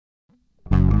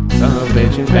Son of a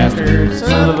bitchin' bastard.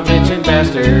 Son of a bitchin'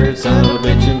 bastard. Son of a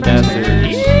bitchin'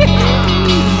 bastard.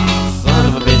 Son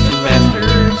of a bitchin'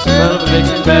 bastard. Son of a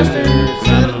bitchin' bastard.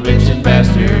 Son of a bitchin'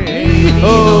 bastard.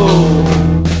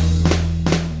 Oh.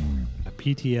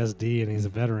 PTSD, and he's a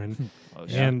veteran.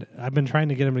 And I've been trying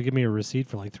to get him to give me a receipt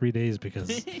for like 3 days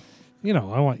because, you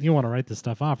want to write this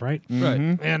stuff off, right?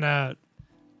 Right.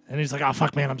 And he's like, "Oh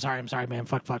fuck, man, I'm sorry, man,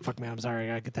 fuck, man, I'm sorry, I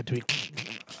gotta get that tweet."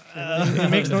 He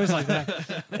makes noise like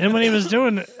that. And when he was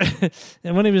doing it,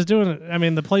 I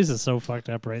mean, the place is so fucked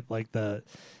up, right? Like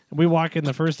we walk in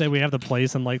the first day, we have the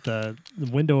place, and like the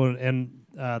window and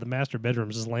the master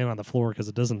bedroom's just laying on the floor because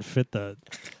it doesn't fit the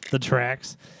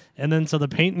tracks. And then so the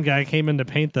painting guy came in to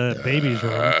paint the baby's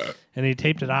room, and he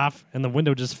taped it off, and the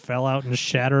window just fell out and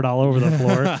shattered all over the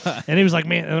floor. And he was like,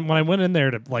 "Man," and when I went in there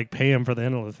to like pay him for the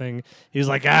end of the thing, he was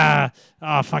like, "Oh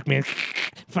fuck, man,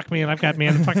 I've got,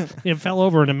 man, fuck, it fell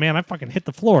over, and man, I fucking hit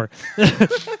the floor."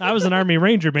 I was an Army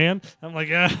Ranger, man. I'm like,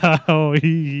 "Oh,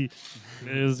 thank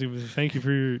you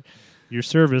for your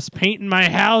service, painting my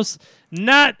house,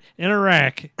 not in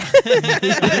Iraq."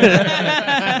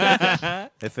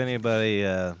 If anybody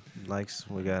likes,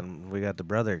 we got the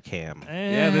brother cam.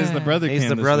 Yeah, there's the brother cam. He's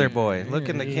the this brother week. boy. Look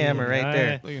in the camera right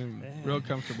there. Looking real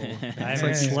comfortable. I It's haven't like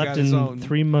he's slept got his in own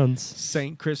 3 months.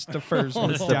 St. Christopher's.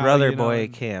 It's the medallion brother boy on.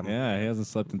 cam. Yeah, he hasn't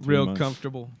slept in 3 Real months.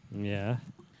 comfortable. Yeah.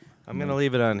 I'm going to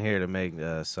leave it on here to make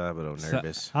Sabado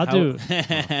nervous. I'll do.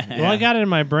 Well, I got it in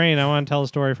my brain. I want to tell a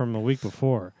story from a week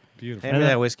before. Beautiful. Hand me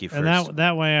that whiskey first. And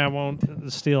that way I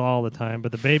won't steal all the time.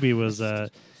 But the baby was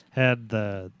had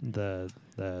the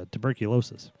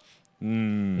tuberculosis.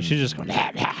 She just going,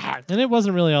 and it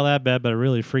wasn't really all that bad, but it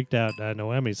really freaked out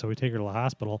Noemi. So we take her to the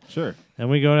hospital. Sure. And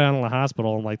we go down to the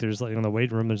hospital, and like there's like in the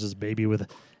waiting room, there's this baby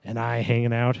with an eye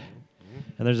hanging out,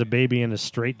 and there's a baby in a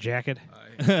straight jacket,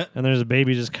 and there's a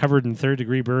baby just covered in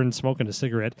third-degree burn, smoking a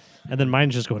cigarette, and then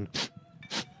mine's just going.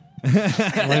 Like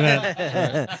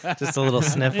that. Just a little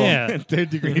sniffle. Yeah.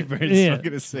 Third-degree burn, Yeah.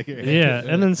 smoking a cigarette. Yeah,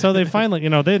 and then so they finally,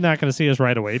 they're not going to see us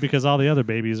right away because all the other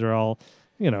babies are all,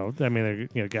 they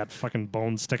got fucking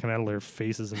bones sticking out of their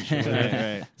faces and shit.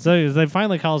 Right. So they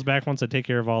finally call us back once they take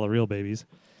care of all the real babies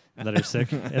that are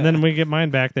sick, and then we get mine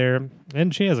back there,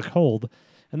 and she has a cold,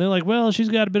 and they're like, "Well, she's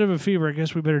got a bit of a fever. I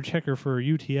guess we better check her for a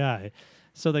UTI."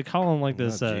 So they call him like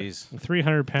this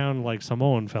 300-pound like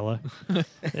Samoan fella,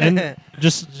 and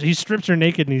he strips her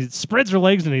naked and he spreads her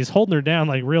legs and he's holding her down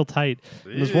like real tight.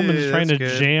 And this woman is trying to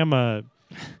jam a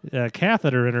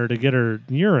catheter in her to get her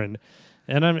urine,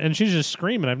 and she's just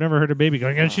screaming. I've never heard a baby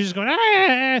going, and she's just going,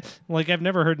 "Ah!" Like I've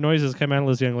never heard noises come out of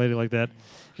this young lady like that.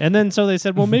 And then so they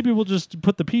said, "Well, maybe we'll just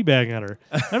put the pee bag on her."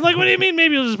 I'm like, "What do you mean?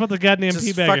 Maybe we'll just put the goddamn pee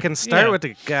Just bag?" fucking start with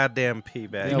the goddamn pee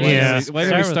bag. Why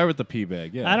did we start with the pee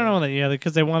bag? Yeah. I don't know that. Yeah,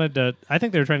 because they wanted to. I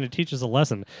think they were trying to teach us a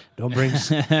lesson. Don't bring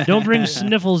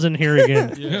sniffles in here again.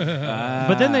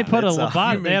 But then they put They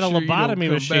had a lobotomy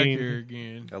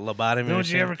machine. A lobotomy Don't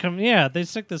machine. you ever come? Yeah, they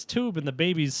stick this tube in the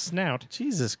baby's snout.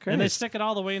 Jesus Christ. And they stick it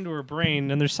all the way into her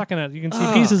brain, and they're sucking it. You can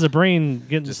see pieces of brain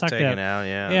getting Just sucked taken out.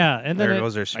 Yeah. Yeah, and then there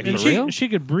goes her and speech. she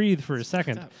could breathe for a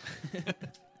second.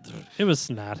 It was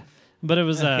snot, but it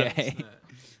was Okay.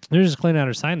 they were just cleaning out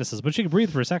her sinuses, but she could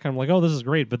breathe for a second. I'm like, "Oh, this is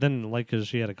great," but then like because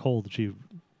she had a cold,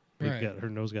 her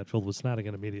nose got filled with snot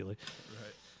again immediately.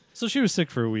 So she was sick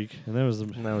for a week, and that was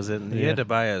it. You Yeah. had to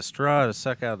buy a straw to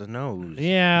suck out the nose.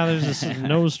 Yeah, there's this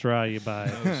nose straw you buy.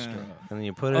 And then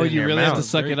you put it Oh, in you your really mouth. have to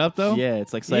suck it up though? Yeah,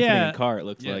 it's like siphoning Yeah. a car. It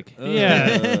looks like.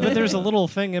 Yeah, but there's a little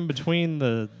thing in between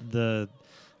the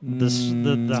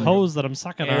hose that I'm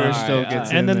sucking Air on, still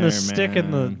gets in and then there, the stick in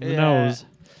the man. nose.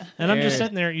 And I'm just Air.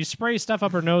 sitting there. You spray stuff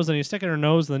up her nose, and you stick it in her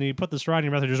nose, and then you put the straw in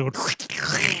your mouth, and you just go.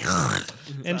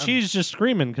 And she's just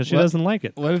screaming because she What? doesn't like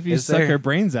it. What if you Is suck there- her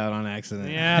brains out on accident?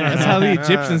 Yeah, I don't That's know. how the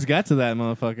Egyptians got to that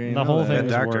motherfucker. You The know whole that. thing The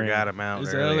was doctor worrying. got him out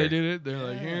Is that how earlier. they did it? They're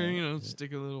like, here,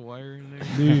 stick a little wire in there.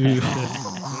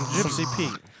 Gypsy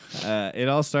Pete. It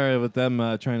all started with them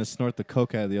trying to snort the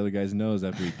coke out of the other guy's nose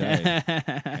after he died.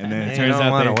 And then it You turns don't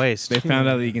out wanna waste. they found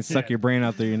out that you can suck your brain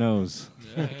out through your nose.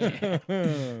 Well,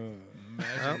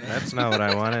 that's not what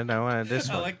I wanted. I wanted this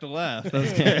one. like the laugh. That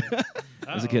was good.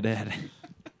 That was a good ad.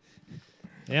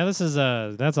 Yeah, this is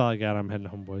that's all I got. I'm heading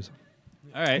home, boys.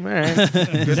 All right. All right. Good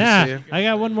to see you. I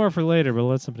got one more for later, but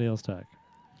let somebody else talk.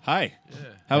 Hi.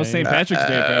 How was Hey. St. Patrick's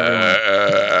Day for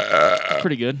everyone?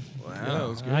 Pretty good. Yeah, that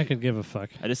was good. I could give a fuck.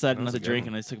 I decided not That's to a good drink, one.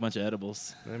 and I just took a bunch of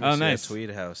edibles. Let me Oh, see nice. that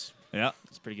Tweed House. Yeah.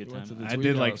 It's a pretty good Went to time. the I Tweed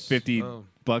did like House. 50 Oh.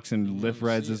 bucks in lift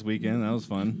rides this weekend. That was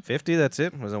fun. 50, that's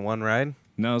it? Was it one ride?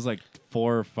 No, it was like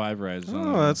 4 or 5 rides. Oh,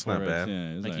 on there. that's 4 not rides. bad.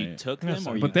 Yeah, it was Like you alright. took them,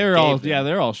 or you But they were all, gave them?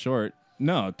 they're all short.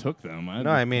 No, it took them.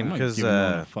 No, I mean, I'm not 'cause, giving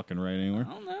them on a fucking ride anywhere.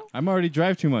 I don't know. I'm already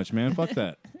drive too much, man. Fuck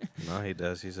that. No, he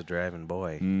does. He's a driving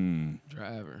boy.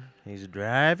 Driver. He's a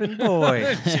driving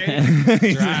boy.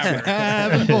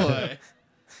 Driving boy.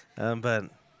 But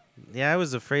yeah, I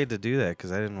was afraid to do that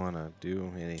because I didn't want to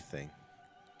do anything.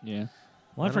 Yeah.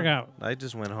 Well, I forgot. I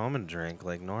just went home and drank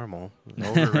like normal.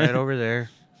 Right over there.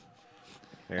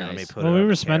 Here, let me Nice. put Well, it we on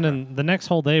were the spending the next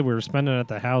whole day. We were spending at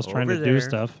the house trying Over to do there.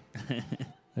 stuff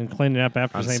and cleaning up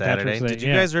after camera. on St. Saturday. Patrick's Day. Did you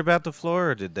Yeah. guys rip out the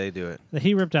floor or did they do it?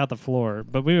 He ripped out the floor,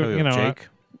 but we were, Oh, you know, Jake?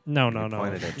 no, You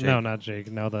pointed at no, Jake. not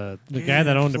Jake. No, the guy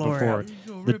that owned it before,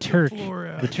 the Turk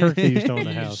that used to own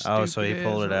the house. Oh, so he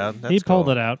pulled it out. He pulled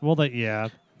it out. Well, yeah,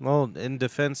 Well, in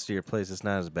defense to your place, it's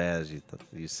not as bad as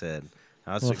you said.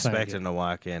 I was Well, thank expecting you. to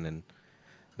walk in and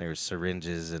there were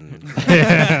syringes and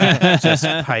just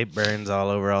pipe burns all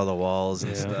over all the walls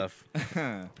and Yeah. stuff.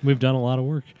 we've done a lot of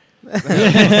work.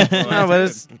 No, but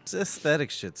it's aesthetic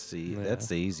shit. See, Yeah. that's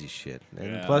the easy shit.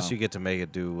 And Yeah. plus, you get to make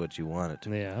it do what you want it to.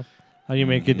 Yeah. How you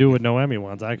make it do what Noemi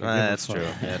wants? I could. That's true.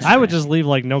 I would just leave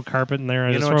like no carpet in there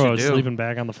and You just know what throw you a do? sleeping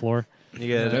bag on the floor. You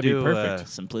gotta That'd be do. perfect.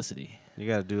 Simplicity. You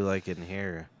gotta do like in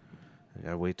here. I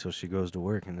gotta wait till she goes to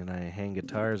work, and then I hang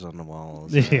guitars on the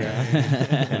walls. Yeah.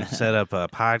 And set up a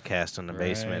podcast in the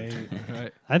basement.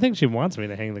 Right. I think she wants me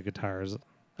to hang the guitars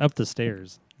up the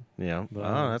stairs. Yeah. But,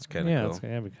 Oh, that's kind of yeah, cool. it's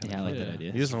gonna be kinda Yeah, I like Yeah. that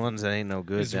idea. Use the ones that ain't no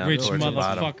good This down rich towards the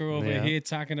bottom. motherfucker over Yeah. here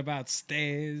talking about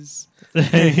stairs. He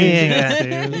ain't got-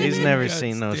 Stairs. he's never Got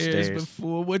seen no stairs.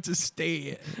 before. What's a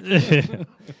stair?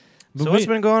 But So what's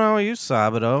we- been going on with you,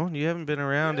 Sabado? You haven't been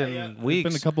around in It's weeks.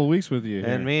 been a couple weeks with you. And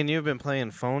here. me and you have been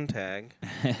playing phone tag.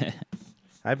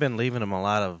 I've been leaving him a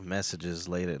lot of messages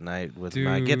late at night with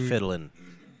my get Dude. fiddling.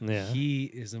 Yeah. He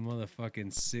is a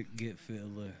motherfucking sick get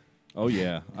fiddler. Oh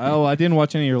yeah. Oh, I didn't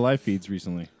watch any of your live feeds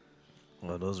recently.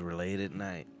 Well, those were late at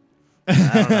night.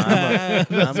 I don't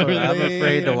know. I'm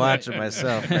afraid to watch it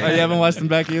myself. Oh, you haven't watched them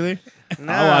back either?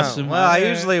 No, I watched them. Well, I Yeah.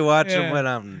 usually watch Yeah. them when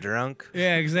I'm drunk.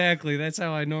 Yeah, exactly. That's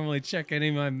how I normally check any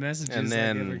of my messages And I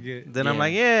ever then, get. I'm Yeah.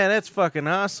 like, yeah, that's fucking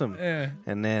awesome. Yeah.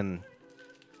 And then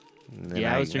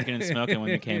Yeah, I was drinking and smoking when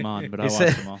you came on, but I He watched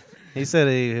said- them all. He said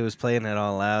he was playing it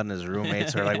all loud, and his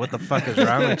roommates are like, "What the fuck is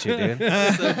wrong with you, dude?" They're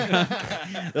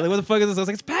like, what the fuck is this? I was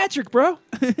like, it's Patrick, bro.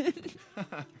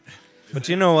 But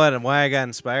you know what? Why I got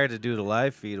inspired to do the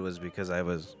live feed was because I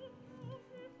was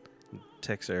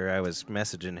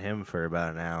messaging him for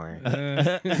about an hour.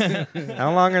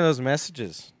 How long are those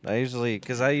messages? I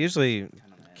usually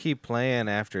keep playing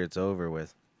after it's over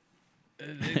with.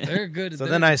 They're good. So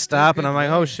they're- then I they're stop and good I'm like,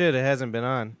 oh players. shit, it hasn't been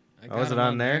on. I Oh, is got it 'em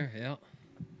on there? Yeah.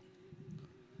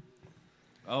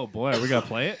 Oh boy, we gotta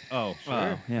play it. Oh,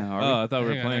 Oh, yeah. Are oh, I thought we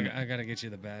were Hang on, playing. I gotta get you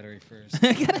the battery first.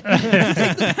 There you go.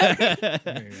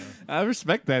 I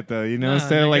respect that though. You know, Nah,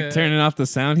 instead of like nigga. turning off the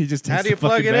sound, he just takes How do the you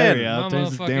plug fucking it battery in? out, My turns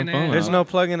his damn motherfucking phone ass. There's off. no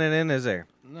plugging it in, is there?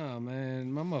 No,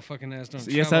 man, my motherfucking ass don't.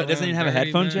 So yes, travel doesn't around even have a dirty,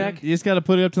 headphone man. jack? You just gotta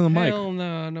put it up to the mic. Hell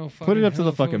no, no fucking. Put it up to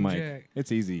the fucking headphone mic. jack.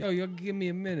 It's easy. Yo, you give me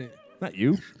a minute. Not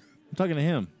you. I'm talking to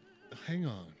him. Hang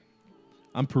on.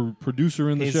 I'm producer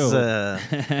in the show.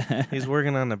 He's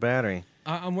working on the battery.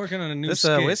 I'm working on a new This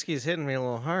skit. whiskey's hitting me a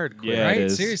little hard. Quick. Yeah, it Right?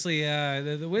 is. Seriously,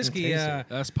 the whiskey. taste I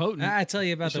That's potent. tell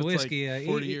you about the Shit's whiskey. Like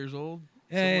 40 years old.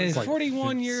 It's like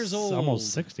 41 years old.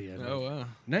 Almost 60. I think. Oh wow.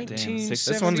 1976.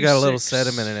 This one's got a little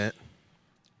sediment in it.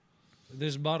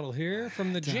 This bottle here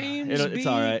from the James It's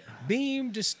all right.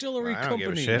 Beam Distillery I don't give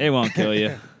a Company. shit. It won't kill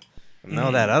you.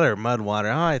 No, that other mud water.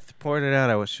 Oh, I poured it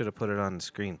out. I should have put it on the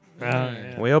screen.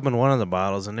 Yeah. We opened one of the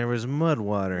bottles and there was mud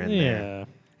water in there. Yeah.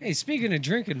 Hey, speaking of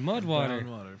drinking mud water, Brown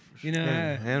water for sure. you know,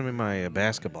 Hand me my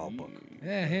basketball book.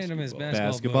 hand him his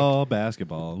basketball.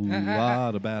 Basketball. Ooh,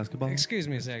 lot of basketball. Excuse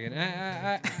me a second.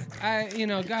 You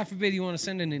know, God forbid you want to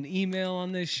send in an email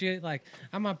on this shit. Like,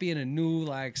 I might be in a new,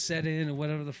 like, setting or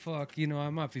whatever the fuck. You know,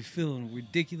 I might be feeling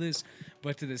ridiculous.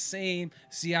 But to the same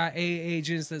CIA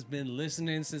agents that's been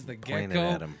listening since the Pointed get-go,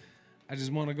 at him. I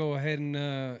just want to go ahead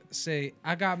and say,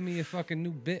 I got me a fucking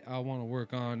new bit I want to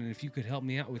work on. And if you could help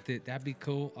me out with it, that'd be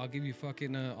cool. I'll give you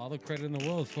fucking all the credit in the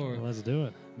world for it. Well, let's do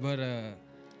it. But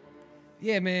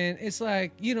yeah, man, it's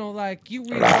like, you know, like you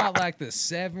read about like the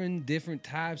 7 different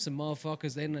types of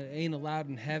motherfuckers that ain't allowed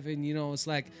in heaven. You know, it's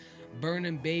like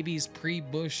burning babies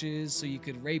pre-bushes so you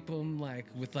could rape them like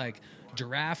with like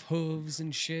giraffe hooves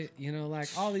and shit. You know, like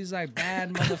all these like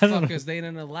bad motherfuckers they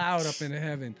ain't allowed up into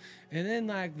heaven. And then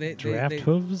like they Draft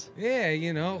hooves? yeah,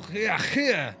 you know, yeah,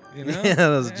 you know, Yeah,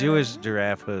 those Jewish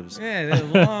giraffe hooves. yeah,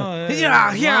 they're long,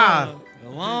 Yeah.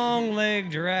 long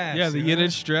leg giraffes. Yeah, the you know?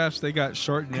 Yiddish giraffes, they got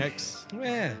short necks.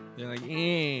 Yeah. They're like,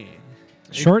 eh.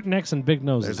 Short necks and big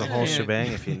noses. There's a whole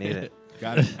shebang if you need it.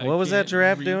 Got it. What was that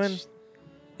giraffe doing?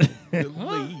 The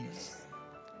leaves.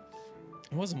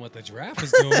 It wasn't what the giraffe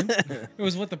was doing. It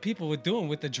was what the people were doing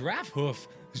with the giraffe hoof.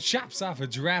 Chops off a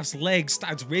giraffe's leg,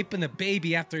 starts raping the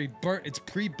baby after he burnt its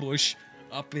pre-bush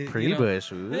up.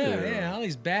 Pre-bush. Yeah, all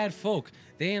these bad folk.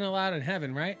 They ain't allowed in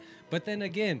heaven, right? But then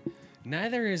again,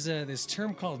 neither is this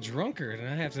term called drunkard, and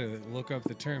I have to look up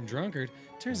the term drunkard.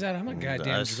 Turns out I'm a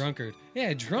goddamn drunkard.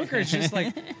 Yeah, drunkard's just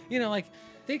like, like,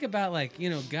 think about, like,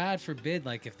 God forbid,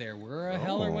 like, if there were a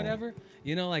hell or whatever,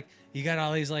 like, you got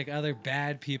all these, like, other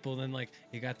bad people, then, like,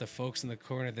 you got the folks in the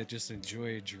corner that just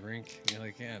enjoy a drink. You're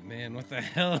like, yeah, man, what the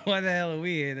hell are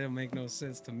we? It don't make no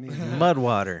sense to me. Mud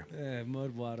water. Yeah,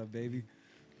 mud water, baby.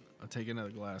 I'll take another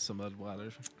glass of mud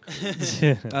water.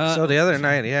 So the other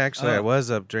night, I was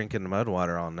up drinking mud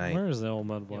water all night. Where's the old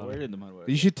mud water? Where did the mud water?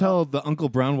 You should tell the Uncle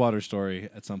Brownwater story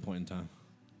at some point in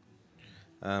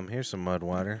time. Here's some mud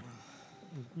water.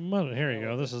 Here you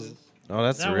go. This is. Oh,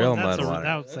 that's the that real one, mud that's water.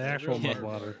 That's the actual mud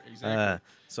water.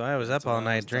 So I was up all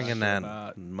night drinking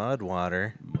that mud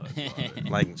water,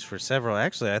 like for several.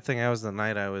 Actually, I think I was the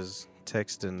night I was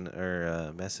texting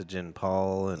or messaging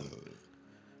Paul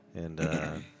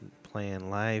and playing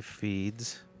live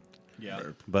feeds. Yeah.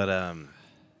 But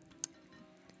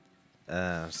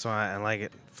so I like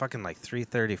it fucking like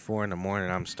 3:34 in the morning.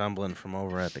 I'm stumbling from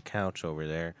over at the couch over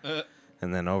there,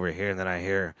 and then over here, and then I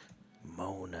hear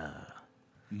Mona.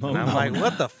 And I'm like,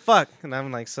 what the fuck? And I'm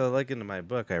like, so look into my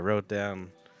book. I wrote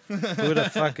down who the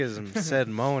fuck is said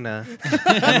Mona.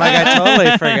 I'm like, I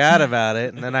totally forgot about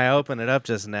it. And then I opened it up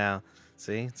just now.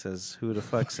 See, it says who the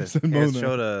fuck said Mona. It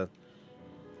showed a.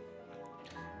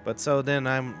 But so then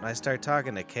I start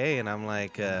talking to Kay, and I'm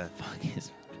like, do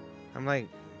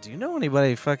you know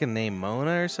anybody fucking named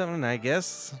Mona or something? And I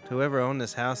guess whoever owned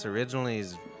this house originally,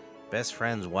 his best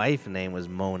friend's wife name was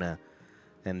Mona,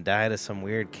 and died of some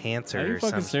weird cancer Are you or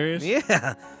fucking something. serious?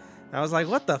 Yeah. I was like,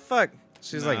 what the fuck?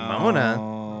 She's like, Mona.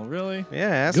 Oh, really? Yeah,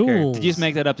 ask Ghouls. Did you just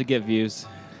make that up to get views?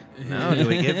 her. No, do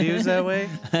we get views that way?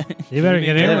 You better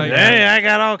get Aaron. down. Hey, I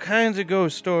got all kinds of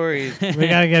ghost stories. We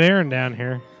gotta get Aaron down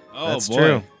here. Oh, That's boy.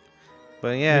 true.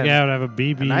 But We yeah, gotta have a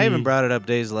BB and I even brought it up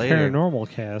days later. paranormal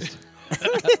cast.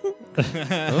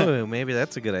 Oh, maybe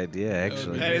that's a good idea,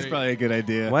 actually. That is probably a good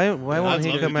idea. Why I'd won't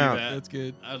he love to come do out? that. That's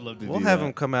good. I'd love to We'll do have that.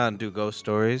 him come out and do ghost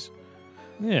stories.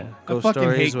 Yeah. I Ghost fucking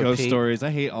stories hate with ghost Pete. stories. I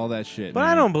hate all that shit. But man.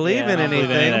 I don't believe Yeah, in I don't believe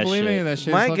anything. any I of don't that believe shit. any of that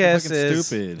shit. My It's guess fucking is,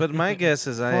 stupid. but my guess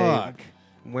is Fuck.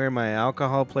 where my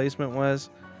alcohol placement was,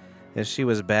 is she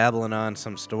was babbling on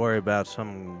some story about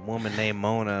some woman named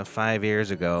Mona 5 years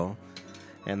ago,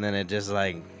 and then it just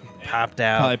like popped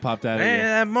out. Probably popped out of Hey, you.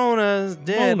 that Mona's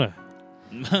dead. Mona.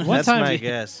 One That's time, my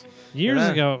guess. years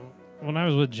Yeah. ago, when I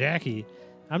was with Jackie,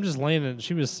 I'm just laying in.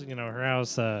 She was, her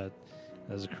house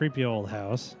was a creepy old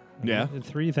house. Yeah.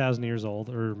 3,000 years old,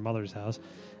 her mother's house.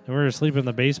 And we were asleep in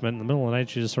the basement. In the middle of the night,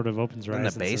 she just sort of opens her In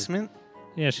eyes. the and says- basement?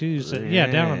 Yeah, she used to, down in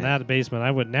Yeah. that basement.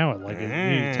 I wouldn't know it. Like, you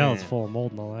can tell it's full of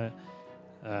mold and all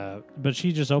that. But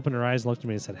she just opened her eyes, looked at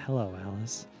me, and said, "Hello,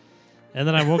 Alice." And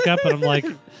then I woke up and I'm like,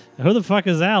 "Who the fuck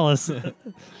is Alice?"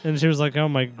 And she was like, "Oh,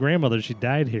 my grandmother. She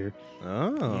died here."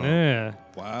 Oh. Yeah.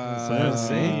 Wow.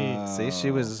 See, she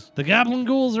was. The goblin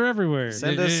ghouls are everywhere.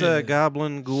 Send us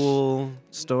goblin ghoul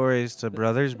stories to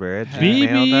brothersbear at BB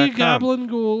gmail.com. goblin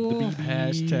ghoul.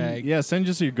 Hashtag. Yeah, send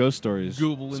us your ghost stories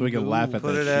Google so we can and laugh at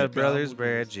Put that it shit. at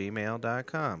brothersbear at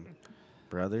gmail.com.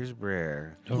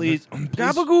 Brothersbear. Please,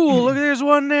 Gabagool, look, there's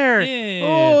one there. Yeah.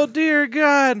 Oh, dear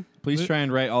God. please try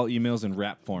and write all emails in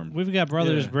rap form. We've got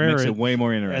Brothers Makes Brer it way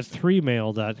more at interesting.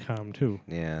 3mail.com too.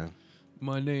 Yeah.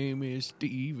 My name is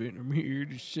Steve, and I'm here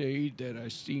to say that I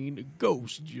seen a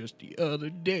ghost just the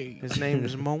other day. His name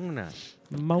is Mona.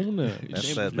 Mona. That's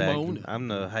name that is back. Mona. I'm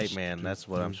the hype man. That's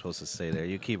what I'm supposed to say there.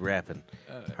 You keep rapping.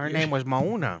 Her name was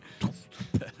Mona.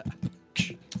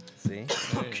 See?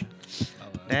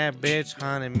 That bitch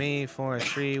haunted me for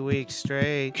 3 weeks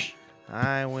straight.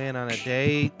 I went on a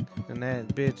date, and that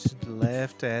bitch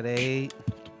left at 8.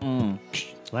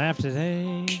 Laughed at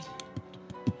hey.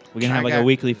 We gonna have like a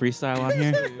weekly freestyle on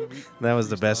here. That was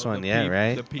the best one yet,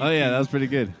 right? Oh yeah, that was pretty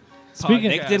good. Speaking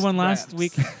Nick did one last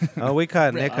week. Oh, we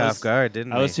caught Nick I was- off guard,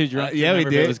 didn't we? I was too drunk. to Yeah, we remember,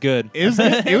 but did. It was good. It was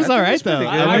it was all right though.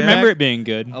 pretty good. I Yeah. remember it being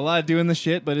good. A lot of doing the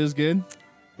shit, but it was good.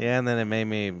 Yeah, and then it made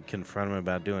me confront him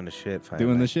about doing the shit. Finally.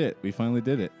 Doing the shit. We finally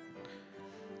did it.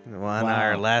 Well, on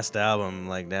our last album,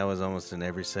 like that was almost in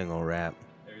every single rap.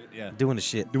 Yeah. Doing the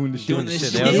shit. Doing the shit. Doing the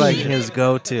shit. That was like his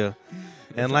go-to.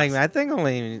 And like I think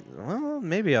only, well,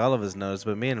 maybe all of us knows,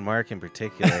 but me and Mark in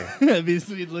particular.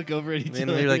 We'd look over at each And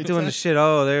other. we were like doing the shit.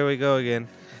 Oh, there we go again.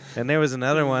 And there was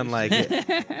another one like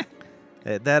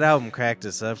that album cracked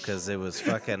us up because it was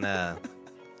fucking.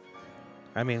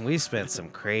 I mean, we spent some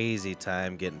crazy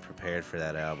time getting prepared for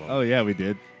that album. Oh yeah, we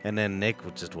did. And then Nick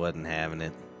just wasn't having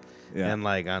it. Yeah, And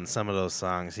like on some of those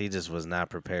songs, he just was not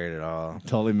prepared at all.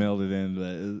 totally mailed it in,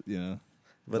 but you know.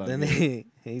 But all then good.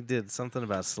 he did something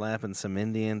about slapping some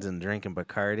Indians and drinking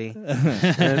Bacardi. And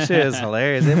that shit was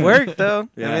hilarious. It worked though.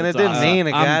 Yeah, I mean, it it's didn't awesome. mean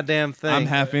a I'm- goddamn thing. I'm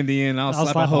half Indian. I'll I'll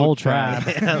slap slap a whole tribe.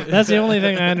 tribe. That's the only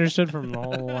thing I understood from the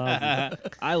whole album.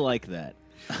 I like that.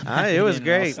 It was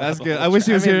great. That's good. I wish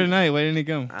he was I mean- here tonight. Why didn't he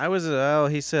come? I was.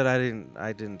 He said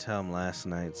I didn't tell him last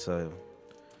night, so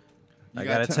I You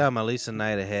gotta gotta tell him at least a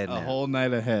night ahead A now. whole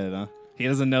night ahead, huh? He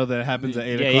doesn't know that it happens at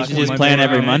 8 Yeah, o'clock. you should on just plan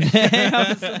every morning. Monday. I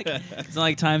was like, it's not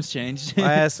like times changed.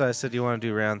 I asked. I said, "You want to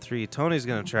do round 3?" Tony's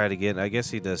gonna try to get. I guess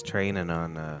he does training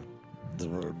on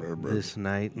this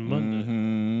night,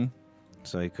 Mhm.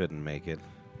 so he couldn't make it.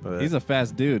 But He's a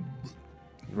fast dude,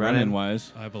 running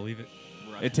wise. I believe it.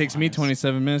 It takes me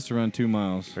 27 minutes to run 2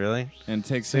 miles, really. and it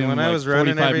takes See, him when I like was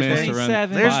running 45 every minutes day- to run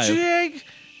 27. 5. There's Jake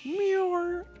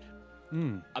Muir.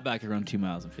 I'm back to run 2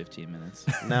 miles in 15 minutes.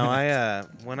 No, I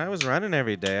when I was running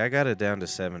every day, I got it down to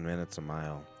 7 minutes a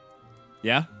mile.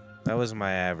 Yeah, That was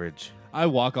my average. I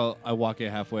walk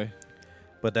it halfway.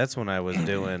 But that's when I was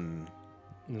doing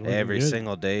Looking every good.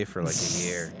 single day for like a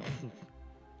year.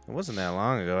 It wasn't that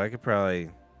long ago. I could probably,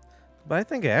 but I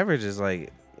think average is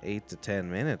like 8 to 10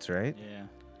 minutes, right? Yeah.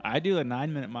 I do a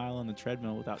 9-minute mile on the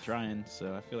treadmill without trying,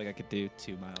 so I feel like I could do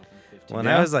 2 miles in 15. When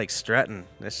Yeah. I was like strutting,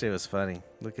 that shit was funny.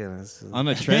 Look at this. On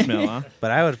a treadmill, huh?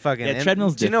 But I would fucking. Yeah, and-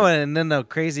 treadmill's Do you know what? And then the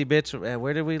crazy bitch.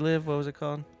 Where did we live? What was it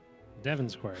called? Devon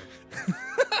Square.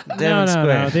 Devon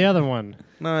Square. No, the other one.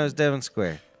 No, it was Devon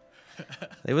Square.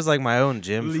 It was like my own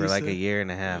gym for like a year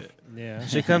and a half. Yeah.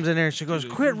 She comes in there and she goes,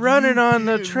 "Quit running on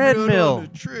the treadmill."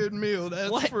 Treadmill.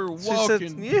 That's What? for She said,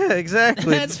 walking. yeah,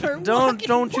 exactly. That's for don't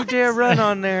walking. you dare run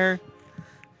on there.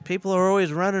 People are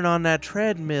always running on that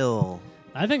treadmill.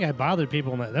 I think I bothered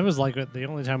people. That was like the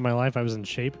only time in my life I was in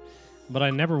shape, but I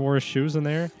never wore shoes in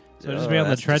there. So I'd just be Oh, on the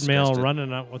that's treadmill disgusting.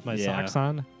 running up with my Yeah. socks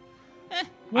on. I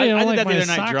Well, you don't did like that the my other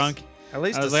night socks? drunk. At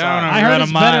least I was the like, I don't sock. know. I heard Run a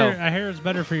it's better. mile. I hear it's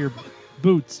better for your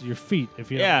boots, your feet, if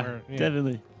you Yeah, don't wear.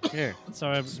 definitely. Here, So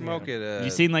I smoke it. you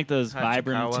seen like those Hachikawa.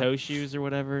 Vibram toe shoes or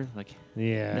whatever? Like,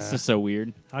 Yeah. this is so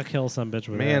weird. I'll kill some bitch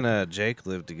with Me that. and Jake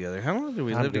lived together. How long did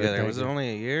we I'm live good, together? thank Was it you. only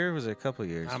a year? Or was it a couple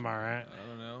years? I'm all right. I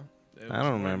don't know. It I was don't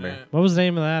more than remember. that. What was the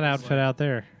name of that outfit out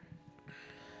there?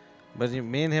 But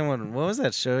me and him would. What was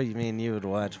that show? Me and you would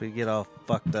watch? We'd get all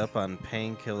fucked up on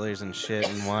painkillers and shit,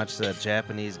 and watch that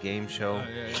Japanese game show. Oh,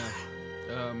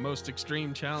 yeah. Most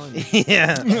extreme challenge.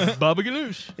 Yeah. Baba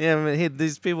Ganoush. Yeah, I mean,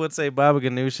 these people would say Baba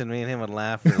Ganoush, and me and him would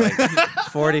laugh for like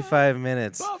 45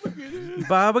 minutes. Baba Ganoush.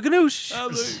 Baba Ganoush! I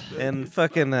like that. And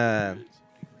fucking,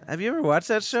 have you ever watched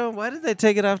that show? Why did they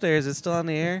take it off there? Is it still on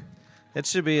the air? It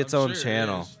should be its I'm own sure it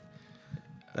channel. is.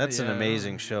 That's an Yeah.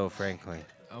 amazing show, frankly.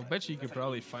 I'll bet you could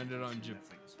probably find it on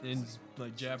in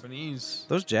like Japanese.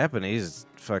 Those Japanese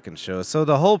fucking shows. So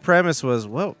the whole premise was,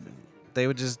 well, they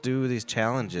would just do these You could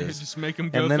challenges, just make them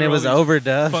go and then through it was all these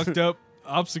overdubbed. fucked up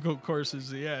obstacle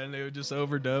courses. Yeah, and they would just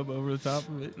overdub over the top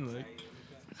of it. And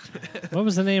like, What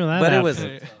was the name of that? But it outfit? was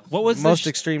hey, What was Most the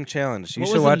Extreme Challenge. You what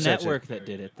should was watch the that. network shit. that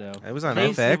did it though? It was on They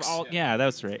used to have FX. yeah,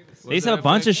 that's right. Was They used to it have a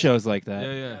bunch of FX? shows like that.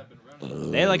 yeah.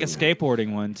 They had like a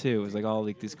skateboarding one too. It was like all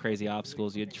like these crazy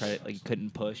obstacles you'd try to like you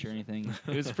couldn't push or anything.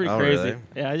 It was pretty Oh, crazy. really?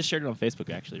 Yeah, I just shared it on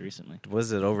Facebook actually recently.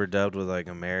 Was it overdubbed with like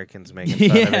Americans making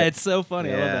fun of Yeah, it? it's so funny.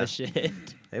 I Yeah. love that shit.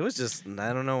 It was just,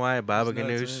 I don't know why, Baba It's nuts,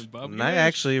 Ganoush. man. Baba And I Ganoush.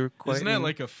 actually quite Isn't that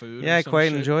like a food? yeah, or I some quite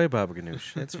shit? enjoy Baba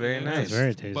Ganoush. It's very Yeah, nice. It's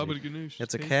very tasty. Baba Ganoush.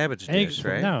 It's a Tasty. cabbage dish,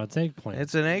 right? No, it's eggplant.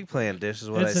 It's an eggplant dish is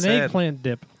what I It's an said. eggplant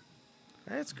dip.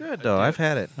 It's good, though. I've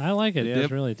had it. I like it. Yeah, dip?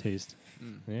 it's really tasty.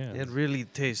 Mm. Yeah. It really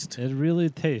tastes. It really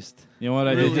tastes. You know what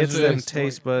I It did Really gets yesterday? them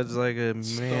taste buds like a man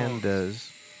Stonk.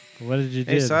 does. What did you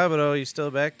Hey, do? Sabado, you still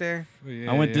back there?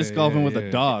 I went disc golfing with a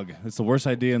dog. It's the worst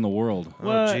idea in the world. Oh,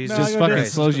 What? Jesus No, I Just go fucking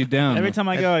disc. slows you down. Every time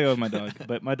I go with my dog.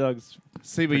 But my dog's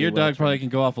See, but pretty your well dog probably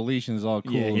trained. can go off a leash and is all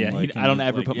cool. yeah, and, yeah. like, I don't and,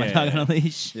 ever like, put my yeah. dog on a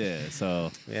leash. Yeah,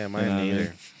 so Yeah, you mine know what I mean?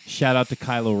 neither. Shout out to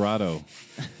Kylo Rado.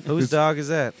 Whose dog is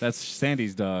that? That's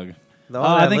Sandy's dog. The Oh,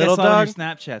 I that think I little saw it on dog? your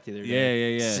Snapchat the other Yeah,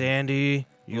 day. yeah, yeah. Sandy,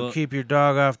 you Well- keep your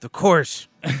dog off the course.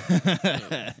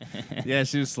 Yeah,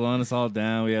 she was slowing us all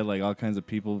down. We had like all kinds of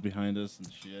people behind us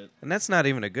and shit. And that's not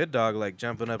even a good dog, like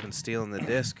jumping up and stealing the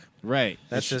disc. Right.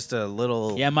 That's just a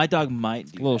little. Yeah, my dog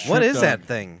might do little. that. What shrimp is dog. that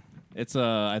thing? It's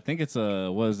a. I think it's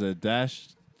a. What is it? Dash.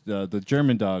 The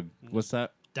German dog. What's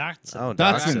that? Dachshund. Oh,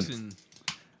 Dachshund.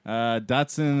 Dachshund.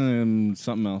 Dotson and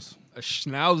something else. A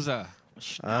schnauzer.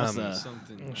 Schnauzer.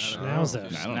 Something. I don't know.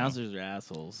 Schnauzer. I don't know. Schnauzers are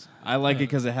assholes. I like it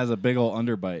because it has a big old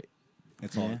underbite.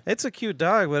 It's all. Yeah. It's a cute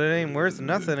dog, but it ain't worth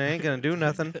nothing. It ain't gonna do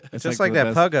nothing. It's Just like like the that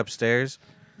best- pug upstairs.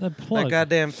 The plug. That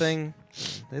goddamn thing.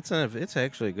 It's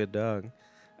actually a good dog.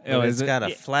 Oh, But is it's it? got a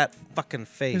Yeah. flat fucking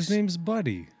face. His name's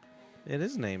Buddy.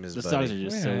 His name is Those Buddy. dogs are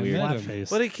just Yeah, so I weird. met Flat him. face.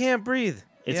 But he can't breathe.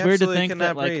 It's He weird to absolutely think cannot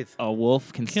that like breathe. a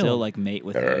wolf can Kill still him. like mate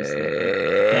with those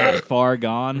that far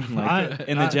gone, like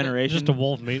in the generation. Just a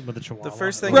wolf mate with a chihuahua. The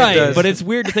first thing right, it does, but it's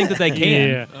weird to think that they can.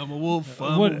 Yeah. I'm a wolf.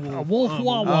 What- a wolf I'm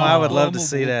wawa. Oh, I would love I'm to a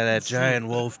see wolf. that giant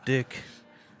wolf dick.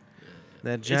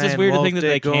 That giant just weird to wolf think that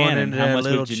they dick going can and into how that much we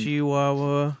little can-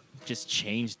 chihuahua. Just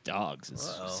change dogs. It's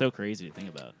Uh-oh. so crazy to think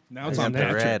about. Now it's Isn't on that The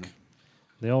Patrick. red.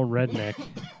 The old redneck.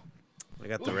 I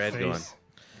got the red going. Face.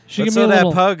 She But give so me a that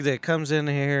little. pug that comes in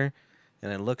here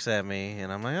and it looks at me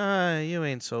and I'm like, ah, you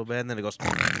ain't so bad. And then it goes,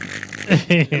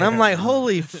 and I'm like,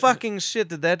 holy fucking shit,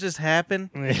 did that just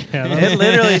happen? Yeah, It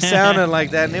literally sounded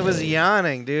like that, and it was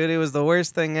yawning, dude. It was the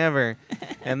worst thing ever.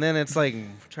 And then it's like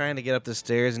trying to get up the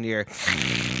stairs, and you're.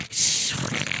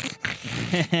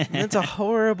 And it's a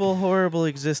horrible, horrible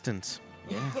existence.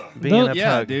 Being Those- a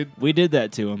Yeah, pug. dude. We did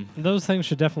that to him. those things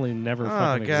should definitely never Oh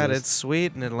fucking god, exist. it's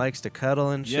sweet and it likes to cuddle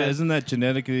and shit. Yeah, isn't that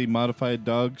genetically modified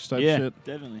dog type Yeah, shit?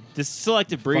 definitely. Just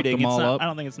selective Fuck breeding. them It's all not, up. I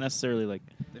don't think it's necessarily like.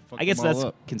 They fuck I guess them all that's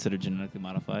up. considered genetically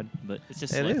modified, but it's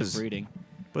just It selective is. breeding.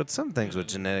 But some things with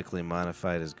genetically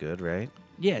modified is good, right?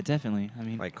 Yeah, definitely. I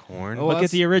mean, Like corn. Oh, look that's-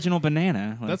 at the original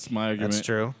banana. Like, That's my argument. That's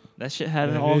true. that shit had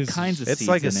It all is. kinds of It's seeds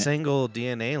like a in it. single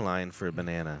DNA line for a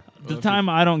banana. The time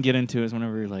I don't get into is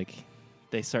whenever like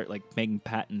they start like making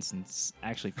patents and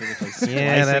actually physically splicing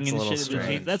Yeah, that's and a little shit. in the strange.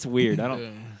 genes. That's weird. I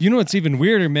don't. You know what's even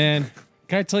weirder, man?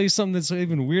 Can I tell you something that's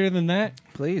even weirder than that?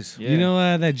 Please. Yeah. You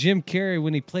know that Jim Carrey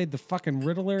when he played the fucking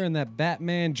Riddler in that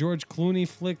Batman George Clooney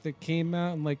flick that came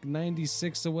out in like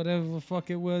 '96 or whatever the fuck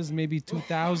it was, maybe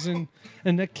 2000,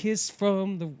 and the kiss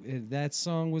from that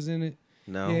song was in it.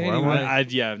 No. Yeah, why- anyway. why-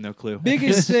 I have no clue.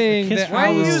 Biggest thing Kiss that from Why I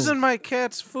are you was using my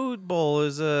cat's food bowl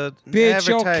as a bitch,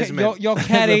 advertisement? your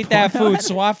cat ate that food,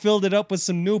 so I filled it up with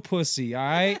some new pussy. All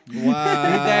right, leave Wow.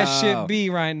 that shit be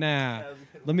right now.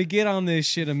 Let me get on this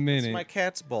shit a It's minute. my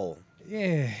cat's bowl.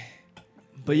 Yeah.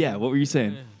 But yeah, what were you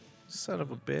saying? Son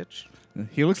of a bitch.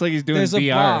 He looks like he's doing There's a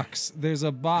VR. box. There's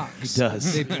a box. He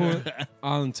does. They put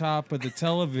on top of the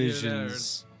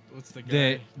televisions. What's the guy?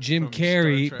 That Jim from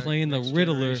Carrey Star Trek playing the Next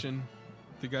Riddler. Generation?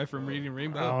 The guy from Reading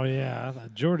Rainbow. Oh yeah,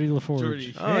 Geordie LaForge.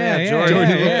 Jordy. Oh yeah, George.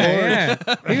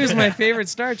 yeah. He was my favorite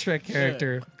Star Trek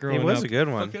character He growing was up. a good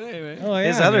one. Fucking A, man. Oh, yeah,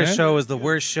 His other man. show was the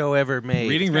worst show ever made.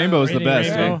 Reading Rainbow is the Reading best.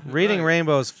 Rainbow. dude. Reading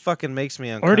Rainbows fucking makes me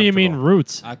uncomfortable. Or do you mean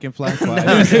Roots? I can fly. He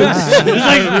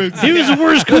was the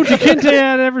worst Kunta Kinte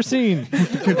I'd ever seen.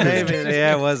 Maybe,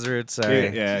 yeah, it was Roots.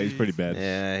 Sorry. Yeah, he's pretty bad.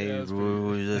 Yeah,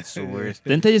 that's the worst.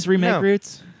 Didn't they just remake No.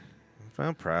 Roots?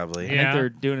 Well, probably. I think Yeah. they're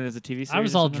doing it as a TV series. I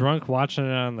was or all something. drunk watching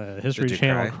it on the History Did you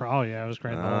Channel. cry? Crawl, yeah, I was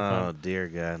crying the whole Oh time. dear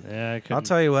God. Yeah, I couldn't. I'll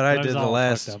tell you what I was did the all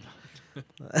last.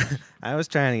 fucked I was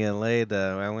trying to get laid.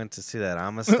 I went to see that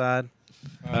Amistad,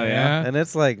 Oh yeah. and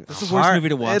it's like It's the worst movie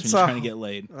to watch It's when you're a- trying to get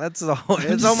laid. That's a whole.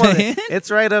 It's just almost. saying.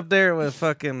 It's right up there with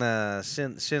fucking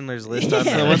Schindler's List on,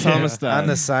 So what's the, Amistad? on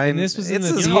the sign. And this was in it's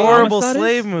the this theater? horrible Amistad is?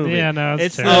 slave movie. Yeah, no, it's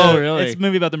It's terrible. Oh, really? It's a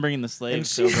movie about them bringing the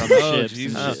slaves And over on the Oh, ships.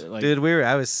 Jesus. And shit, like, Dude,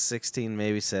 I was 16,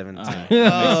 maybe 17.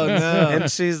 Oh no.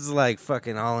 And she's like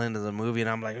fucking all into the movie, and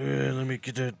I'm like, let me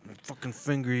get that fucking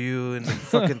finger you in the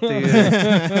fucking theater,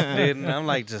 dude. And I'm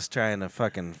like just trying to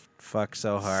fucking fuck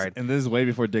so hard. And this is way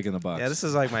before Dick in the Box. Yeah, this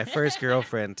is like my first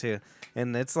girlfriend too,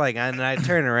 and it's like, and I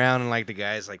turn around and like the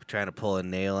guy's like trying to pull a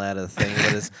nail out of the thing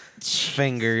with his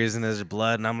fingers and his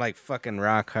blood, and I'm like fucking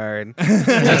rock hard.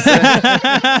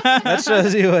 That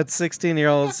shows you what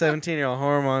 16-year-old, 17-year-old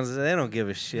hormones. They don't give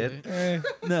a shit. Eh,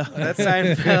 no. That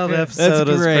Seinfeld episode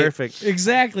was great. perfect.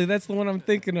 exactly. That's the one I'm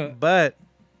thinking of. But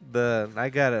I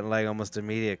got it like almost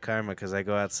immediate karma because I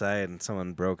go outside and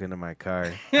someone broke into my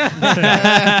car.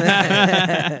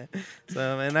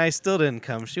 So and I still didn't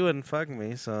come. She wouldn't fuck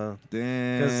me. So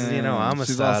Damn. because She's all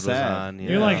Amistad was sad. on. You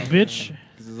You're know. like, bitch,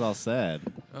 This is all sad.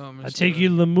 Oh, I take you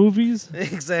to the movies.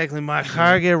 Exactly. My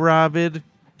car get robbed.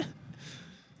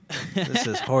 This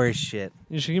is horse shit.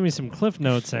 You should give me some Cliff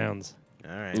Note sounds.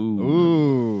 All right.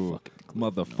 Ooh.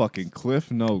 Motherfucking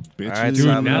Cliff Note, bitches. All right, Dude,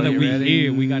 Sabado, now that you we ready?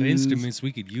 here, we got instruments,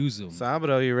 we could use them.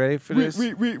 Sabado, you ready for this?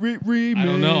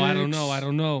 I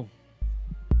don't know.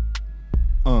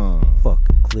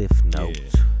 Fucking Cliff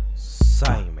Notes.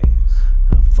 Siamese.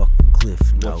 Fucking Cliff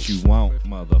What Notes. you want,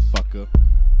 motherfucker?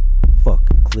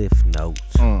 Fucking Cliff Notes.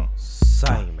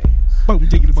 Siamese.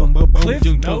 Cliff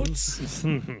Fucking Notes.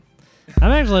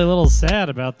 I'm actually a little sad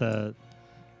about the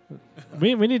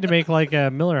We need to make like a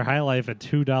Miller High Life a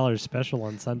 $2 special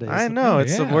on Sundays. I know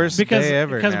it's the Yeah. worst because day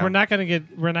ever. because now. we're not gonna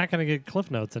get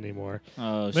Cliff Notes anymore.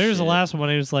 Oh, Maybe it was the shit. last one.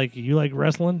 He was like, "You like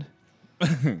wrestling?"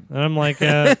 And I'm like,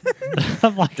 I'm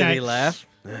like, Did he laugh?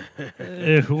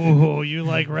 Ooh, you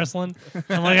like wrestling?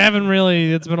 I'm like, I haven't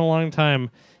really. It's been a long time.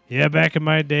 Yeah, back in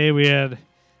my day, we had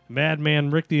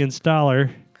Madman Rick the Installer.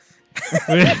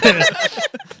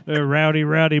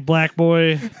 Rowdy black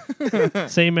boy.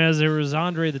 Same as there was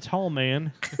Andre the Tall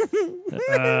Man.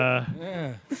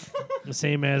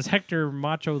 Same as Hector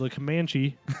Macho the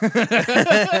Comanche.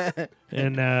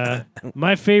 And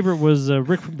my favorite was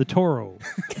Rick from the Toro.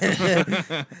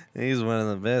 He's one of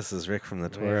the best. Is Rick from the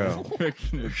Toro?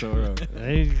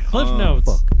 Hey, Cliff Notes.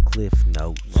 Fucking Cliff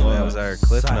Notes. That was our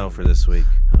Cliff Note for this week.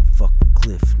 Fucking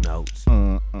Cliff Notes.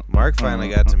 Mark finally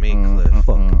got to meet Cliff.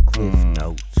 Fucking Cliff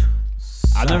Notes.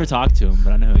 I've never talked to him,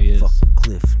 but I know who he is. Fucking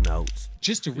Cliff Notes.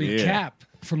 Just to recap,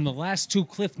 from the last 2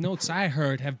 Cliff Notes I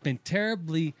heard have been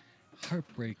terribly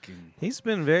heartbreaking. He's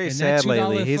been very And sad that $2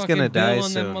 lately. He's fucking gonna die bill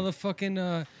on that soon.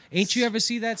 motherfucking, ain't you ever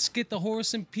see that skit, The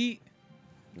Horace and Pete?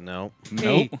 No.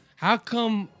 Hey, how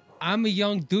come I'm a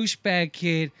young douchebag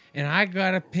kid and I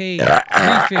gotta pay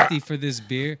 $3.50 for this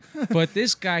beer, but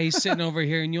this guy he's sitting over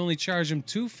here and you only charge him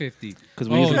 $2.50? Because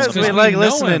we usually- Because it's we like know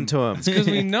listening him. to him. It's because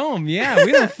we know him. Yeah,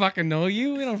 we don't fucking know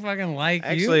you. We don't fucking like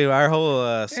Actually, our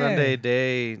whole Sunday Yeah.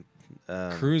 day. you.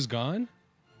 Crew's gone.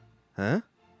 Huh?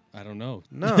 I don't know.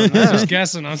 No, Just no.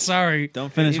 guessing. I'm sorry.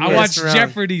 Don't finish. You I guys watch wrong.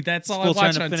 Jeopardy. That's all Still I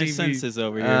watch trying to on finish TV. sentences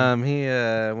over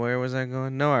here. Where was I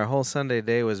going? No, our whole Sunday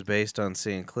day was based on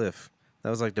seeing Cliff. That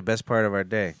was like the best part of our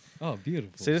day. Oh,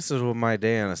 beautiful. See, this is what my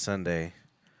day on a Sunday.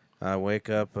 I wake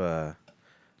up at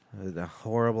a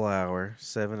horrible hour,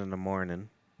 7 in the morning,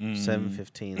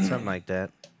 7:15, something like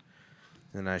that.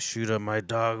 Then I shoot up my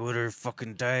dog with her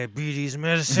fucking diabetes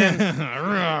medicine.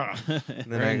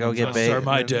 Then I go get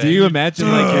baked. Do you imagine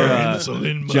like your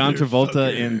John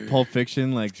Travolta in Pulp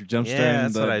Fiction, like jump Yeah, starting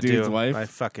that's the what I dude's do. wife? I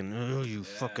fucking, oh, you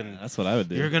fucking, That's what I would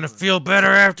do. you're gonna feel better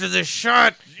after this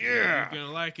shot. Yeah. You're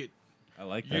gonna like it. I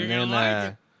like that. You're And gonna then,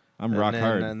 like it. I'm rock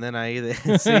hard. And then I either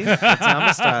see, it's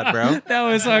Amistad, bro. That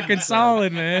was fucking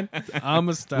solid, man. I'm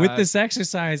a star. With this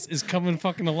exercise is coming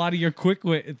fucking a lot of your quick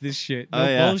wit at this shit. No Oh,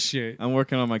 yeah. bullshit. I'm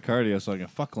working on my cardio so I can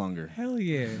fuck longer. Hell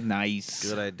yeah. Nice.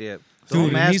 Good idea. Dude,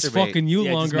 Don't and he's masturbate. fucking you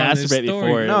Yeah, just longer on this masturbate story.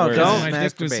 before it No, works. don't My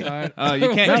dick was masturbate. hard. Oh, you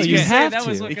can't. No, you you can't, have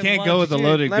to. You fucking can't go with a legit.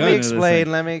 loaded Let gun. me into this explain.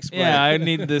 thing. Let me explain. Yeah, I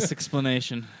need this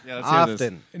explanation. Yeah, let's hear this.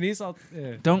 Often. And he's all,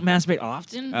 yeah. Don't masturbate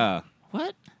often?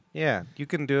 What? Yeah, you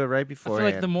can do it right I before. feel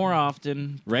like the more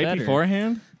often, the Right better.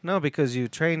 beforehand? No, because you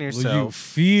train Well, you yourself.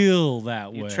 feel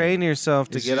that way. You train yourself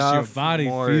to It's get just off your body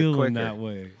more feeling quicker. that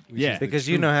way. which Yeah. is the Because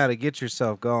you truth. know how to get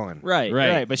yourself going. Right, Right.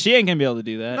 right. But she ain't gonna be able to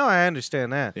do that. No, I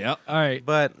understand that. Yep. All right.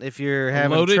 But if you're A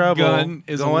having loaded trouble gun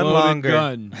is going a loaded longer,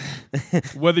 gun.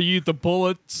 Whether the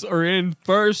bullets are in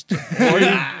first or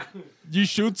you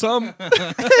shoot some,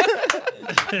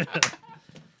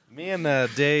 me and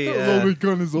Day,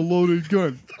 gun is a loaded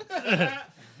gun.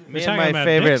 me talking and my about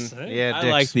favorite, dicks, eh? yeah, I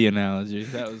dicks. like the analogy.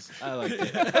 I liked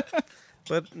it.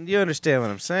 But you understand what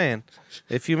I'm saying.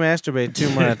 If you masturbate too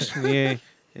much,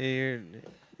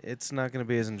 it's not going to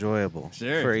be as enjoyable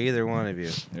Sure. for either one of you.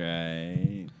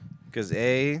 Right. Because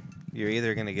A, you're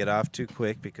either going to get off too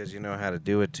quick because you know how to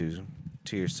do it to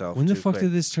yourself. When the too fuck quick.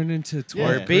 did this turn into Or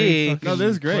Twilight? B, Very fucking No,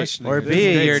 this is great. questionable. Or This is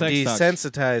B, great you're sex talk.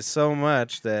 desensitized so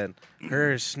much that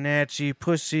her snatchy,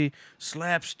 pussy,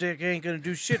 slapstick ain't going to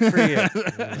do shit for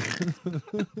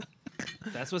you.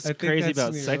 That's what's I think crazy that's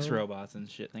about me, sex bro. robots and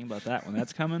shit. Think about that when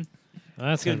that's coming.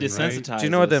 That's It's gonna gonna be right. desensitize. Do you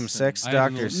know what us. them sex I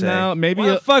haven't doctors looked- say? No, maybe Why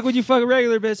the fuck would you fuck a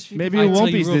regular bitch? maybe I it tell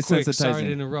won't be you real quick, sorry to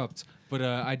desensitizing. interrupt, but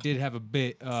I did have a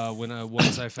bit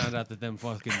once I found out that them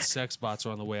fucking sex bots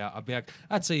are on the way out.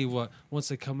 I'll tell you what, once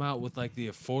they come out with like the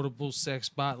affordable sex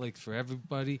bot, like for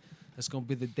everybody, that's gonna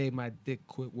be the day my dick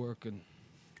quit working.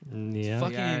 Yeah. Fuck.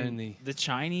 Fucking irony. the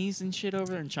Chinese and shit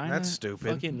over in China. That's stupid.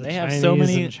 Fucking, The they have so Chinese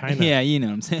many. in China. Yeah, you know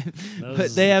what I'm saying. But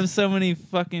Those- they have so many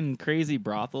fucking crazy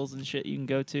brothels and shit you can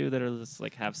go to that are just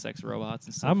like have sex robots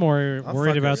and stuff. I'm more I'll worried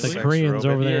fuck a about the sex Koreans robot.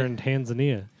 over there Yeah. in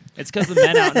Tanzania. It's because the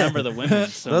men outnumber the women.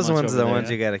 So Those much ones are over the ones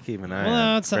there. you got to keep an eye Well,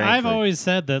 on. I've frankly. always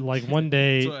said that like one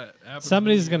day. That's what happens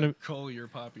Somebody's when you, gonna- cull your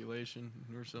population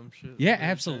or some shit. Yeah,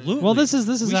 absolutely. Well, this is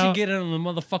we how. should get on the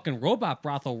motherfucking robot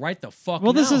brothel right the fuck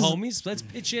Well, this now, is- homies. Let's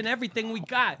pitch in everything we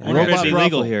got. Wonder if it's Robot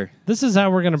illegal brothel. here. This is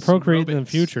how we're gonna procreate in the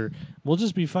robots. future. We'll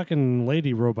just be fucking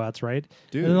lady robots, right?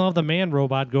 Dude. And then they'll have the man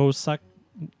robot go suck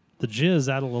the jizz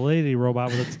out of the lady robot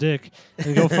with its dick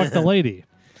and go fuck the lady.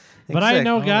 But I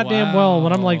know Oh, goddamn well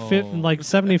when I'm like wow. like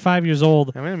 75 years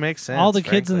old, I mean, it makes sense. all the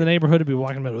kids in the frankly. neighborhood would be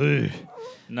walking about. "Ugh,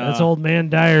 No, that's old man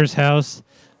Dyer's house.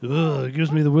 Ugh, it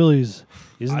gives me the willies.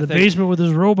 He's in I the think- basement with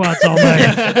his robots all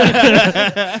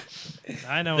night.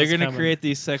 I know They're what's gonna coming. create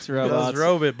these sex Those robots.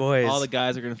 robot boys. All the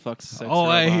guys are gonna fuck sex All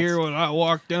robots. I hear when I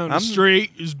walk down the I'm-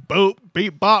 street is boop,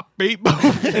 beep, bop, beep, bop.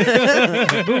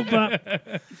 Boop, bop.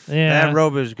 Yeah, That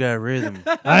robot's got rhythm.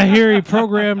 I hear he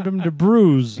programmed him to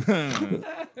bruise. Man,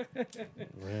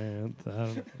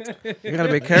 You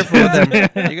gotta be careful with them.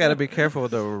 You gotta be careful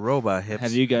with the robot hips.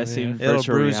 Have you guys seen It'll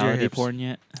virtual bruise your reality hips. porn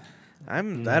yet? I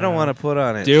don't want to put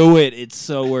on it. Do it. It's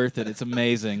so worth it. It's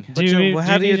amazing. do you, well,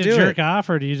 how do do you you need to do jerk it? off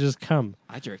or do you just come?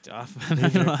 I jerked off. I'm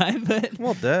not gonna lie, but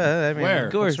Well, duh. I mean, Where?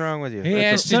 what's wrong with you? He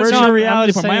asked No, you. no, virtual I'm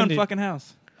reality just porn. My saying own to- fucking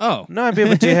house. Oh, No, I mean,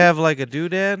 but do you have like a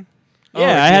doodad?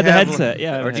 Yeah, I do had you the have, headset.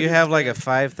 Yeah, I Or had do you the- have like a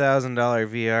 $5,000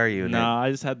 VR unit? No,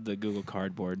 I just had the Google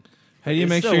Cardboard. how do you It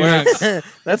make still sure you're works. not?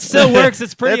 That Still works.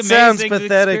 It's pretty That sounds amazing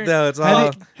pathetic, though. It's How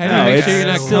all. do you No, make it's sure you're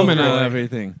not still coming on great.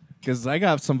 everything? Because I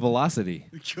got some velocity.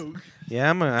 Yeah,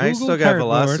 I Google still got Cardboard.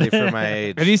 velocity for my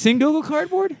age. Have you seen Google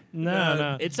Cardboard? No,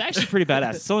 no. It's actually pretty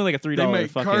badass. It's only like a They $3 make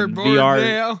fucking cardboard VR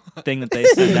now. thing that they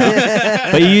send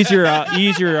out. But you use your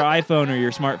iPhone or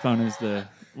your smartphone as the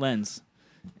lens,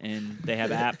 and they have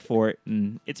an app for it,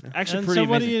 and it's actually And pretty so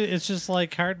what do amazing. you? It's just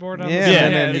like cardboard on Yeah, the Yeah,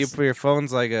 and then you it's- put your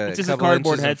phone's like a It's just a couple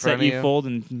cardboard inches in headset front of you fold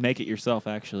and make it yourself,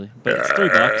 actually. But it's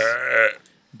 $3.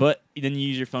 But then you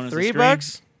use your phone as a screen.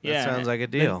 $3? That Yeah. sounds like a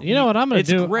deal. You know what I'm gonna It's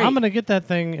do? great. I'm gonna get that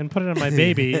thing and put it on my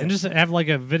baby and just have like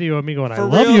a video of me going, "I For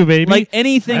love real, you, baby." Like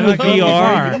anything I with love you,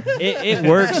 VR, car. it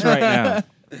works right now.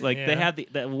 Like Yeah. they have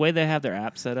the way they have their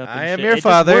app set up. and I am shit, your it just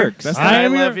father. works. I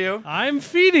am love your- you. I'm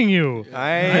feeding you. I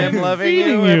am loving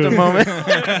feeding you at you. the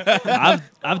moment.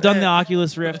 I've done the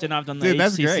Oculus Rift and I've done the Dude,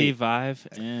 that's HTC great. Vive.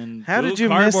 And How did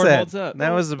Google you miss Cardboard that? holds up.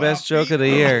 That was the best joke of the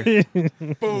year.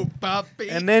 Boop, bop,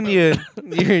 beep. And then you're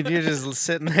just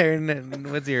sitting there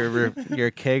with your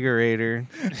kegerator.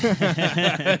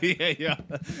 yeah.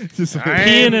 Just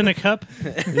Peeing in a cup.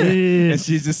 and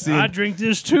she's just seeing. I drink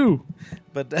this too.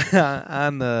 But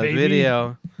on the Baby.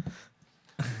 video,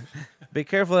 be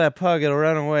careful of that pug; it'll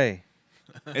run away.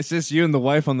 It's just you and the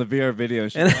wife on the VR video.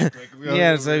 And she's And- like,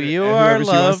 Yeah, so you and are whoever she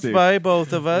wants loved to. by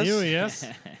both of us. You, yes.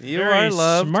 You Very are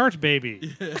loved. smart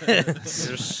baby.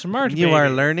 You're smart You baby. are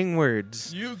learning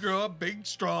words. You grow up big,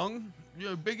 strong.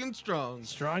 You're big and strong.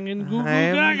 Strong in Google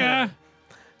I'm- Gaga.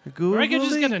 Google. Or I could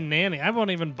just get a nanny. I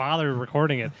won't even bother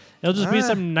recording it. It'll just be Ah.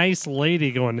 some nice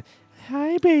lady going,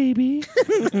 "Hi, baby."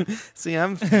 See,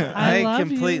 I love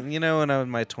complete. You know, when I was in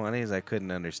my 20s, I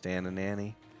couldn't understand a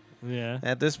nanny. Yeah.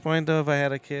 At this point, though, if I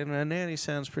had a kid, a nanny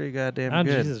sounds pretty goddamn Oh,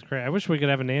 good. Jesus Christ. I wish we could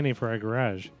have a nanny for our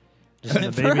garage. Just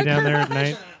have the baby down there at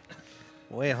night.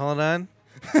 Wait, hold on.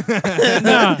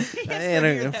 No.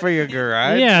 And for your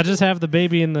garage? Yeah, just have the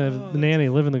baby and the nanny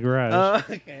live in the garage.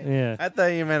 Oh, okay. Yeah. I thought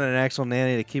you meant an actual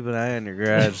nanny to keep an eye on your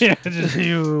garage. Yeah, just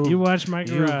you watch my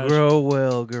You garage. grow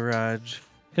well, garage.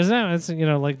 Because now it's,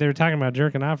 like they were talking about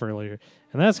jerking off earlier.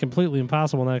 And that's completely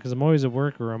impossible now because I'm always at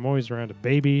work or I'm always around a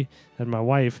baby and my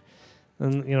wife.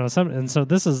 And, so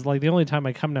this is like the only time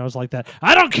I come now is like that.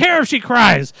 I don't care if she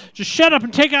cries. Just shut up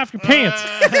and take off your pants.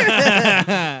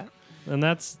 And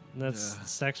that's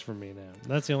sex for me now.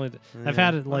 That's the only. I've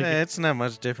had it like. It's not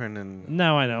much different than.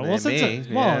 No, I know. Well, than since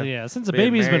me, since a Been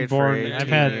baby's been married for born, 18 I've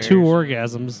had years. 2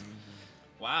 orgasms.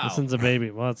 Wow. Since a baby,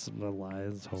 well, that's a lie.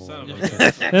 That's Son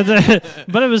totally. of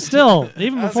But it was still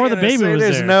even I was before the gonna baby say, was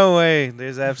there's there. no way.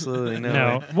 There's absolutely no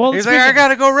No. way. Well, He's like, I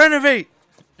gotta go renovate.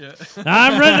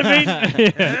 I'm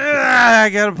renovating. I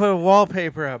gotta put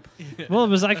wallpaper up. Well, it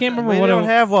was. I can't remember We what don't it.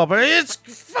 have wallpaper. It's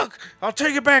fuck. I'll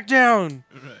take it back down.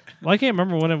 Well, I can't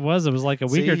remember when it was. It was like a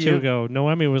week See, or two you- ago.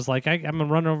 Noemi was like, "I'm gonna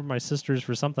run over to my sister's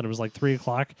for something." It was like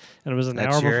 3:00, and it was an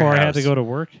That's hour your before I had to house. go to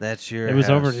work. That's your. It was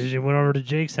over. house. She went over to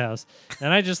Jake's house,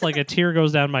 and I just like a tear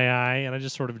goes down my eye, and I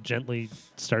just sort of gently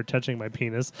start touching my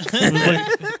penis. It was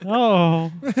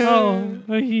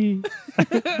like, he.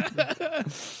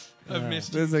 I've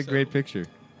missed This is a great picture.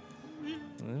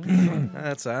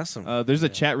 That's awesome. There's a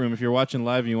chat room. If you're watching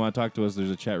live and you want to talk to us, there's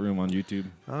a chat room on YouTube.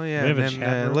 Oh yeah. we have a And chat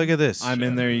then, room? look at this. I'm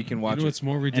in there. You can watch You know it. what's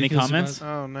more ridiculous? comments?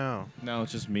 about- Oh no. No,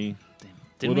 it's just me.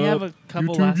 Didn't What we have up? a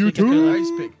couple YouTube, last week? YouTube.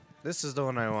 Ice pick. This is the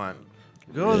one I want.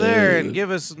 Go there and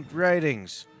give us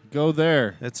writings. Go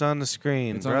there. It's on the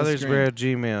screen. It's on the Brotherswear at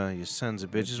Gmail. You sons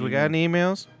of bitches. We got any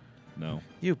emails? No.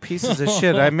 You pieces of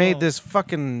shit. I made this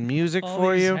fucking music All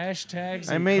for these you.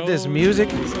 hashtags I and made this codes music.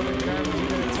 and all this other garbage you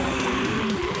gotta type.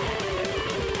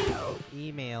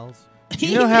 Emails.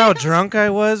 You know how drunk I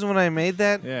was when I made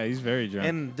that? Yeah, he's very drunk.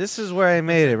 And this is where I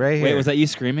made it, right here. Wait, was that you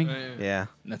screaming? Yeah.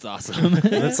 That's awesome.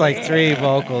 It's like 3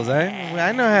 vocals.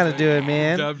 I know how to do it,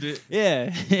 man. Dubbed it.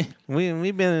 yeah.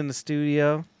 We've been in the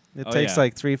studio. It Oh, takes yeah.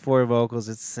 like 3-4 vocals.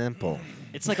 It's simple.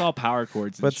 It's like all power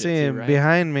chords. And But shit see, too, right?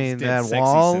 behind me, It's dead that sexy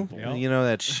wall, simple. you know,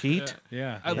 that sheet.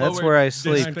 Yeah. I That's lowered where I this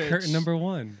sleep. On pitch. curtain number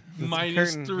 1.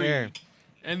 Minus curtain 3. here.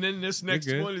 And then this next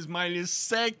good. one is minus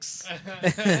 6.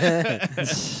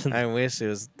 I wish it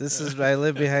was. I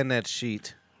live behind that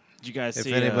sheet. Did you guys If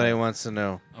see? anybody wants to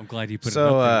know. I'm glad you put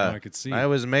So it up there so I could see. I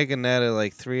was making that at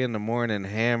like 3 in the morning,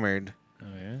 hammered. Oh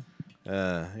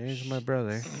yeah. Here's my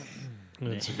brother.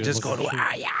 That's a good Just go looking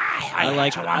to sheet. I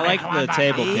like the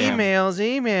table cam.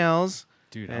 emails.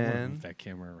 Dude, I want to And- move that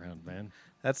camera around, man.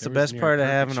 That's the There was best near part of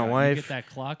perfect having shot. a You wife. get that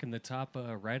clock in the top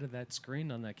right of that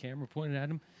screen on that camera pointed at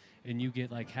him, and you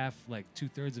get like half, like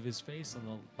 2/3 of his face on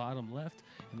the bottom left,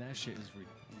 and that shit is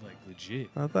like legit.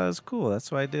 I thought it was cool.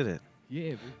 That's why I did it.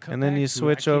 Yeah. But And then you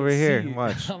switch over here.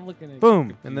 Watch. I'm looking at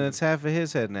Boom. And then it's half of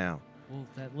his head now. well,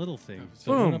 that little thing.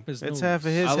 So going Boom. up his It's nose. half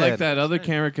of his I head. like that other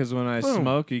camera because when I Boom.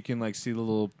 smoke, you can like see the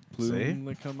little plume See?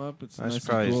 that come up. It's I nice should and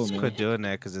probably cool, just man. quit doing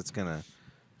that because it's going to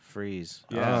freeze.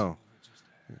 Yeah. Oh.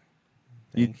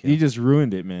 You, Thank you just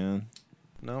ruined it, man.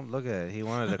 No, look at it. He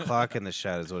wanted a clock in the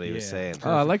shot is what he was Yeah. saying.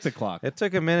 Oh, I like the clock. It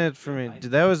took a minute for me.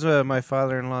 That was my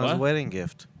father-in-law's What? wedding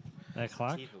gift. That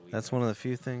clock? That's one of the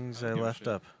few things I left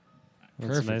up.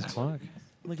 That's a nice clock.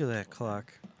 Look at that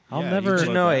clock. I'll Yeah, never. Did you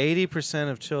Look know up. 80%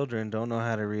 of children don't know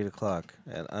how to read a clock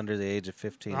at under the age of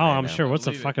 15? Oh, right I'm now. sure. What's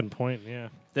the Believe it. fucking point? Yeah.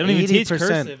 They don't even teach 80%.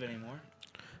 cursive anymore.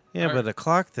 Yeah, but the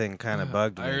clock thing kind of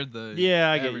bugged I me. heard the Yeah,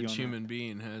 I get you on average that. human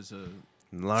being has a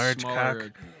Large smaller,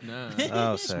 cock. Nah,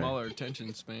 Oh, sorry. smaller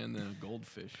attention span than a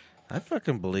goldfish. I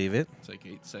fucking believe it. It's like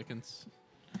 8 seconds.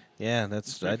 Yeah,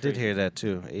 that's. I did hear that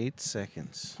too. 8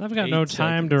 seconds. I've got 8 no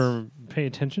time seconds. to pay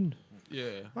attention. Yeah.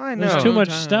 I know. There's too much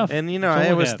Time. stuff. And you know, to I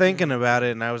look was at. thinking about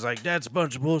it, and I was like, "That's a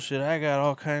bunch of bullshit." I got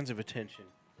all kinds of attention.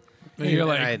 And you're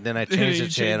like, Then I changed you the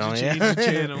channel. change Yeah. the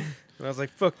channel. And I was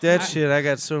like, "Fuck that shit! I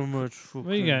got so much."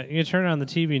 Well, you turn on the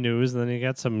TV news, and then you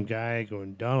got some guy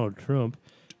going, Donald Trump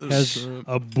has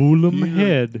a Bullum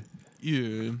head.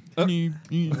 Yeah.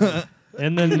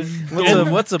 And then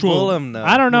What's a bullum though?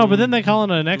 I don't know, but then they call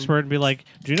in an expert and be like,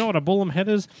 "Do you know what a bullum head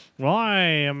is?" Well,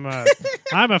 I'm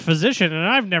a physician, and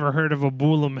I've never heard of a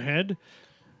bullum head.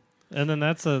 And then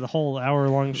that's a whole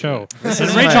hour-long show.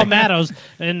 And Rachel Maddows,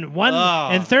 in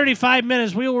 35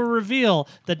 minutes, we will reveal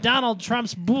that Donald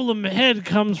Trump's bullum head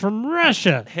comes from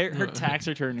Russia. Her tax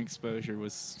return exposure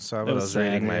was. Saw that what I was was sad,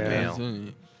 reading my yeah.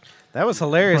 mail. That was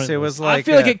hilarious. It was like I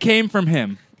feel like it came from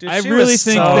him. Dude, I she really was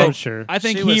think so- that. Sure. I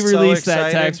think She he was so released that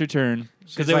excited. tax return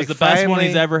because it was like, the best one finally-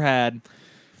 he's ever had.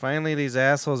 finally these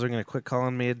assholes are gonna quit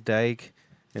calling me a dyke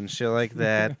and shit like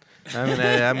that. I'm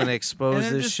gonna expose And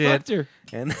then this just shit, fucked her.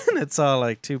 and then it's all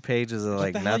like 2 pages of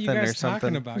like what the hell nothing you guys or something.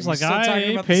 talking about? It's You like, still I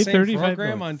talking about paid the same 35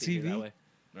 program bucks. on TV?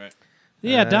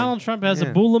 Yeah, Uh, Donald Trump has a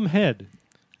yeah. bullum head.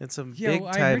 It's a Yeah, big well,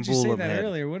 I time heard you say bullum that head.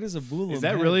 earlier. What is a bullum? Is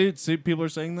that head? really? See, people are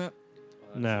saying that.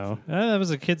 No, that was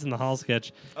a Kids in the Hall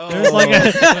sketch. There was like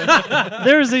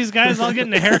there was these guys all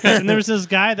getting a haircut, and there was this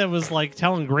guy that was like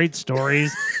telling great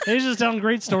stories. And he's just telling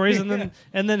great stories, and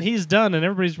then he's done, and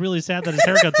everybody's really sad that his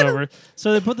haircut's over.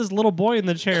 So they put this little boy in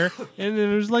the chair, and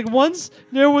it was like once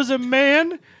there was a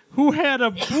man who had a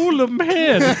bullum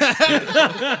head,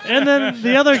 and then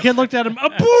the other kid looked at him. A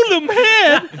bullum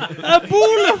head, a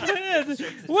bullum head.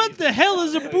 What the hell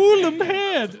is a bullum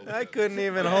head? I couldn't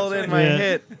even hold in my Yeah.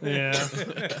 hit.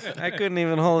 Yeah. I couldn't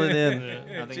even hold it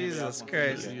in. Jesus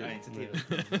Christ.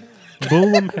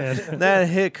 Bullum head. That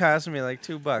hit cost me like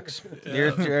 $2.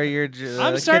 Your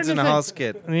I'm Kids starting in to the Hall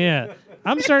think- skit. Yeah.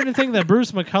 I'm starting to think that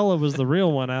Bruce McCullough was the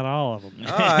real one out of all of them.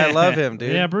 Oh, I love him,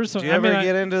 dude. Yeah, Bruce- Do you I ever mean, I-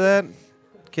 get into that?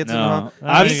 Kids in the Hall? No,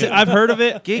 I think- I've heard of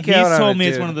it. Geek He's out on told it, me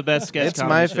it's dude. one of the best sketch. It's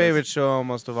comedy my shows. favorite show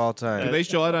almost of all time. Do they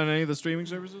show it on any of the streaming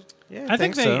services? Yeah, I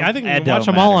think so. I think you It can don't watch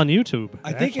them all matter. on YouTube.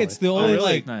 I think it's actually. the only really?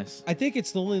 like. Nice. I think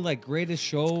it's the only like greatest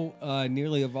show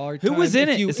nearly of our Who time. was in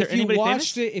If it? you, Is there if you anybody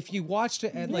watched famous? it, if you watched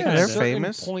it at like Yeah, a they're certain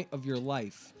famous. point of your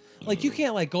life, like you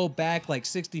can't like go back like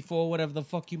 64, whatever the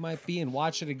fuck you might be, and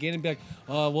watch it again and be like,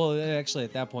 oh well, actually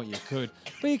at that point you could,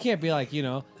 but you can't be like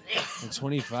at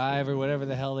 25 or whatever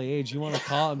the hell the age you want to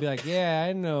call it and be like, yeah,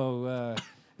 I know.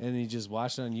 And then you just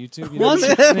watch it on YouTube. You know? Well,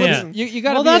 that's- yeah. You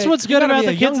gotta Well, be that's a- what's you good gotta about be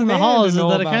the a Kids young in the man Hall to is know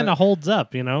that it about kind of holds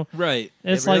up, Right.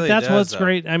 It's It like really that's does, what's though.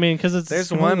 great. I mean, because it's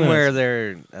There's one smoothness. where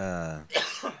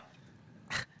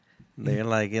they're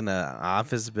like in a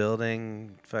office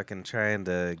building, fucking trying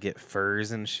to get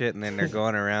furs and shit, and then they're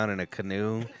going around in a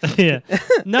canoe. yeah.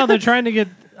 No, they're trying to get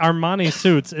Armani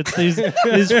suits. It's these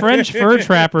French fur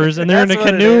trappers, and they're in a That's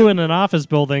what it canoe is. in an office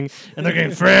building, and they're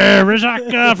going Frere Jacques,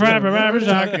 Frere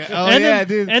Jacques. Oh, and yeah, then,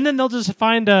 dude. And then they'll just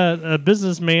find a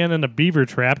businessman in a beaver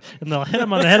trap, and they'll hit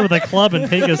him on the head with a club and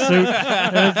take his suit.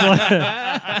 And it's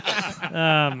like,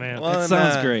 oh man. Well, That and,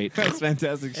 sounds great. That's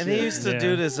fantastic And shit. he used to Yeah.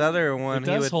 do this other one. It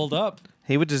does hold up.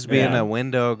 He would just be in Yeah. a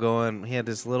window going. He had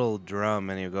this little drum,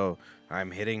 and he'd go,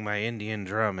 "I'm hitting my Indian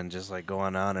drum," and just like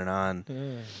going on and on.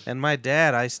 And my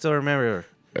dad, I still remember.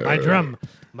 My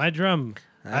drum.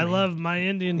 I love my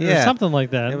Indian, or Yeah. something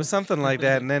like that. It was something like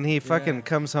that, and then he fucking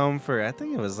comes home for. I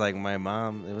think it was like my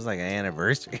mom. It was like an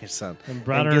anniversary or something. And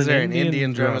brought her gives an her an Indian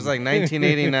Indian drum. It drum. was like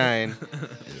 1989.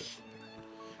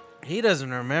 He doesn't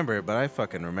remember it, but I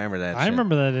fucking remember that. I shit.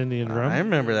 remember that Indian drum. I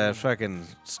remember that fucking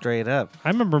straight up, I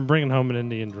remember bringing home an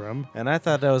Indian drum. and I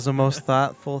thought that was the most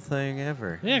thoughtful thing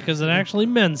ever. Yeah, because it actually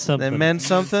meant something. That meant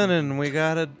something, and we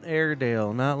got an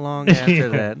Airedale not long after Yeah.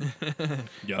 that.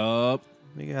 Yup.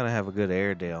 We gotta have a good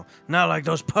Airedale. Not like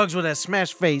those pugs with that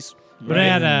smash face. But I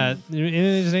had any of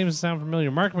these names sound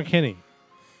familiar. Mark McKinney,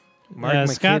 Mark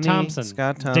Scott McKinney, Thompson,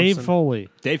 Scott Thompson. Dave Foley.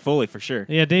 Dave Foley for sure.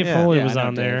 Yeah, Dave Yeah. Foley Yeah, was I know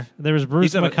on Dave. there. There was Bruce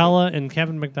He's on a- McCullough and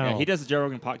Kevin Yeah, McDonald. he does the Joe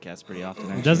Rogan podcast pretty often.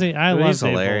 Actually. Does he? I Dude, love he's Dave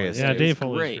hilarious. Foley. Yeah, He's Dave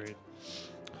Foley's great. great.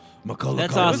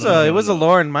 That's It awesome. was it was a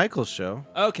Lauren Michaels show,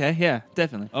 Okay, yeah,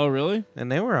 definitely. Oh, really?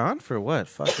 and they were on for what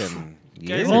fucking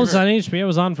years. Well, it's on HBO. It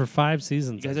was on for 5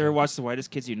 seasons. You guys ever watch The Whitest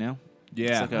Kids You Know?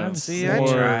 Yeah. It's like a- See, I Or-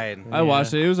 tried. I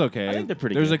watched it. It was okay. I think they're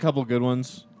pretty There's good. a couple good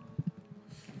ones.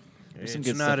 There's some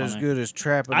It's good not stuff on as there. good as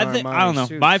Trapping I think Armani I don't know.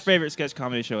 Suits. My favorite sketch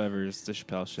comedy show ever is The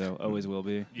Chappelle Show. Always will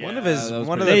be. One of his that was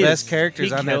one of pretty the good. best characters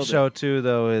He on that killed it. show too,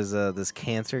 though, is this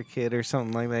cancer kid or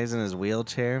something like that. He's in his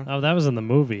wheelchair. Oh, that was in the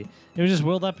movie. It was just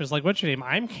wheeled up. It's like, what's your name?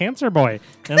 I'm Cancer Boy.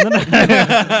 And then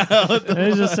and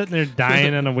he's just sitting there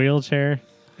dying in a wheelchair.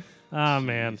 Oh,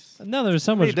 man. No, there was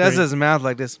so much. He does great- his mouth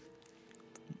like this.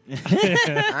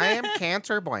 I am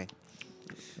Cancer Boy,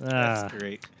 That's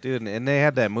great. dude. And they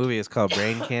had that movie. It's called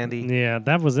Brain Candy. Yeah,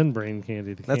 that was in Brain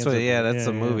Candy. The That's Cancer what. Yeah, Boy. that's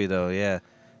the yeah. movie though. Yeah,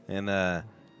 and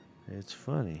it's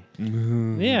funny.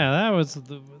 Yeah, that was.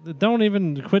 Don't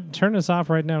even turn us off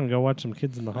right now and go watch some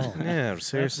Kids in the Hall. Yeah,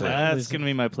 seriously. That's gonna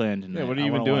be my plan tonight. Yeah, what are you I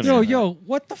even wanna doing? watch Yo, it. yo,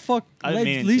 what the fuck I didn't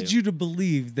mean leads to. you to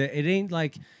believe that it ain't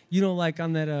like, you know, like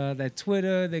on that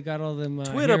Twitter, they got all them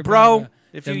Twitter, here bro. about,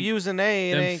 If them- you use an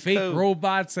A, it them ain't fake cool.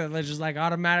 robots that just like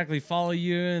automatically follow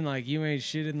you and like you ain't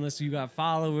shit unless you got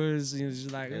followers. You know,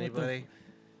 just like what the Anybody?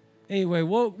 Anyway,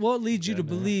 what leads you to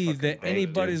believe that fucking bank,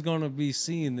 anybody's gonna be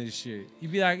seeing this shit?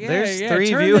 You'd be like, yeah, There's yeah, 3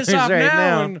 turn viewers this off right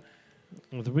now. and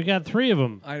We got 3 of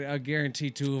them. I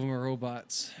guarantee 2 of them are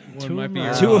robots. One Two might of be them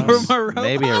a are- Two of robot. them are robots.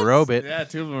 Maybe a robot. Yeah,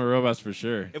 2 of them are robots for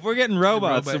sure. If we're getting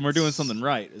robots, then we're Robots. doing something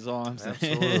right. Is all I'm saying.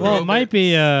 Absolutely. Well, it might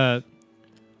be.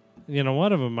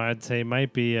 One of them I'd say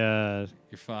might be Your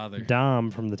father. Dom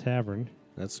from the tavern.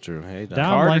 That's true. Hey, Doc. Dom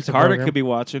Carter, likes the Carter program. could be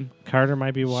watching. Carter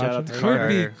might be Shout out watching. to Could Carter.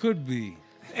 be, could be.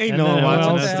 Ain't And no then one who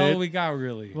watching What else the us, hell dude. we got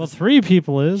really? Well, 3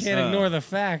 people is. Can't ignore the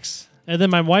facts. And then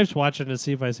my wife's watching to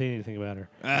see if I say anything about her.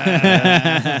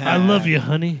 I love you,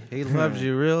 honey. He loves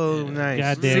you real nice.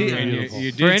 Goddamn See, beautiful.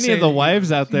 you For did any say of the that you-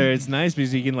 wives out there, it's nice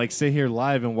because you can like sit here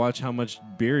live and watch how much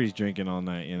beer he's drinking all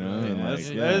night. You know, and, That's,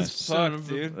 like, that yeah. is fucked,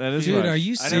 dude. That is Dude, fucked. are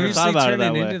you I never seriously thought about it turning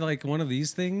that way. into like one of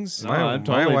these things? No, My, I'm my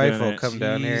totally wife doing will it. come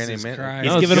down here any Jesus minute. Christ.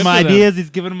 He's No, it's giving good him for them. ideas. He's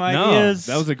giving him No, ideas.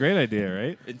 that was a great idea,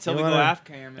 right? Until You we wanna- go off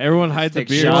cam. Everyone hide the Take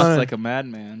beer. shots wanna- like a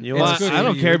madman. You Well, want It's good I for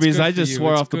don't you. care It's because good I for just you.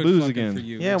 swore It's off the good booze fucking again. for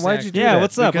you. Yeah, why'd you Exactly. do Yeah, that?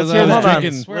 what's up? Because Let's hear I was that.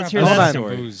 drinking- Swear Let's off hear the Hold that on.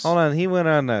 story. booze. Hold on, he went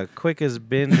on the quickest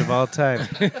binge of all time.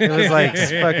 It was like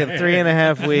fucking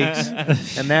 3.5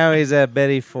 weeks, and now he's at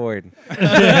Betty Ford.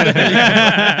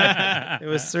 It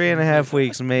was 3.5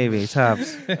 weeks, maybe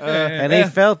tops. And he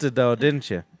felt it though, didn't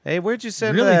you? Hey, where'd you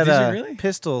send Really? that Did you really?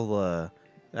 pistol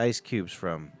ice cubes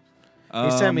from?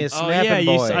 He sent me a Oh snapping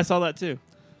yeah, boy. I saw that too.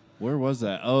 Where was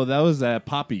that? Oh, that was at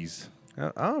Poppy's.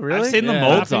 Oh, really? I've seen the Yeah.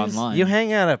 molds Poppies? online. You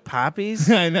hang out at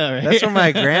Poppy's? I know, right? That's where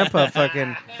my grandpa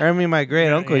fucking, or I mean, my great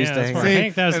uncle used to that's hang where out.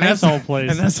 Hank, that was and Hank's that's- old place.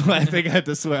 And that's why I think I had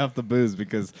to swear off the booze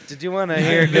because Did you want to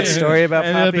hear a good story about I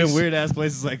ended up in Poppy's? weird ass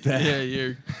places like that. Yeah,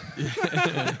 you're.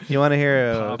 You want to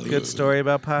hear a good story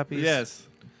about Poppy's? Yes.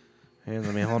 Here,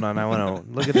 let me hold on. I want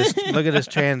to look at this. Look at this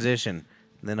transition.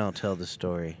 Then I'll tell the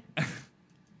story.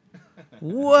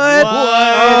 What?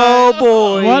 Oh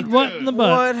boy! What in the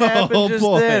butt? What happened Oh, just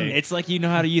boy. then? It's like you know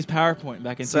how to use PowerPoint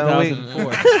back in So we-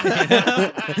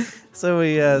 2004. So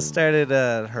we started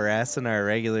harassing our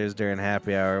regulars during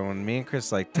happy hour when me and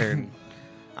Chris like turned.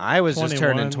 I was just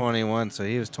turning 21. 21, so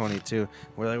he was 22.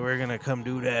 We're like, we're gonna come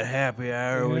do that happy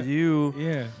hour with you.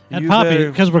 Yeah. At You Poppy,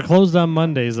 better- because we're closed on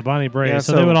Mondays, the Bonnie Brae, Yeah,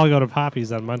 so they so- would all go to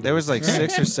Poppy's on Mondays. There was like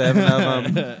 6 or 7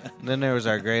 of them. Then there was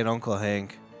our great Uncle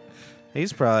Hank.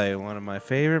 He's probably one of my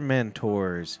favorite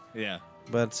mentors. Yeah.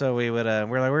 But so we're like,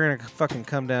 we're gonna fucking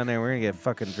come down there. We're gonna get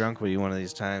fucking drunk with you one of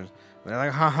these times. They're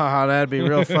like, ha ha ha, that'd be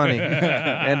real funny.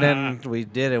 And then we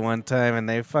did it one time, and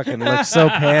they fucking looked so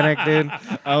panicked, dude.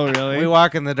 Oh, really? We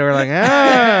walk in the door like,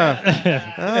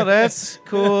 oh, that's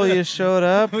cool. You showed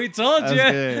up. We told That's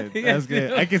you. good. That's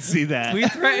good. I can see that. We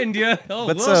threatened you. Oh,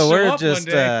 But we'll so show we're up just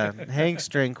one day. Hank's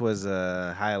drink was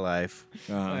High Life,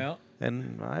 Well,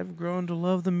 and I've grown to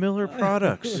love the Miller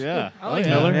products. Yeah. I like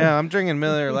Yeah. Miller. Yeah, I'm drinking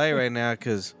Miller Lite right now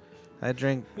because I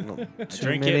drink too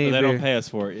Drink many it, but they don't beer. pay us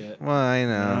for it yet. Well, I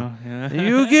know. Yeah.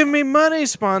 You give me money,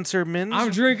 sponsor Mins.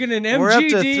 I'm drinking an MGD We're up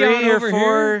to 3 on or over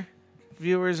 4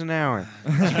 viewers an hour.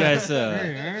 You guys,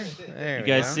 here. There you we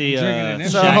guys go. see? Drinking an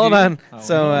So Shaggy. hold on.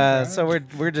 Oh, So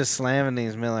we're just slamming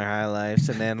these Miller High Lifes,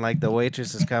 and then like the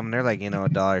waitress is coming. They're like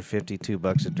 $1.50,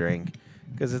 $2 a drink,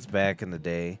 because it's back in the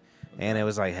day, and it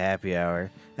was like happy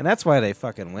hour, and that's why they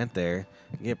fucking went there.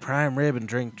 Get prime rib and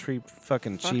drink cheap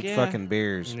yeah. fucking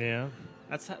beers. Yeah.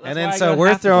 That's And why then I so go we're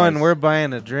half the throwing, place. we're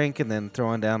buying a drink and then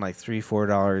throwing down like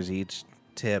 $3-4 each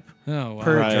tip Oh, wow.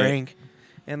 per Right. drink.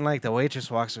 And like the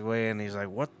waitress walks away and he's like,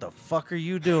 "What the fuck are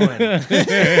you doing?"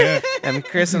 And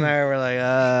Chris and I were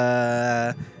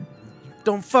like,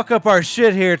 don't fuck up our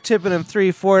shit here, tipping them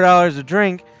 $3-4 a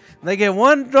drink. And they get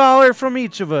 $1 from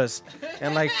each of us.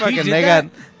 And like fucking did they that?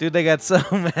 they got so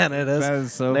mad at us. That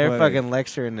is so They're funny. fucking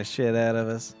lecturing the shit out of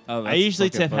us. Oh, I that's usually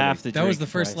fucking tip funny. half the That was drink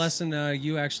the first price. lesson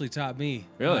you actually taught me.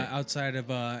 Really? Outside of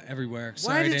everywhere.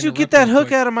 Why Sorry did to you get interrupt that real hook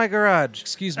quick. out of my garage?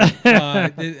 Excuse me.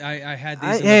 I had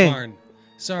these in hey. the barn.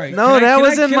 Sorry. No, that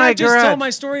was in can my I just tell garage. my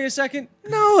story a second?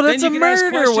 No, that's a you can ask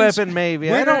murder questions. weapon, maybe.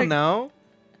 Where I did don't I- know.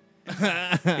 He's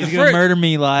First- gonna murder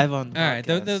me live on. All right.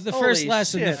 The Holy first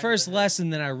lesson, the shit. first lesson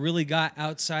that I really got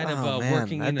outside of Oh, man.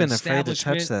 working I've in been an afraid to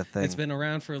touch establishment that thing. that's been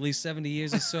around for at least 70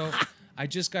 years or so. I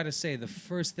just got to say, the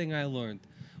first thing I learned,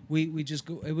 we just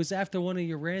go. It was after one of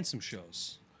your ransom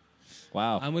shows.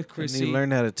 Wow. I'm with Didn't Chrissy. you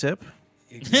learn how to tip?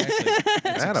 Exactly.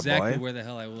 That's Atta exactly boy. where the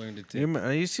hell I learned it.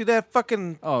 You see that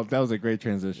fucking... Oh, that was a great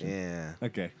transition. Yeah.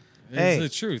 Okay. Hey. It's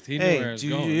the truth. He knew Hey, where I was you-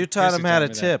 going. you taught him how to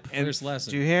Chrissy taught me tip. that. First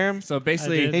lesson. Did you hear him? So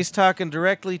basically, did. He's talking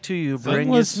directly to you, I'm Bringus.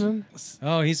 listening.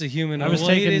 Oh, he's a human. I was well,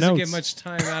 he taking doesn't notes. get much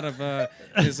time out of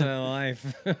his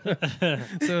life,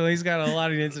 so he's got a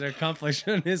lot he needs to accomplish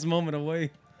in his moment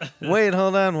away. Wait,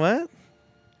 hold on. What?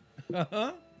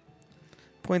 Uh-huh.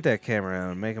 Point that camera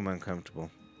out and make him uncomfortable.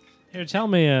 Here, tell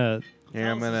me. Here, tell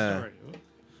I'm us a gonna... story.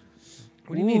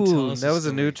 What do you mean? Ooh, Tell us that was a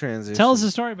story? new transition. Tell us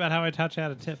a story about how I taught you how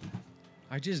to tip.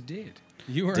 I just did.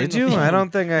 You were. Did in the you? I phone. don't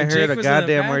think I And heard Jake a was in the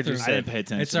goddamn word you bathroom. I said. didn't pay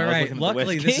attention. It's I all was right. looking at the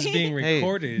Luckily, this is whiskey. being Hey.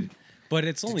 recorded, but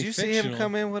it's only Did you see fictional. him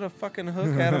come in with a fucking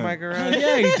hook out of my Oh, garage?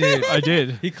 yeah, he did. I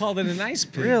did. He called it a nice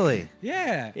pick. Really?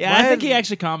 Yeah. Yeah, Why I think had- he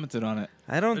actually commented on it.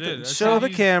 I don't I did. I show saw the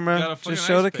you camera. got a fucking Just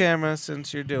show ice the pick. camera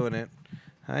since you're doing it.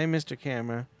 Hi, Mr.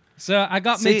 Camera. So I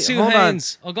got me See, two hold on.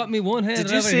 hands. I got me one hand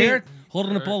Did you over see- here,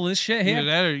 holding up all this shit here. Either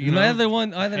that or, you And my know, other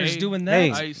one either is hey, doing that.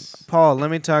 hey. Ice. Paul,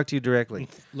 let me talk to you directly.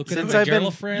 Looking Since at my I've been-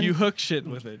 girlfriend. You hook shit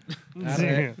with it.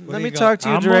 Let me talk to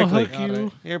you I'm directly. gonna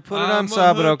hook you. Here, put it on I'ma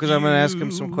Sabado hook because I'm going to ask him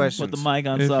you. some Put questions. the mic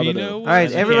on If you Sabado. know All right,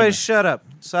 what- everybody camera. shut up.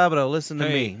 Sabado, listen to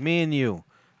Hey. me and you.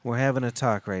 We're having a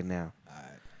talk right now.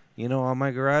 You know, on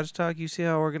my garage talk, you see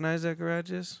how organized that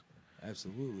garage is?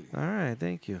 Absolutely. All right,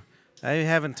 thank you. I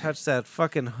haven't touched that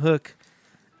fucking hook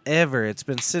ever. It's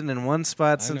been sitting in one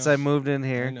spot I since know. I moved in I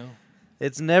here. know.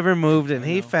 It's never moved, and I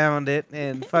he know. found it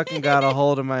and fucking got a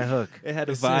hold of my hook. It had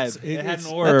a It's- vibe. it- It had it's-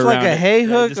 an aura That's like around a it. hay Yeah,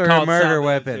 hook just or a called murder Sabado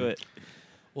weapon? to it.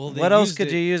 Well, they What else used could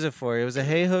it- you use it for? It was a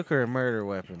hay hook or a murder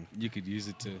weapon. You could use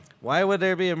it to. Why would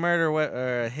there be a murder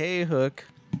or a hay hook?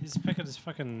 He's picking his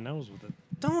fucking nose with it.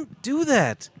 Don't do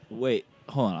that. Wait,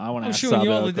 hold on. I want to I'm ask showing you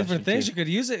Sabado all a the different question, things too. you could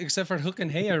use it, except for hooking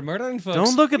hay or murdering folks.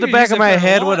 Don't look at You the could back use of it my for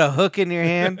head lot. with a hook in your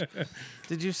hand.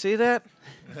 Did you see that?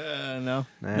 no.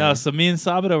 Nah. No, so me and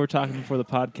Sabado were talking before the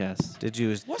podcast. Did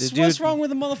you? What's did you, wrong with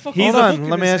the motherfucker? Hold with a hook on. in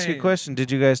Let me his ask you a hand? question.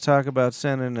 Did you guys talk about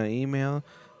sending an email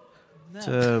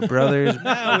to brothers?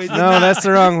 No, we did No, that's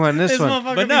the wrong one. This This one.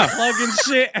 motherfucker But be no. plugging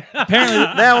shit.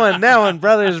 Apparently, That one.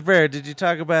 Brothers Bird. Did you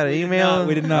talk about an email? not.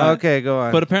 We did not. Okay, go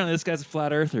on. but apparently this guy's a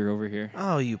flat earther over here.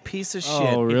 Oh, you piece of shit.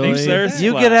 Oh, He really? thinks there's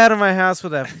You flat. get out of my house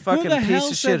with that Who fucking the piece hell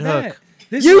of said shit that? hook.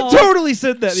 This You all- totally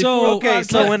said that So- before. Okay,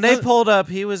 so Okay, when they look. pulled up,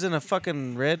 he was in a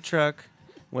fucking red truck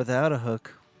without a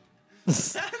hook.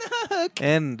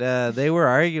 And they were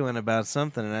arguing about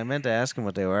something, and I meant to ask them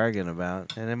what they were arguing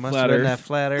about, and it must Flat have been Earth. that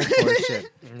flat Earth bullshit.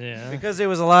 Yeah. Because there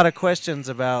was a lot of questions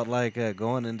about like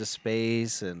going into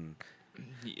space and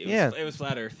It was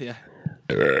flat Earth. Yeah.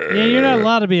 Yeah, you're not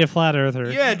allowed to be a flat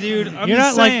earther. Yeah, dude. I'm you're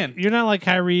just not saying. like you're not like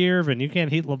Kyrie Irving. You can't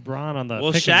heat LeBron on the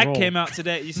Well, pick and Shaq roll. came out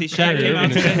today. You see, Shaq came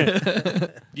out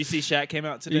today. You see, Shaq came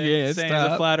out today Yeah, saying he's a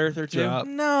stop. flat earther too. Drop.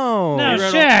 no. No, He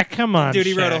wrote Shaq, come on, Dude,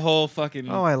 he wrote a Shaq. whole fucking.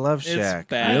 Oh, I love It's Shaq.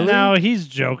 bad. No, he's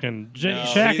joking. No,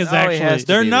 Shaq he's- is oh, he actually. has to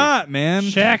They're be not, man.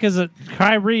 Shaq is a.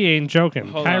 Kyrie ain't joking.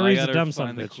 Hold on, I Kyrie's a gotta dumb son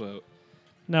find of a the bitch. quote.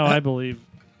 No, I believe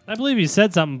he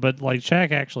said something, but like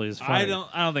Shaq actually is funny.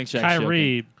 I don't think Shaq's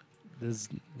Kyrie is.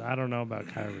 I don't know about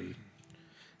Kyrie.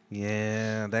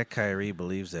 Yeah, that Kyrie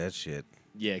believes that shit.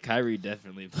 Yeah, Kyrie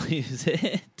definitely believes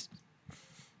it.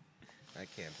 I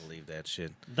can't believe that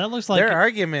shit. That looks like. Their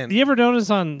argument You ever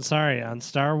notice on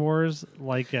Star Wars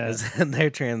like is in their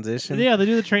transition. yeah, they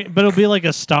do the train, but it'll be like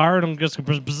a star, and it'll just go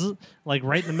bzz, bzz, like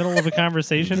right in the middle of a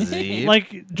conversation. Zip.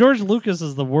 Like George Lucas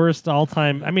is the worst all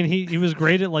time. I mean, he was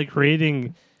great at like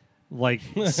creating like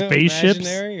spaceships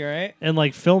Imaginary, right? and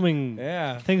like filming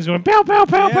Yeah. things going pow pow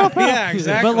pow pow pow. Yeah,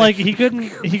 exactly. But like he could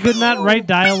not write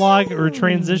dialogue or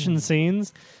transition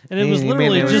scenes, and it was You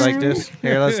mean literally it was just like this.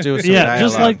 Here, let's do some yeah, dialogue.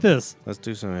 just like this. Let's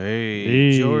do some.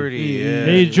 Hey, Jordy. Yeah.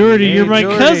 Hey Jordy, Hey, you're my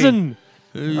Jordy. cousin.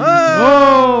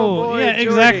 Oh, boy, yeah, Jordy.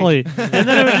 exactly. And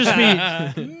then it would just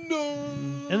be.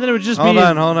 And then it would just Hold be.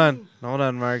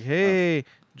 on, Mark. Hey,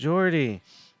 Jordy.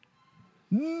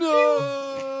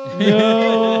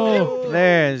 No.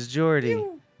 There's Jordy.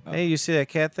 Hey, you see that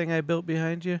cat thing I built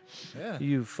behind you? Yeah.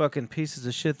 You fucking pieces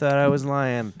of shit thought I was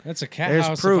lying. That's a cat There's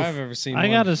house proof. if I've ever seen I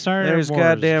one. got a Star There's Wars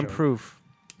goddamn joke. proof.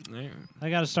 I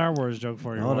got a Star Wars joke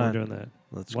for you Hold while on. we're doing that.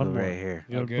 Let's One go more. right here.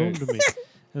 You go Okay. boom to me.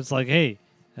 It's like, hey,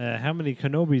 how many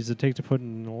Kenobis does it take to put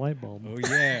in a light bulb? Oh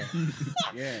yeah,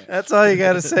 yeah. That's all you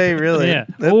got to say, really. Yeah.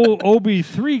 Obi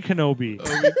 3 Kenobi.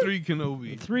 Three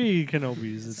Kenobi. 3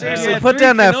 Kenobis. It's Seriously, Yeah, put 3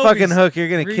 down that Kenobis. fucking hook. You're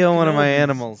going to 3 kill one of my Kenobis.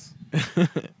 animals.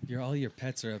 All your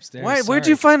pets are upstairs. Why? Where'd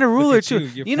Sorry. you find a ruler, at too? you,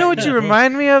 you're You know what petting you a-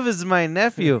 remind me of is my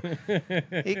nephew.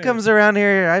 He comes around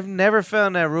here. I've never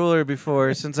found that ruler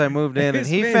before since I moved in, and It's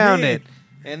he been found here. it.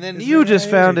 And then It's you been just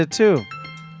right found here. it, too.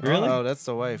 Really? Oh, that's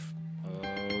the wife. Oh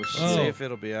Let's shit. see if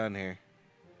it'll be on here.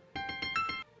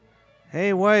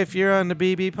 Hey, wife, you're on the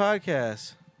BB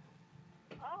podcast.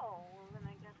 Oh, well, then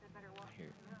I guess I better watch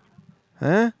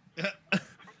Huh? I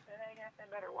said I guess I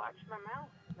better watch my mouth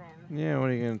then. Yeah, what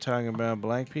are you going to talk about?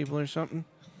 Black people or something?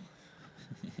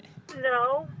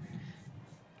 No,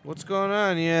 What's going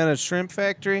on? You at a shrimp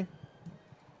factory?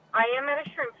 I am at a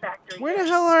shrimp factory. Where the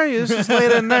hell are you? This is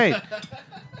late at night.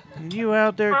 You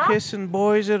out there Huh? kissing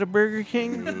boys at a Burger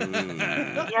King?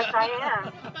 Yes,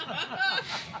 I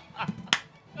am.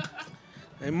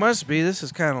 It must be. This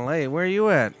is kind of late. Where are you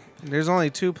at? There's only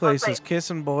two places: Okay.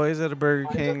 kissing boys at a Burger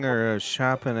King or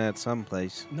shopping at some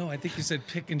place. No, I think you said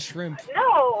picking shrimp.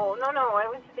 No, I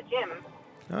went to the gym.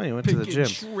 Oh, you went to the gym.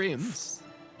 Shrimps.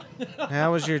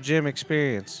 How was your gym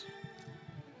experience?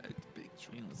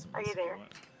 Are you there?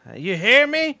 You hear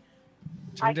me?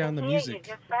 Turn I down can the hear music.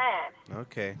 You just fine.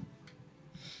 Okay.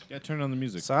 Yeah, turn on the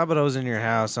music. Sabado's in your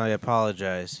house. I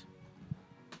apologize.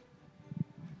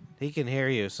 He can hear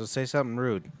you, so say something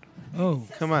rude. Oh,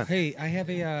 Come on. hey, I have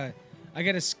a, I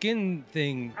got a skin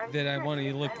thing that I want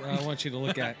you to look. I want you to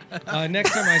look at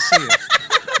next time I see you.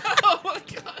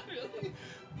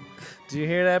 Do you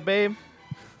hear that, babe?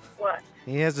 What?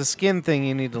 He has a skin thing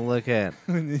you need to look at.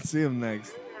 When you see him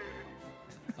next.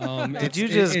 Did you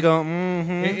just go,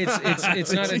 mm-hmm?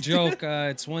 It's not a joke.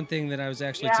 It's one thing that I was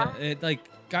actually Yeah. like,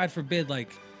 God forbid, like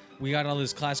we got all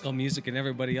this classical music and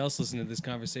everybody else listening to this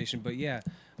conversation. But yeah,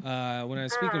 when I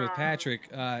was speaking with Patrick,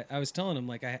 I was telling him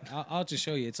like I'll just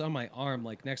show you. It's on my arm,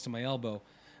 like next to my elbow.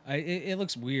 It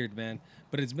looks weird, man,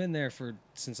 but it's been there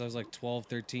since I was like 12,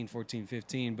 13, 14,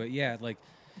 15. But yeah, like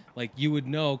you would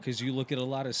know because you look at a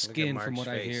lot of skin from Mark's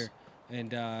what I face. hear.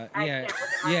 And I yeah,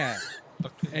 can't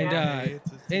look at my yeah. And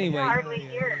anyway, hardly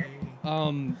hear.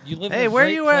 you live Hey, in a where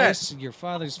great you at? place. Your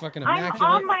father's fucking I'm immaculate.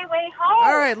 on my way home.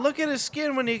 All right, look at his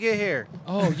skin when you get here.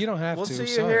 Oh, you don't have We'll to. see you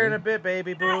sorry. here in a bit,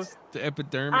 baby boo. The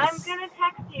epidermis. I'm gonna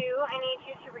text you. I need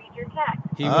you to read your text.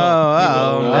 He Oh, will.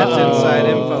 uh-oh, that's inside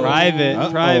info.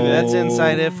 Private. That's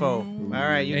inside info. All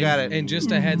right, you got it. And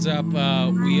just a heads up,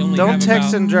 we only Don't have text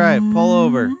about, and drive. Pull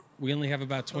over. we only have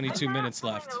about 22 minutes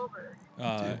left. Over.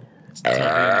 Till the end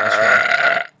of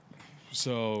the show.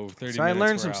 So 30 So I minutes.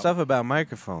 learned we're some out. stuff about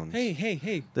microphones.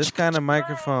 Hey. This kind of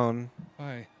microphone.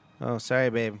 Bye. Oh, sorry,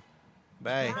 babe.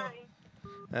 Bye.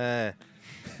 Bye.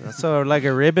 So like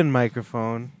a ribbon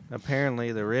microphone.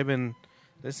 Apparently, the ribbon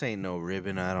This ain't no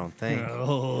ribbon, I don't think.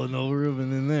 Oh, no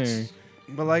ribbon in there.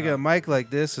 But like a mic like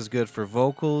this is good for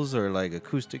vocals or like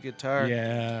acoustic guitar.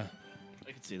 Yeah.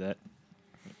 I can see that.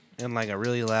 And like a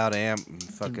really loud amp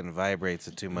fucking vibrates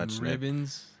it too much.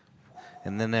 Ribbons.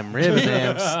 And then them ribbon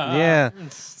amps. Yeah.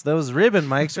 Those ribbon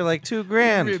mics are like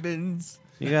 $2,000. Ribbons.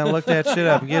 You gotta look that shit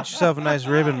up and get yourself a nice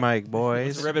ribbon mic, What's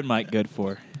boys. a ribbon mic good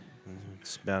for?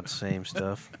 It's about the same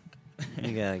stuff.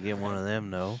 You gotta get one of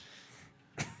them, though.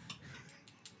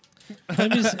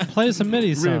 Play some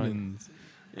MIDI song. Ribbons.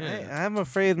 I'm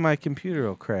afraid my computer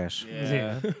will crash.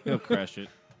 Yeah. He'll crash it.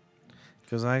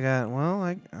 Because I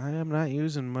am not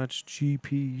using much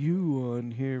GPU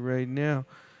on here right now.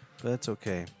 But that's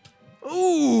okay.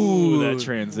 Ooh, that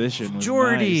transition was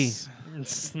Jordy.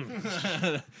 nice.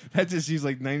 That just used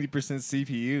like 90%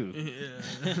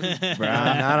 CPU. Bro,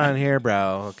 not on here,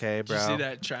 bro. Okay, Did you bro. see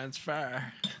that transfer?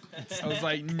 I was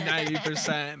like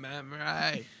 90%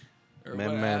 memorized. Or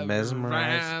whatever.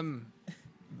 Mesmerized. Ram.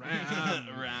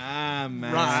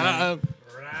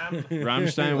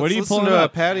 Rammstein. What are you Listen pulling to a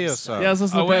up? patio song. Yeah, let's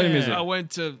listen to patio music. I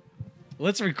went to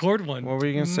Let's record one. What were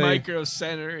you gonna say, Micro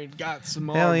Center and got some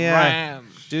more Hell yeah. RAM.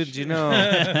 dude? Do you know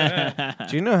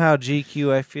how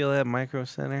GQ I feel at Micro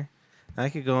Center? I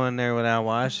could go in there without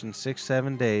washing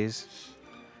 6-7 days,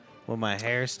 with my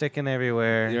hair sticking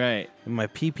everywhere, Right. and my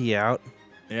pee pee out.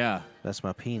 Yeah. That's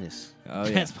my penis. Oh,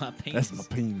 yeah. That's my penis. That's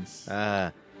my penis.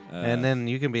 And then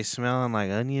you can be smelling like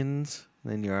onions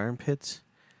in your armpits,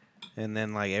 and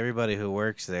then like everybody who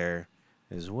works there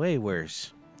is way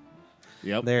worse.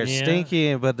 Yep. They're Yeah.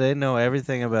 stinky, but they know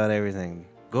everything about everything.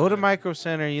 Go to Micro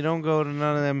Center. You don't go to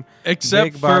none of them.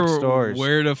 Except Big box for stores.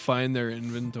 where to find their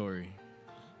inventory.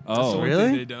 That's the Oh, one really?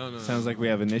 thing they don't know. sounds like we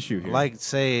have an issue here. Like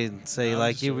say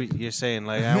like you're saying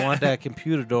like I want that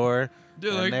computer door. They're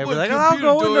and like, they be what like, "I'll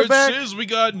computer go in door the back." says we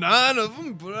got 9 of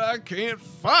them, but I can't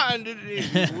find it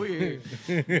anywhere.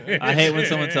 I hate when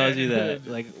someone tells you that.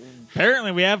 Like,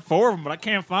 apparently we have 4 of them, but I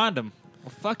can't find them.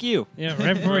 Well, fuck you. Yeah,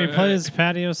 right before he plays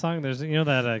patio song, there's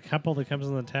that couple that comes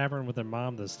in the tavern with their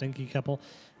mom, the stinky couple.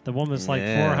 The woman's like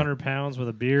Yeah. 400 pounds with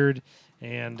a beard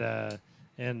and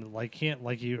like can't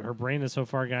like you. Her brain is so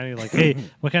far gone. You're like, hey,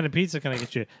 what kind of pizza can I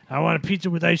get you? I want a pizza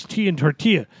with iced tea and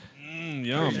tortilla.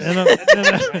 Yum.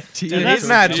 And He's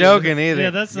not joking either. yeah,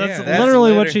 that's That's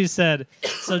literally what liter- she said.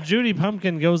 So Judy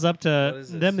Pumpkin goes up to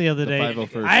is this? them the other The day.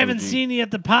 501st I haven't OG. seen you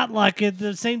at the potluck at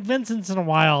the St. Vincent's in a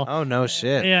while. Oh no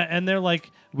shit. Yeah, and they're like,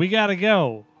 we gotta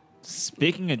go.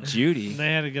 Speaking of Judy, And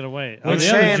they had to get away. Well, the he's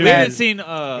other saying Judy- we that- haven't seen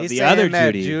He's the saying other that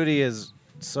Judy. Judy is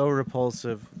so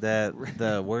repulsive that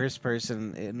the worst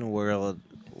person in the world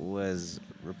was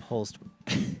repulsed.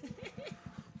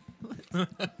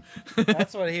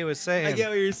 That's what he was saying. I get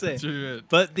what you're saying. True.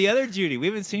 But the other Judy, we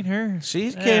haven't seen her.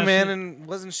 She came in and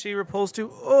wasn't she repulsed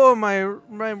too? Oh my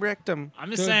rectum.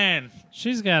 I'm just saying.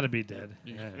 She's got to be dead.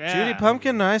 Yeah. Judy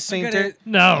Pumpkin, I seen her.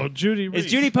 No, Judy. Is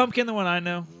Reese. Judy Pumpkin the one I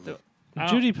know?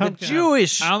 Judy The Pumpkin?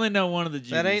 Jewish. I only know one of the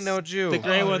Jews. That ain't no Jew. The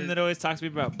gray one that always talks to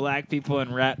me about black people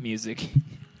and rap music.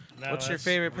 No, What's your that's-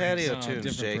 favorite patio Oh, tunes,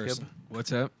 different Jacob? person.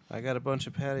 What's up? I got a bunch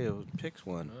of patio. Pick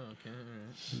one. Oh, okay.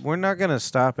 We're not gonna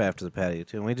stop after the patio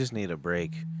tune. We just need a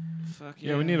break. Fuck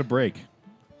Yeah, we need a break.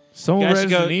 Someone You guys, read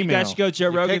should us go, an you email. guys should go Joe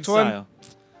You Rogan picked one? style.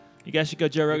 You guys should go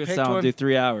Joe Rogan picked style one? and do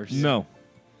 3 hours. No.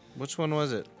 Which one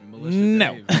was it? Melissa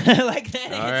No. Dave. Like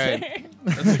that. All right.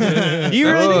 answer. Do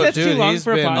you really think that's too dude, long he's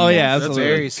for a been- podcast? Oh, yeah, That's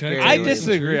absolutely. very scary. I lately.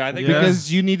 disagree. I think Yeah.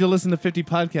 Because you need to listen to 50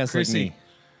 podcasts Chrissy. like me.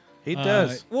 He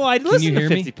does. Well, I you listen to hear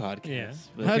me? 50 podcasts. Yeah.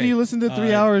 but- How do you listen to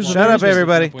 3 hours? Shut up,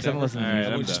 everybody. Whatever. listen to All right,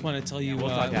 I I'm would just done. want to tell you, We'll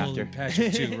talk after.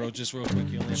 Patrick too, just real quick. You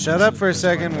only have to Shut listen up to for the a first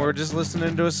second. part. We're just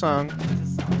listening to a song. All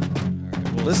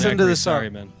right, well, Listen to the Zachary, song. Sorry,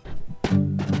 man.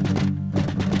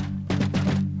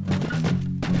 Put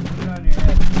it on your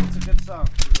head. It's a good song.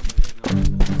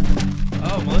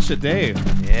 Oh, Militia Dave.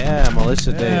 Yeah,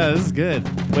 Melissa Yeah, Dave. this is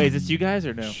good. Wait, is this you guys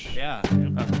or no? Yeah.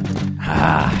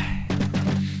 Hi.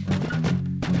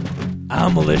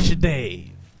 I'm Militia Dave.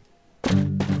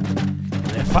 And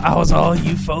if I was all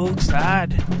you folks,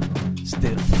 I'd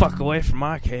stay the fuck away from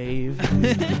my cave.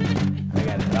 I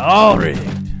got it all rigged.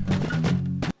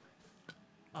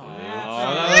 Oh,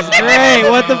 that was great.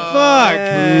 What the fuck?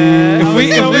 If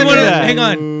we so want into to that. hang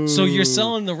on, so you're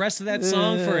selling the rest of that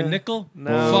song for a nickel?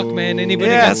 No. Fuck, man. Anybody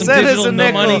Yeah, got some send us digital a no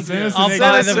nickel. money? Send us a I'll nickel.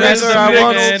 buy Send the us a rest of nickel, it. I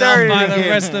won't Man. start I'll it buy the again.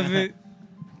 rest of it.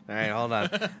 All right, hold on.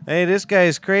 Hey, this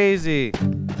guy's crazy.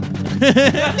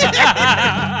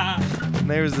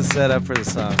 There's the setup for the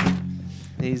song.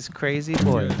 He's crazy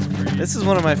boy. This is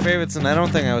one of my favorites, and I don't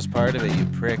think I was part of it, you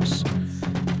pricks.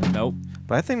 Nope.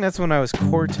 But I think that's when I was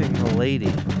courting the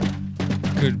lady.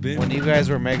 Could be. When you guys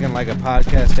were making like a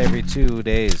podcast every 2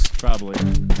 days. Probably.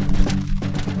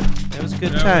 was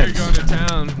good Yeah, times. we're going to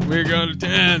town. We're going to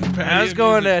town. I was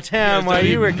going to town while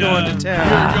you were going to We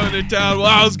town. were going to town while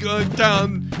I was going to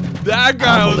town. That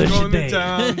guy was Abolition going to Day.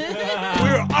 town. We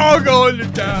were all going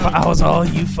to town. I was all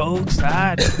you folks.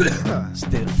 I'd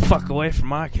stay the fuck away from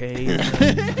my cave. I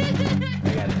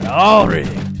got it all rigged.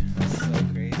 So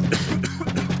crazy.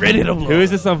 Ready to blow. Who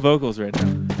is this on vocals right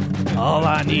now? All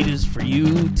I need is for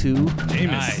you to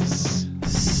Nice.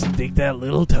 stick that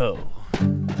little toe.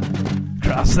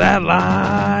 Cross that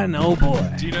line, oh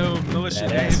boy. Do you know Militia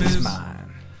That ass Dave is is?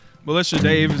 mine. Militia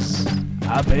Dave's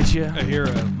I bet you. a hero.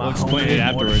 My We'll explain it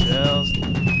homemade mortar afterwards. shells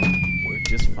work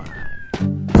just fine.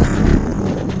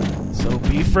 So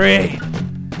be afraid,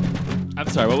 I'm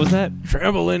sorry, what was that?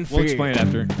 tremble in fear. We'll explain it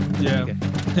after. Yeah.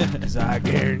 Cause I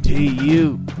guarantee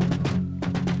you,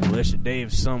 Militia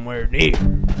Dave's somewhere near.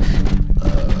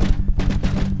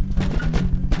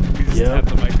 Tap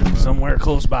the microphone. Somewhere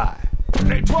close by.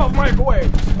 Need 12 microwaves.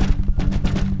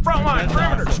 Frontline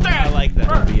perimeter, I stat. like that.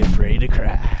 Don't be afraid to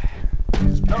cry.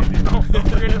 Don't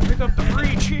forget to pick up the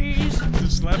brie cheese.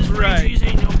 Slaps Brie right. cheese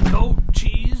ain't no goat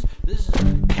cheese. This is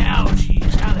cow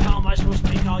cheese. How the hell am I supposed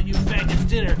to make all you faggots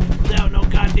dinner without no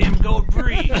goddamn goat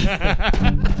brie?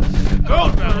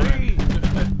 Goat brie.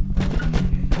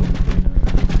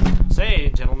 Say,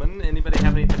 gentlemen, anybody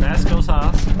have any Tabasco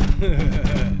sauce?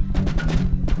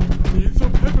 Need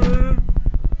some pepper.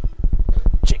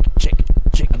 Chicken, chicken,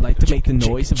 chicken. I like to make the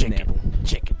noise of an apple.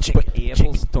 Chicken, chicken, But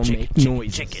apples don't chicken, make chicken,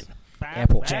 noises. chicken.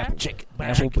 Apple, Chicken, apple, chicken,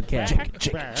 apple, baguette. chicken,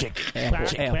 chicken, chicken, Apple,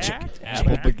 chicken, apple, chicken, apple,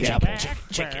 chicken, baguette.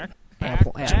 chicken,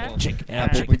 Apple, chicken, apple, chicken,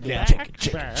 apple, chicken, baguette. chicken,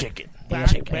 chicken, chicken,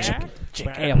 chicken, chicken,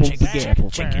 chicken, Apple,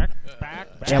 baguette. chicken,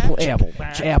 Apple, apple, apple,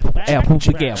 apple,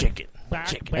 baguette. chicken,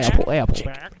 Apple, apple, apple, apple,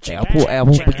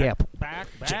 baguette.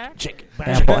 chicken,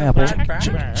 Apple, apple,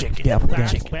 chicken, chicken, apple,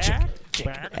 baguette.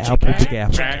 chicken, Apple,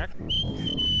 baguette.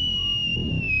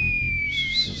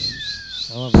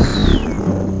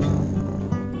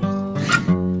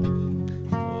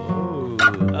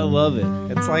 I love it.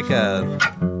 It's like a.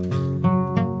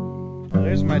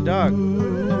 There's my dog.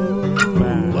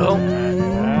 Well,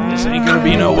 this ain't gonna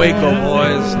be no Waco,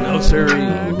 boys. No siree.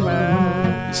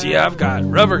 You see, I've got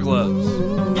rubber gloves,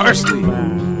 parsley,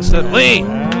 acetylene.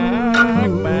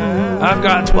 I've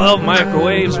got 12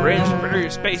 microwaves arranged in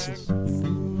various spaces.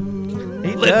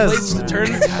 He Lid plates does. to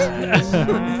turn the tides.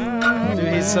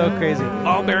 Dude, he's so crazy.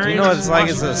 All bearings. You know what it's like?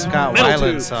 It's a Scott metal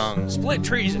Weiland tubes, song. Split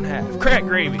trees in half. Crack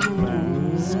gravy.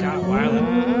 Scott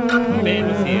Weiland. What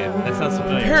band was he in? That sounds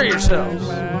familiar. Prepare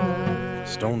yourselves.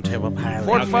 Stone Temple Pilot.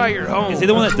 Fortify your home. Is he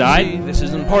the one that died? See, this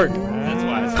is important. That's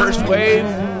why. First wave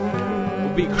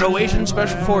will be Croatian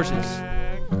Special Forces,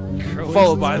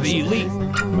 followed by the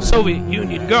elite Soviet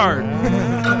Union Guard.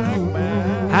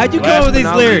 How'd you come Last up with but these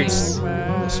not lyrics? least,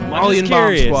 the Somalian bomb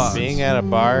curious. squad Being at a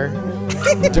bar.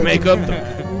 to make up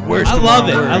the worst. I of love all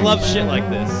it. I words. love shit like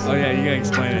this. Oh yeah, you gotta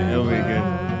explain it. It'll be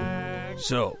good.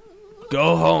 So,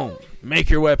 go home, make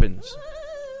your weapons,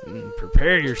 and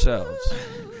prepare yourselves,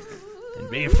 and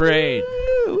be afraid.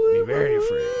 Be very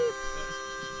afraid.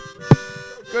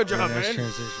 Good job, Nice man.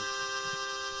 transition.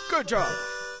 Good job.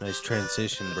 Nice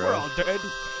transition, We're bro. all dead,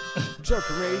 except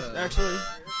for me. Actually,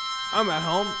 I'm at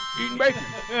home eating bacon.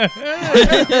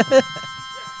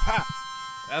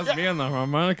 That was me on the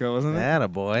harmonica, wasn't it?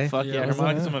 Attaboy. Fuck yeah, wasn't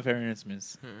harmonicas it? are my favorite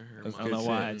instruments. I don't know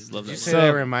why. I just love Did you that. say that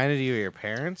reminded you of your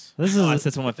parents? This Oh, I is.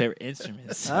 said it's one of my favorite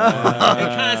instruments. it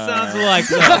kind of sounds like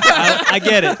that. I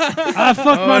get it. I fucked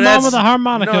my mom that's- with a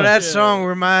harmonica. No, that song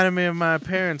reminded me of my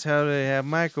parents, how they have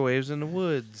microwaves in the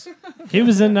woods. He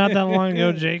was in not that long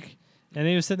ago, Jake, and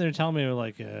he was sitting there telling me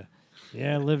like,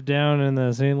 yeah, I live down in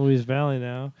the St. Louis Valley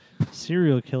now.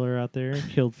 Serial killer out there,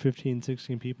 killed 15,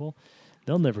 16 people.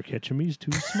 They'll never catch him. He's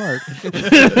too smart.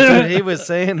 Dude, he was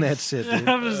saying that shit, dude.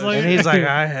 I'm just like, And he's like,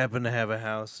 I happen to have a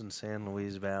house in San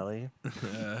Luis Valley.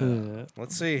 Yeah.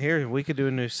 Let's see here. We could do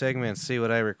a new segment and see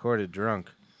what I recorded drunk.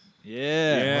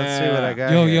 Yeah. Let's see what I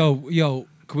got. Yo, here. yo.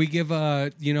 Can we give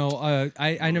I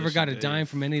never got a dime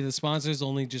from any of the sponsors,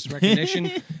 only just recognition.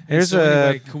 And Here's so a-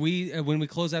 anyway, can we when we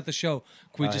close out the show,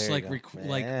 can we Oh, just here like you go.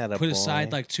 like Atta put aside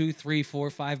boy. like 2, 3, 4,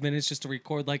 5 minutes just to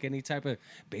record like any type of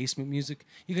basement music?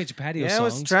 You got your patio Yeah, I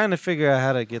was songs. trying to figure out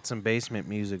how to get some basement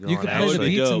music going. You could play the actually.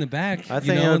 beats in dope. the back. I you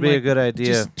think know, that would and, be a like, good idea.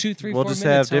 Just 2, 3, We'll 4 just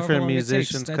minutes, have however different long it takes.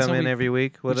 musicians That's come how in we- every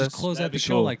week we with just us. close out That'd the be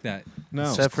show cool. like that. No.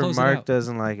 Except for close it Mark out.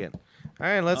 doesn't like it. All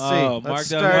right, let's see. Oh, Let's Mark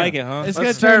doesn't start. like it, huh? It's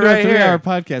Let's got turned start into right a 3-hour here.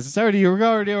 podcast. It's already we're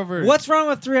already over. What's wrong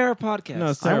with 3-hour podcast? No,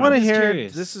 it's I terrible. want to I'm just hear.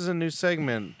 curious. This is a new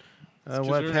segment. we're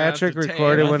What gonna Patrick have to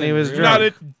recorded take when he was nothing Not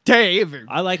drunk. a Dave. You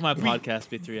I like my podcast to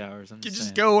be 3 hours. I'm can just just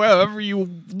saying. go wherever you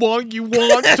want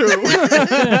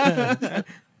to.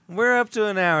 We're up to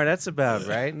an hour. That's about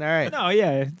right. All right. No,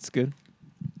 yeah, it's good.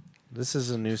 This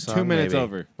is a new song. 2 minutes maybe.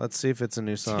 over. Let's see if it's a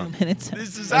new song. 2 minutes.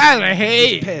 This is out of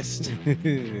hate. Pissed.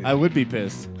 I would be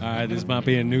pissed. All right, this might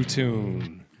be a new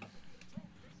tune.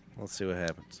 Let's see what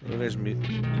happens. Oh, there's mute.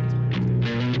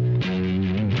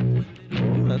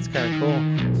 Oh, that's kind of cool.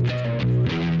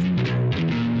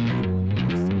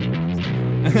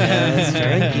 Yeah, it's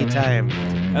drinky time.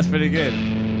 That's pretty good.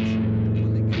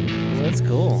 Well, that's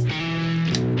cool.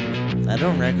 I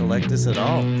don't recollect this at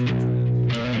all.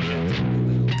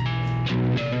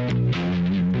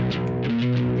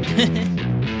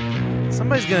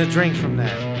 Somebody's gonna drink from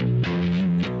that.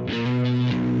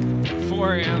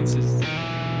 4 ounces.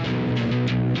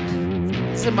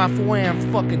 It's in my 4-ounce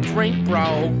fucking drink, bro.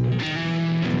 All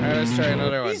right, let's try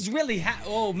another one. He's really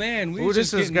oh man, we Ooh, were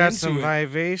this just has getting got into some it.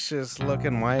 vivacious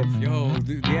looking wife. Yo,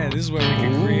 yeah, this is where we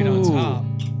can create on top.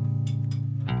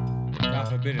 God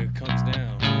forbid it comes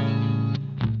down.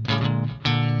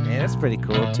 Yeah, that's pretty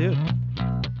cool too.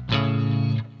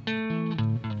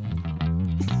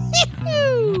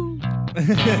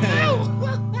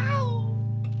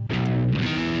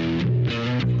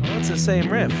 Oh, it's the same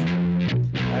riff.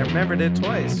 I remembered it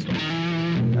twice.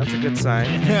 That's a good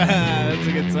sign. That's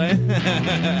a good sign.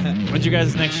 When's your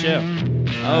guys' next show?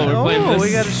 Oh, we're playing this.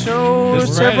 We got a show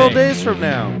this several Friday. days from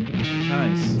now.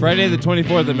 Nice. Friday the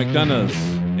 24th at McDonough's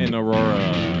in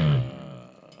Aurora.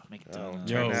 Make it Oh, turn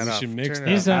Yo, turn that we off. should mix Turn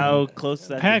that. it He's off. How close is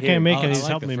that Pat to can't make Oh, it. I He's like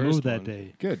helping the me first move that one.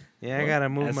 day. Good. Yeah, I gotta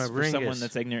move As my for someone ringus.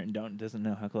 that's ignorant and doesn't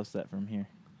know how close is that from here.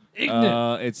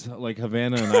 It's like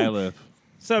Havana and I live.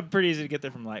 So pretty easy to get there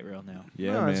from Light Rail now.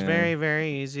 Yeah, no, man. it's very, very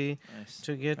easy Nice.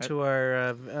 to get to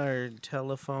our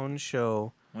telephone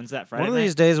show. When's that Friday? One of night?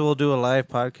 these days we'll do a live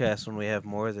podcast when we have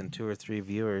more than 2 or 3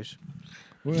 viewers.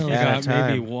 We only At a got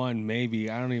maybe time. one,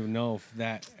 maybe. I don't even know if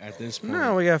that at this point.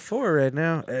 No, we got 4 right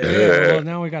now. Well,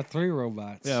 now we got 3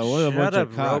 robots. Yeah, what a Shut bunch up,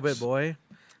 of cocks. Robot Boy.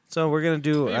 So we're gonna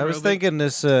do. Hey, I was Robot. thinking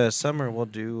this summer we'll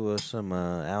do some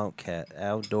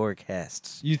outdoor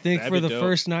casts. You think That'd for be the dope.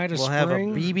 first night of We'll have a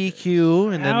spring?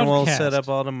 BBQ and then we'll set Outcast. up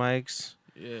all the mics.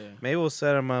 Yeah. Maybe we'll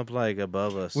set them up like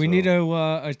above us. we so- need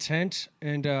a tent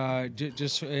and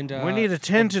just we need a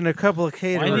tent and a couple of need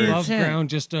caterers. a above tent? ground,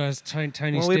 just a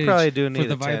tiny Well, stage. we probably do for need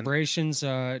the a tent. vibrations.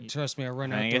 Trust me, I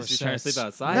run I outdoor guess you're trying to sets. sleep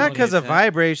outside. Not because of Tent.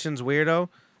 vibrations, weirdo.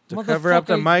 To cover up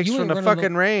the Motherfucker, mics you from ain't the running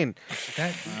fucking no- rain.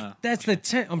 That's the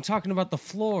tent. I'm talking about the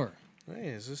floor. Hey,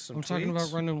 is this some I'm talking tweets?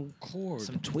 about running cord.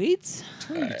 Some tweets?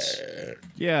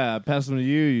 Yeah, I passed them to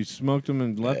you. You smoked them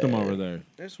and left them over there,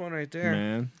 There's one right there.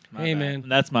 man. Hey, man.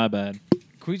 That's my bad.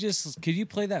 Could you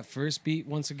play that first beat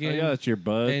once Oh, again? yeah, that's your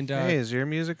bud. And Hey, is your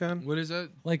music on? What is that?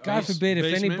 like, God Ice forbid, if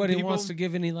basement anybody people? wants to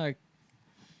give any like,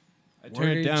 I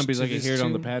turned it down wordage because to I could this hear it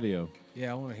on the tune. patio.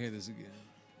 Yeah, I want to hear this again.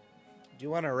 Do you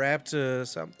want to rap to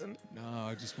something? No,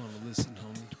 I just want to listen,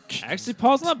 homie. Actually,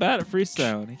 Paul's not bad at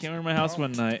freestyling. He came over to my house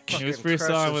one night. He was fucking crush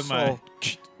freestyling his with my soul.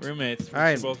 roommates. All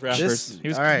right, We're both rappers. this, He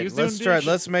was, all right. he was Let's doing try. shit.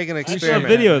 Let's make an We should experiment.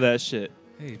 video of that shit.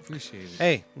 Hey, appreciate it.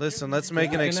 Hey, listen. Let's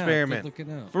make an Good looking out, experiment. good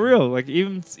looking out. For real, like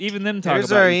even them talk Here's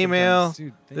about our you email. sometimes.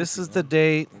 Dude, thank This you, is bro. the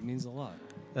date. It means a lot.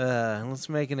 Let's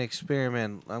make an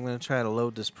experiment. I'm gonna try to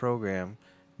load this program.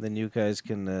 Then you guys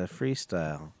can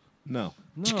freestyle. No.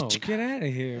 No, get out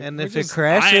of here. And We're if it just-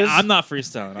 crashes, I'm not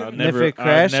freestyling. I'll and never. if it I'll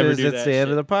never crashes, do it's that the end shit.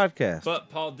 of the podcast. But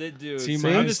Paul did do. T I'm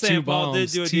minus just saying, 2 Paul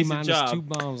bombs. did do a T decent minus job. 2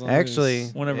 bombs on Actually,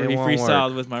 this. Whenever it he won't freestyled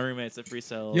work. with my roommates that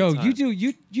freestyle. all Yo, the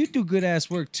time. you do good ass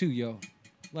work too, yo.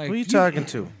 Like Who you talking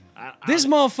to? This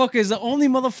motherfucker is the only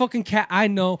motherfucking cat I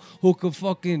know who could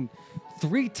fucking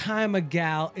 3-time a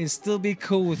gal and still be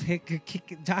cool with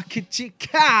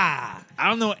Hikachika. I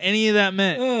don't know what any of that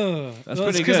meant. That's Well,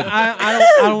 it's pretty 'cause good. I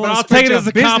don't But want I'll to take it your as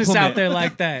a business compliment. out there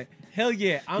like that. Hell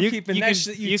yeah, I'm keeping that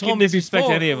shit you told can me disrespect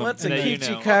before. any of them. What's a that you know.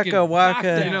 kichikaka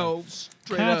waka? You know,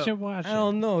 straight up. Gotcha, watch. I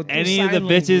don't know. do Any of the sign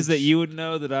bitches language. that you would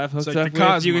know that I've hooked like up the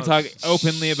with, you can talk Cosmos.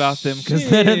 openly about them because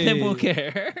none of them will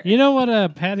care. You know what a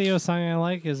patio song I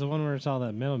like is the one where it's all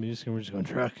that metal music and we're just going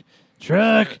truck,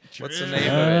 truck, What's the name of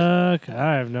it? truck.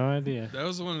 I have no idea. That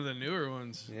was one of the newer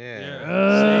ones. Yeah.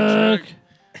 Same Truck. track.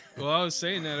 Well, I was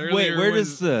saying that earlier. Wait, where when,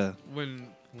 does the when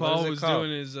What Paul is it was called?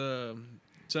 doing his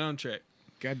soundtrack?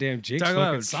 Goddamn Jake's Talk fucking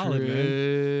about solid,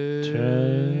 man.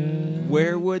 Truck.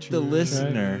 where would the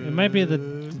listener It might be the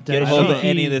get a hold of daishiki.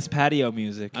 any of this patio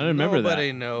music? I don't remember Nobody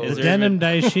that. knows. Is The there denim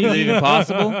Is it daishiki. even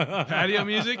possible? Patio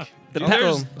music? The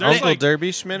Uncle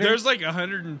Derby Schmitter? There's like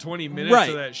 120 minutes right.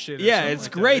 of that shit. or Yeah, something it's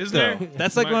like great that, isn't though. there?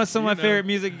 That's like some of my favorite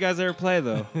music you guys ever play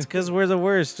though. It's because we're the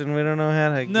worst and we don't know how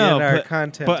to No, get our but-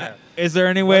 content but out. is there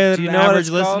any way that do you an know what average it's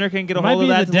called? listener can get a Might hold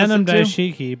be of that the to denim listen to?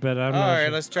 dashiki, but I'm All not right,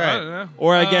 sure. let's I try don't it. know.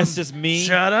 Or I guess just me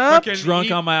Shut up. Fucking drunk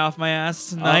eat- on my off my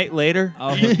ass tonight later.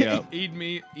 I'll hook you up.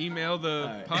 Email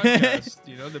the podcast.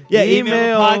 You know the Yeah,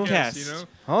 Email. email the podcast. You know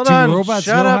Hold Do on. robots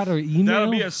Shut know up. how to email?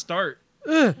 that'll be a start.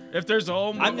 If there's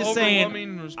all I'm just saying,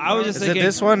 overwhelming I was just Is it thinking.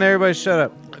 this one? Everybody shut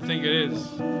up. I think it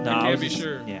is. No, I can't was be just-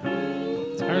 sure. Yeah.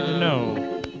 It's hard to know.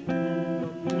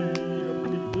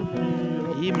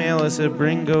 Email us at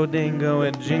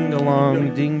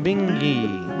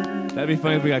bringodingo@jingalongdingbingy. That'd be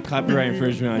funny if we got copyright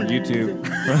infringement on YouTube.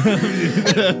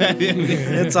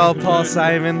 It's all Paul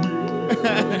Simon.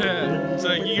 Yeah. It's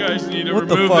like you guys need to What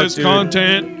the remove fuck, this dude?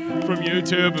 content from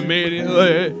YouTube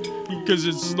immediately because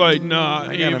it's like not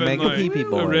I gotta even make a like pee-pee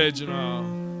boy. original.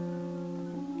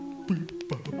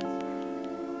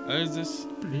 Is this?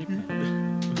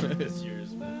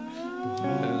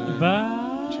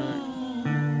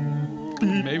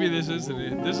 Maybe this isn't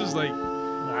it. This is like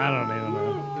I don't even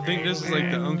know. I think this is like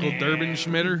the Uncle Durbin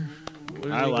Schmitter.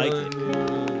 I like it.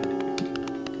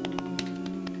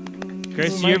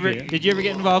 Chris, Might be. did you ever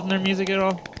get involved in their music at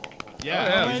all?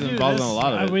 Yeah, he's involved in a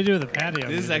lot of it. We do the patio.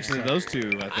 This is music actually stuff. those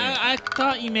two, I think. I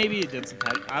thought you maybe did some.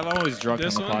 I'm always drunk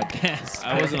This on the one? podcast.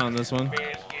 I wasn't on this one.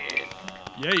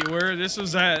 Yeah, you were. This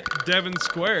was at Devon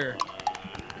Square.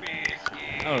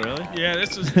 Oh, really? Yeah,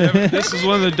 this is this is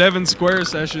one of the Devon Square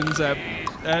sessions at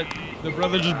the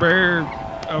Brothers Bear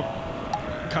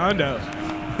condo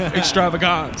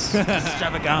extravagance.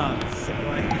 Extravagance.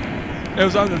 It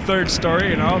was on the 3rd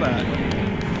story and all that.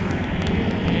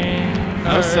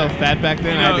 I was so fat back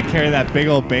then, You I had know- to carry that big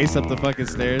old bass up the fucking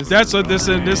stairs. That's what this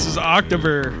is. This is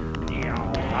October.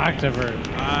 October.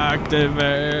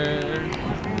 October.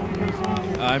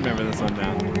 I remember this one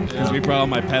now. Because we brought all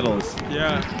my pedals.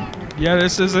 Yeah. Yeah,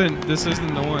 this isn't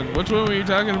the one. Which one were you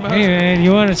talking about? Hey man,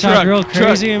 you want to talk Truck, real truck.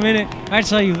 crazy a minute? I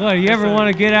tell you what, you ever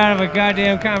want to get out of a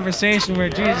goddamn conversation where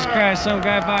Jesus Christ, some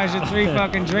guy buys you 3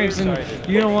 fucking drinks and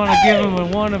you don't want to give him a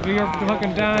one of your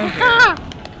fucking dime?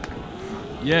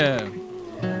 Yeah.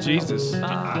 Jesus.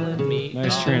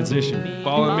 Nice transition.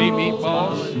 Ball and meat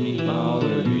meatballs. He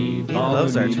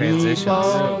loves our transitions.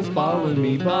 Oh,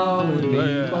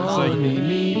 yeah. It's like we've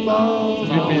been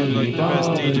like the best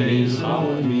DJs.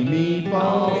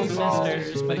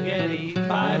 Mr. Spaghetti,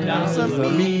 $5 a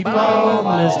meatball.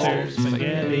 Mr.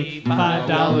 Spaghetti,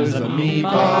 $5 a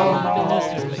meatball.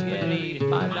 Mr. Spaghetti,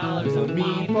 $5 a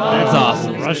meatball. That's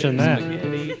awesome. Rushing that.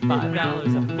 Spaghetti, $5 a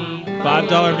meatball.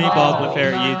 $5 meatballs, my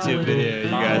favorite YouTube video you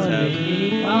guys have.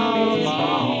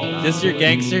 Just your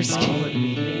gangster skin.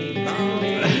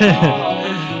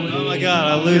 Oh my god,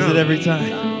 I lose it every time.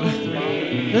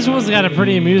 This one's got a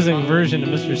pretty amusing version of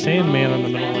Mr. Sandman in the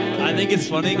middle of it. I think it's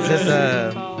funny Is because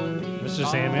it Mr.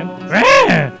 Sandman?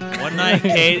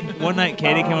 one night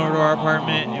Katie came over to our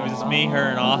apartment. It was just me, her,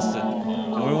 and Austin.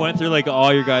 And we went through like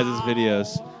all your guys'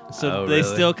 videos. So Oh, they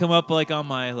really? still come up like on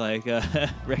my like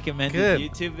recommended Good.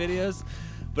 YouTube videos.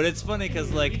 But it's funny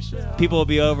because like people will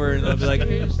be over and they'll be like,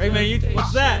 "Hey man,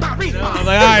 what's that?" You know? I'm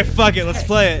like, "All right, fuck it, let's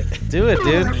play it." Do it,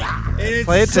 dude. And it's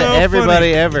Play it to so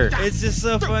everybody funny. ever. It's just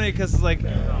so funny because like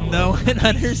no one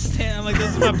understands. I'm like,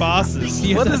 "Those are my bosses."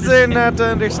 You What have is to there not to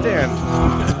understand?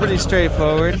 It's pretty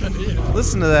straightforward.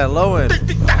 Listen to that low end.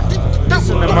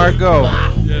 Listen to Margot.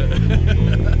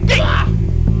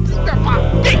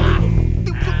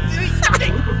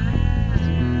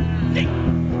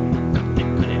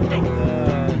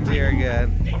 Oh, dear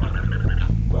God.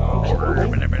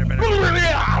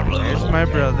 There's my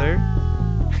brother.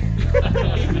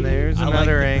 And there's I like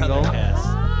another the angle. other cast.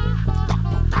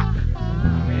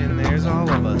 And there's all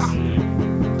of us.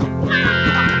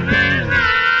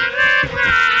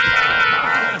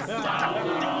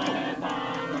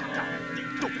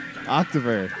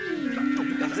 October.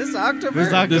 Is this October? This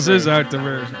is October. This is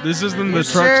October. This isn't the You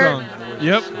truck sure? song.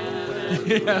 Yep.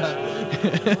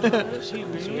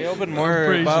 Should we open more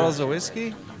pretty bottles of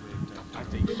whiskey?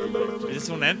 Is this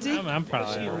one empty? I'm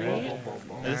probably alright.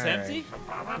 Is this empty?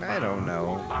 I don't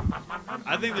know.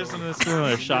 I think there's some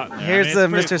similar shot in there. Here's I the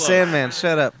mean, it's Mr. pretty close. Sandman.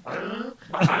 Shut up.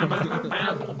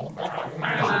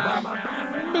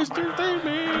 Mr.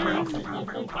 Sandman.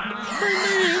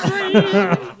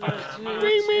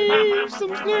 Bring me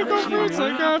some snickle fruits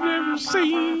like I've never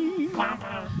seen.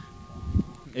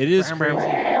 It is crazy.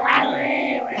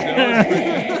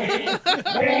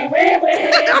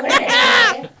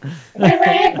 We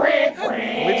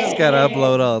just gotta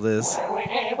upload all this.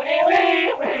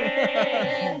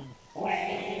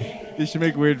 You should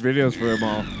make weird videos for them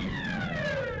all.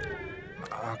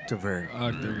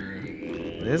 October.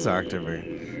 It is October.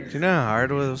 Do you know how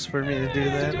hard it was for me to do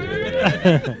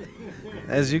that?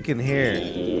 As you can hear,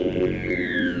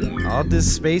 all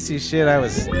this spacey shit, I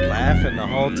was laughing the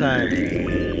whole time.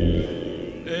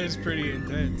 It is pretty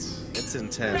intense. It's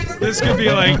intense. This could be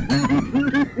like.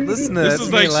 Listen to This that's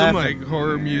is me like some laughing. like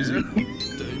horror music.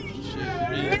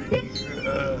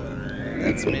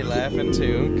 That's me laughing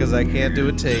too, because I can't do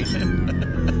a take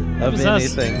of was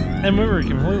us. anything. And we were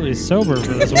completely sober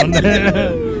for this one.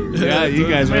 Yeah, you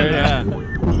guys were. Yeah.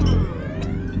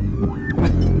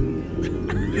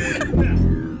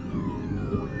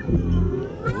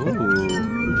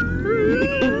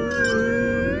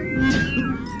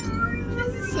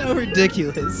 So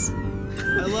ridiculous.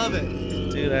 I love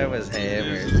it. Dude, I was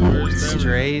hammered.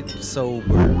 Straight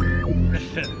sober.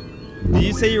 Did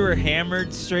you say you were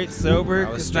hammered, straight sober? I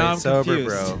was 'Cause now I'm straight sober,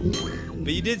 confused.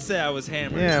 But you did say I was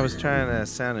hammered. Yeah, I was trying to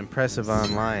sound impressive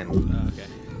online. Oh,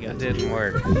 okay. It didn't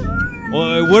work.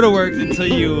 Well, it would have worked until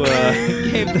you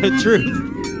gave the truth.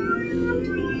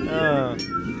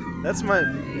 That's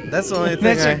the only thing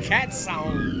That's I. a cat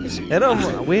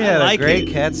sound. We had like a great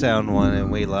it. cat sound one and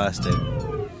we lost it.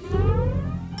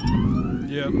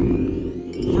 Yep.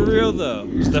 For real though,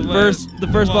 the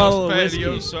first bottle of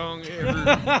patio whiskey. song ever.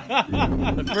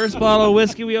 The first bottle of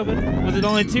whiskey we opened was it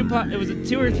only two? It was a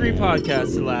 2 or 3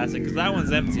 podcasts that lasted because that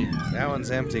one's empty. That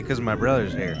one's empty because my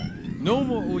brother's here. No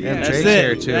more. Well, yeah, And That's Drake's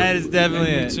here it. too. That is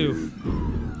definitely me it. too.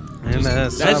 And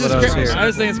That's just Salvador's crazy. here. I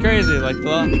just think it's crazy. Like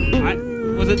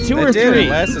was it 2 It or did. 3? It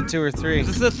lasted 2 or 3. Is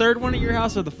this the third one at your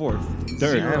house or the fourth?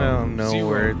 Third. I don't know Zero.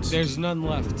 words. There's none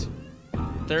left.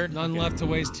 Third. None left to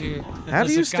waste here. How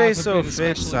do you stay so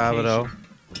fit, Salvador?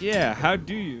 Yeah. How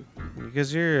do you?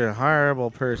 Because you're a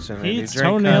horrible person. and He you eats drink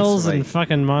toenails constantly. and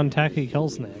fucking Montague Kill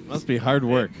Snacks. Must be hard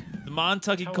work. The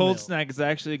Montucky cold snack is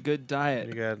actually a good diet.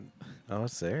 You got. Oh,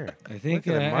 it's there. I think.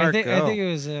 Look at I Mark think. go. I think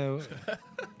it was.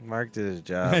 Mark did his I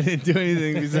job. didn't do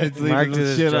anything besides Mark leave did the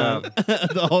his shit job. on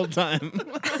the whole time.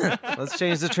 Let's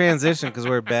change the transition because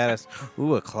we're badass.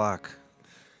 Ooh, a clock.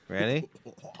 Ready?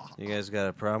 You guys got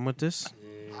a problem with this?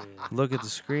 Look at the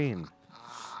screen.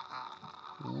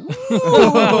 You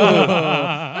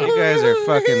guys are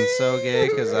fucking so gay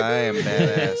because I am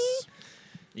badass.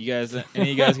 You guys, any of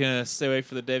you guys gonna stay awake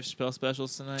for the Dave Chappelle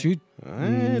specials tonight?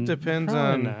 It depends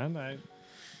Probably on. not.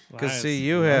 Because, see,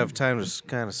 you have time to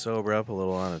kind of sober up a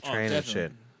little on a train and definitely.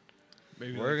 shit.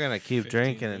 Maybe We're like going to keep 15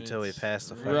 drinking minutes. until we pass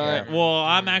the fuck Right. out. Well,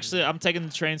 I'm taking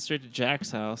the train straight to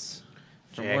Jack's house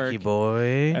from Jackie work,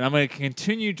 boy. and I'm gonna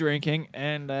continue drinking.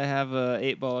 And I have a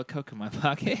 8-ball of Coke in my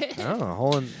pocket.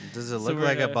 Oh, does it So look we're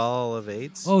like a gonna- ball of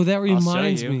 8s? Oh, that I'll show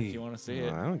reminds you me. if you want to see Oh,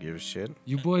 it. I don't give a shit.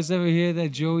 You boys ever hear that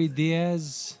Joey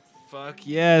Diaz? Fuck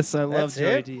yes, I love That's Joey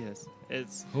it? Diaz.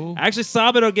 It's Who? actually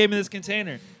Sabado gave me this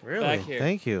container, Really? Back here.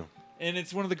 Thank you. and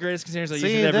it's one of the greatest containers I use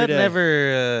See, it every that day.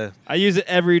 never. I use it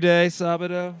every day,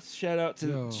 Sabado. Shout out to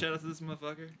Yo. this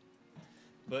motherfucker.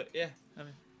 But yeah, I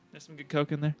mean, there's some good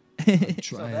Coke in there.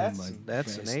 Trying that's- my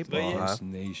that's an best 8-ball, to huh?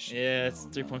 nation. Yeah, it's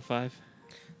Oh, no. 3.5.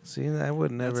 See, I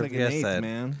would never That's like an guess 8, that.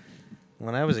 man.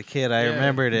 When I was a kid, I Yeah.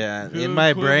 remembered it Who in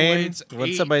my brain. equates When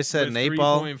 8 somebody said with an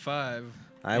 8-ball, 3.5.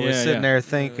 I was Yeah, sitting yeah. there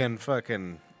thinking,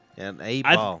 fucking an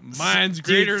 8-ball. Mine's Dude,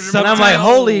 greater than some- And I'm like, mine.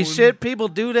 holy shit, people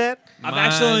do that? I've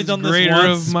actually only Mine's done this greater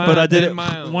once, of mine but I did than it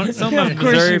mine. once. Some of my Of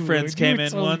course Missouri you friends would. came You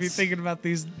in totally be once. thinking about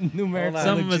these numeric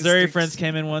Some Missouri logistics. friends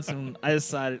came in once, and I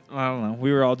decided, I don't know.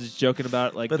 We were all just joking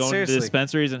about like But going to seriously. the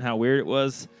dispensaries and how weird it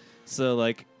was. So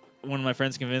like, one of my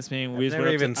friends convinced me, and we I've just never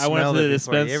went up even to, I went up smelled to the it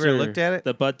before. You dispenser, ever looked at it?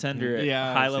 the bud tender at Yeah,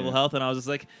 I've High seen Level it. Health, and I was just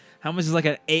like, how much is like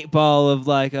an 8-ball of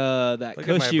like that Look at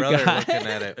kush my you brother got? looking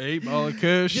at it. 8-ball of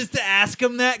Kush. Just to ask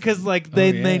them that, because like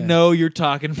they yeah. know you're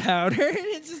talking powder.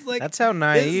 It's just like, That's how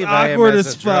naive I am awkward as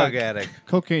as a drug fuck. addict.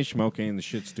 Cocaine, schmocaine, the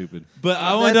shit's stupid. but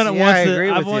I only done it Yeah, once. I agree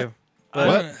I've with only- you.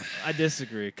 I- I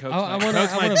disagree. Coke's I my, wanna-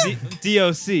 Coke's I my wanna-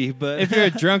 DOC, but If you're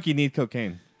a drunk, you need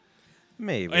cocaine.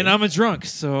 Maybe. and I'm a drunk,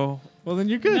 so Well, then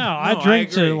you're good. No, I I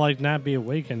drink agree. to like not be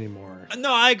awake anymore.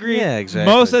 no, I agree. Yeah,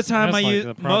 exactly. Most of the time, That's I like use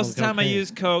the problem most of the time I cocaine.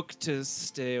 use Coke to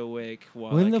stay awake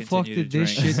while When I the fuck continue did to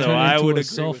this drink. shit so turn I into would a agree with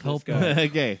self-help this guy.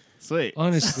 Okay, sweet.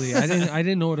 Honestly, I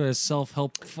didn't know what a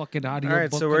self-help fucking audio. All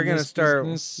right, so we're going to start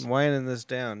winding this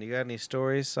down. You got any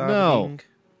stories, Sabi? No.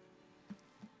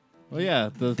 Well, yeah,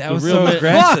 the That was real so minute,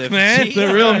 aggressive, man. Jeez.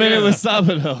 the real minute was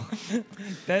Sabado.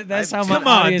 That's how my Come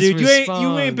on, audience dude. You ain't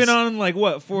responds. been on in like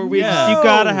what 4 weeks? Yeah. You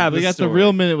gotta have. We a got story. the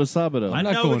real minute with Sabado. I I'm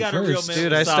not know we going got a real first. minute.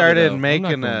 Dude, with I started Sabado. making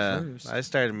going a. first. I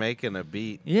started making a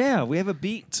beat Yeah, we have a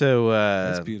beat. to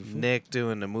That's beautiful. Nick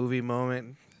doing the movie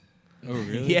moment Oh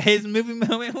really? Yeah, his movie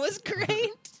moment was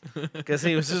great. because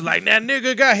he was just like, "That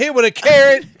nigga got hit with a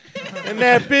carrot." and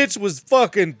that bitch was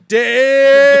fucking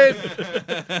dead.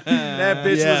 That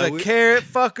bitch was a carrot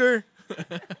fucker.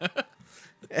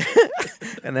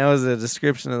 And that was a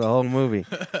description of the whole movie.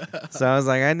 So I was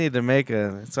like, I need to make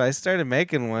a. So I started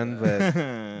making one, but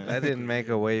I didn't make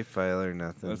a WAV file or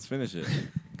nothing. Let's finish it.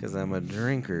 Because I'm a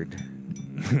drinkard.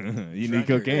 You need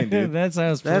cocaine, dude. That's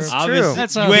how it's That's pronounced. true.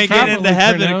 That's how You it's ain't getting into properly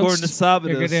heaven pronounced. according to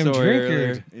You're a Sabado's goddamn story drunkard.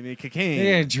 earlier. You need cocaine.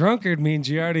 Yeah, drunkard means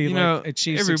you already You know,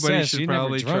 achieved everybody success. should You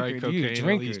probably never try drunkard. You cocaine at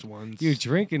drinker. least once. You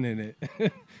drinking in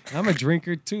it. I'm a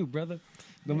drinker too, brother.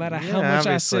 No matter how Yeah, much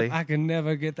obviously. I sip, I can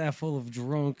never get that full of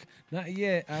drunk. Not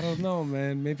yet. I don't know,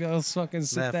 man. Maybe I'll fucking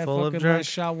sip that full of fucking drunk? last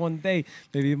shot one day.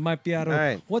 Maybe it might be out of. All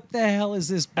right. What the hell is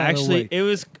this? By Actually, the way? it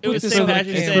was Put this St. on the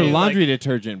Patrick's can. Day. It's for like- laundry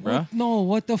detergent, bro. No,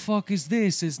 what the fuck is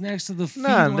this? It's next to the feed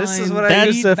No, this is line what I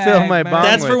used to feed fill bag, my man. bong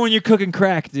That's for with. when you're cooking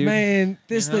crack, dude. Man,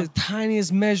 this You know? the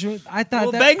tiniest measurement. I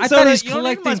thought Well, baking I soda, thought he's you don't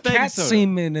need collecting much baking cat soda.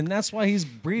 semen, and that's why he's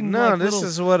breeding. No, like this little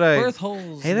is what I. birth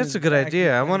holes. Hey, in that's his a good back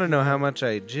idea. I and want to know how everything. much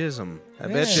I jizz them. I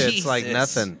Yeah. bet you it's like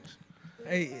Jesus. nothing.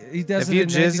 Hey, he does If it you in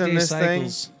jizz 90-day in this thing-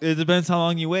 cycles. It depends how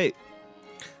long you wait.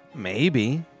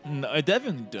 Maybe. No, it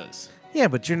definitely does. Yeah,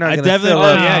 but you're not I going to definitely- fill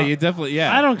Oh, up. yeah, you definitely,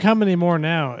 yeah. I don't come anymore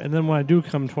now, and then when I do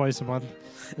come twice a month,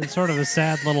 it's sort of a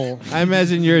sad little. I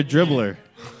imagine you're a dribbler.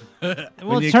 Well,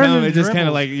 When you it's turned come, into it's just kind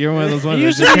of dribbles. like you're one of those ones It that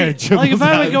used just to kind of be, dribbles like if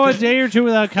I would out. go a day or two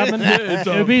without coming, it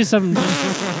would be some.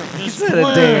 Said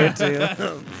a day or two.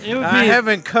 It would I be.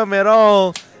 haven't come at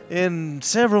all in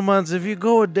several months. If you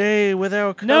go a day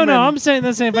without coming. No, I'm saying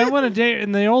the same. If I went a day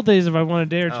in the old days, if I went a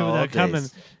day or two Oh, without old coming,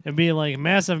 days. it'd be like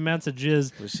massive amounts of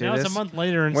jizz. We see Now it's this? a month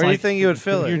later, and it's Where do you like, think you would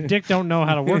fill your it? dick don't know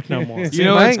how to work no more. You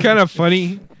know what's Mike? kind of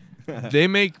funny? They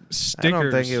make I stickers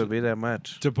don't think it would be that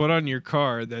much. to put on your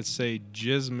car that say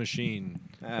 "Jizz Machine."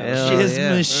 Hell Jizz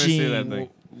yeah. machine. that thing.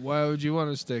 Why would you want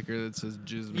a sticker that says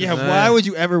 "Jizz Machine"? Yeah, why would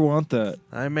you ever want that?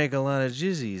 I make a lot of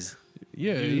jizzies.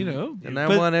 Yeah, you know. And I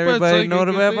But- want but it's everybody like to know a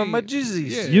good about thing. my jizzies.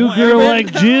 Yeah. You Well, girl everybody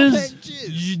like jizz.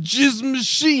 You Jizz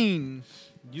Machine.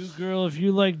 You girl, if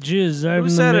you like jizz, I'm Who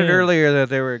the said it man. earlier that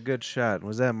they were a good shot?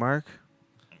 Was that Mark?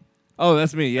 Oh,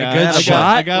 that's me. Yeah, A good I got- shot?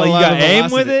 I got Like, a you lot got of aim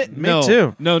velocity. with it? Me No,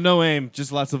 too. No aim,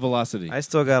 just lots of velocity. I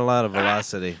still got a lot of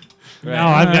velocity. No,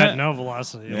 I've got no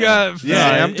velocity. You got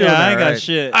Yeah, I'm doing I ain't all got right.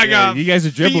 shit. I got you guys are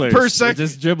feet dribblers. per It second.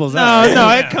 just dribbles No, out. no,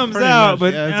 it comes pretty out, much.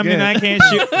 but Yeah, I that's mean, good. I can't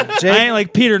shoot. Jake- I ain't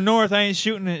like Peter North. I ain't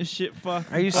shooting it shit.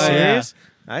 Fuck. Are you Oh, yeah. serious?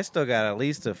 I still got at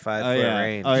least a 5 Oh foot yeah.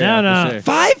 range. Oh yeah. No, for no. sure.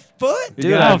 5 foot?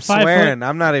 Dude, got I'm 5 swearing.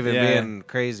 I'm not even Yeah. being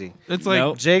crazy. It's like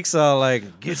Nope. Jake's all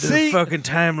like, get the See, fucking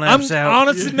time I'm lapse out.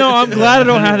 honestly no. I'm glad I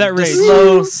don't have that the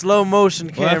range. slow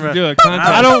motion We'll have to camera. do a contest.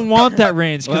 I don't want that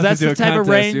range We'll because have that's to do the a type of contest,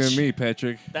 range. You and me,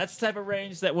 Patrick. That's the type of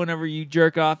range that whenever you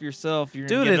jerk off yourself, you're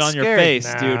Dude, gonna get it it's on your scary.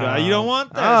 face, dude. No. You don't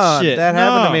want that Oh, shit. that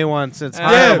happened to No. me once. It's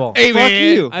Yeah. horrible. hey, Fuck man,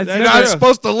 you. That's You're true. not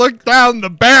supposed to look down the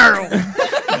barrel.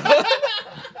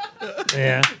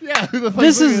 Yeah. Yeah. Who the fuck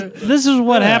This is is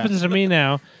what happens to me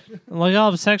now. Like I'll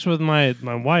have sex with my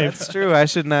wife. That's true. I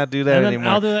should not do that And then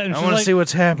anymore. I'll do that, and I she's want to like- see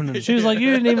what's happening. She was like,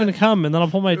 "You didn't even come," and then I'll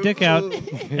pull my dick out,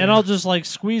 and I'll just like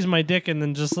squeeze my dick, and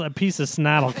then just a piece of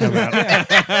snot will come out.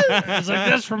 It's like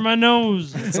that's from my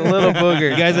nose. It's a little booger.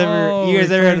 You guys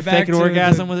ever had a fake an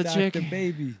orgasm with a chick?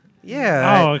 Baby.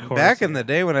 Yeah. Oh, of course. Back in the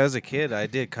day when I was a kid, I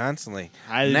did constantly.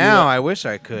 I had to do Now that- I wish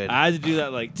I could. I had to do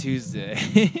that like Tuesday.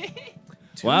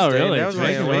 Wow, Tuesday, really? that was It's my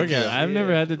making only orgasm. weekend. I've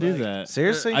never had to do that.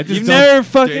 Seriously? I just You've don't- never Day of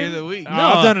fucking. the week. No,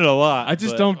 I've done it a lot. I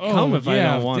just but- don't come if I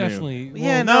yeah, don't want definitely.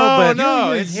 Yeah, Well, no, but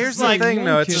no, it's here's like the thing,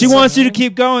 though. It's She just wants you to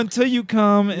keep going until you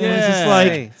come, and it's just Yeah.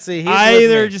 like Hey, see, he's I with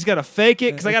either me. just gotta fake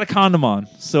it because I got a condom on,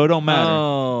 so it don't to. matter.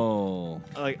 Oh.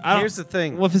 Like I don't. Here's the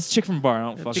thing. Well, if it's a chick from a bar, I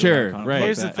don't fucking Sure, wear a condom. right. Fuck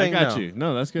Here's the that. thing, I got though. you.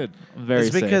 No, that's good. I'm very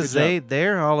It's safe. because Good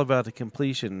they're all about the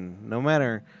completion. No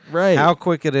matter right. how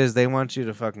quick it is, they want you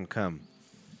to fucking come.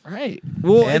 Right.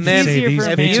 Well, And it's then- Say easier these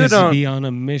for if me. you bitches don't- be on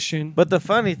a mission. But the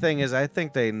funny thing is, I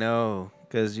think they know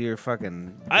because your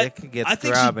fucking dick gets I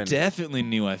think throbbing. she definitely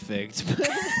knew I faked.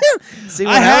 See,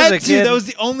 when I had was a to. kid, That was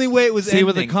the only way it was See, ending.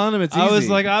 with a condom, it's I was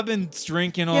easy. like, I've been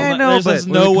drinking all Yeah, I night. know, There's but just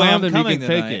With no a way I'm condom, coming you can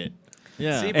fake tonight. it.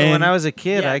 Yeah. See, but when And- I was a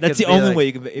kid, Yeah, I that's could the be only like, way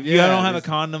you can. If you Yeah, don't have a it's-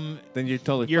 condom, then you're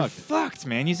totally you're fucked. fucked,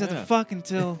 man. You just have Yeah. to fuck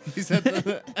until He said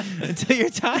that. until you're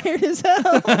tired as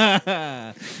hell.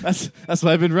 That's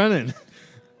why I've been running.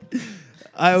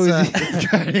 I was now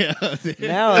That's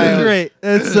I, great.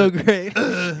 That's so great.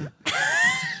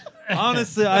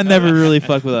 Honestly, I never really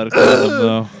fuck without a condom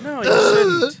though. no, you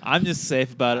shouldn't. I'm just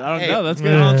safe about it. I don't Hey, know. that's I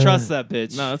good. don't trust that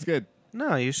bitch. No, that's good.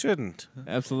 No, you shouldn't.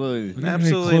 Absolutely.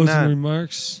 Absolutely Any closing not.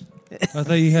 remarks? I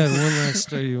thought you had one last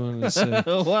story you wanted to say.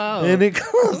 Oh wow. Any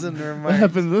closing What remarks?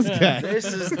 happened to this guy? This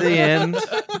is the end.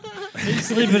 He's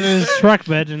sleeping in his truck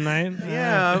bed tonight.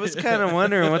 Yeah, I was kind of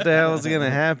wondering what the hell is going to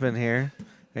happen here.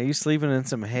 Are you sleeping in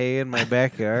some hay in my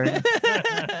backyard?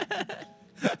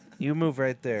 You move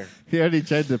right there. He already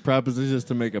tried the propositions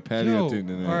to make a patio Yo, tune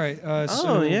tonight. all right.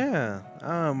 Oh, yeah.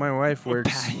 Oh, my wife works.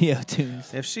 Patio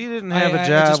tunes. If she didn't have a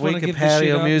job, we could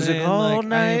patio music all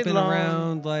night I ain't been long.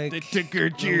 around like They took her a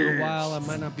little cheers. while. I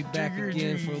might not be back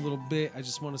again for a little bit. I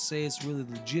just want to say it's really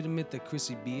legitimate that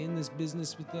Chrissy be in this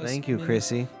business with us. Thank you, man.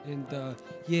 Chrissy. And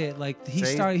yeah, like he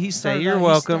Say- started. He say started. you're out- he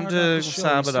welcome started out to the show. He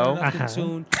started Sabado. out the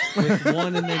tune with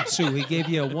 1 and then 2. He gave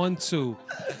you a 1-2.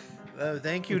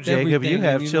 Thank you, with Jacob. everything, You and,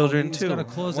 have know, children, he's too. gonna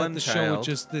close One out the show child. with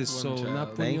just this. So child. not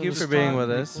putting Thank you you on the for being spot,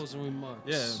 with any us. closing remarks.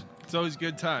 Yeah, it's always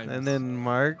good time. And then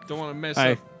Mark. Don't want to mess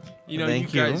Hi. up. You know,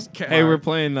 Thank you you. guys. Hey, we're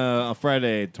playing on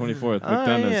Friday, 24th. Oh,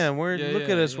 McDonough's. yeah. Yeah, Look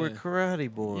at us. We're yeah.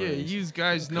 karate boys. Yeah, you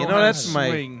guys know, You know, how that's to my-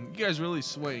 swing. You guys really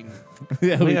swing.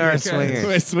 Yeah, We are do. swingers.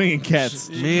 We're swinging cats.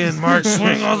 Me and Mark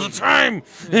swing all the time.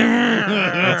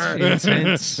 That's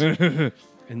intense.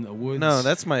 In the woods. No,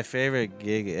 that's my favorite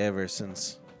gig ever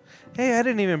since. Hey, I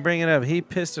didn't even bring it up. He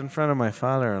pissed in front of my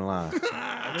father-in-law.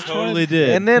 Totally did.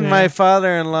 And then my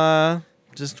father-in-law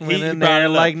just went He in brought there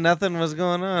it up. like nothing was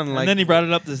going on. and Like, then he brought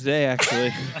it up this day, actually.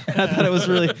 I thought it was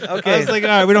really. Okay. I was like, all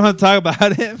right, we don't have to talk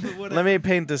about it. But whatever. let me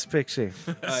paint this picture.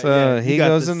 yeah, So you he got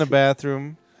goes this. in the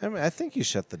bathroom. I think you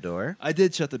shut the door. I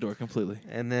did shut the door completely.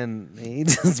 And then he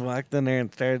just walked in there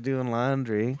and started doing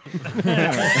laundry.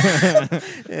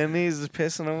 And he's just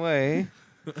pissing away.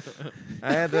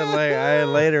 I had to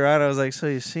later on I was like, so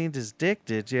you seen his dick,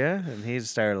 did you? And he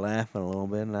started laughing a little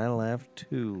bit, and I laughed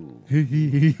too.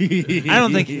 I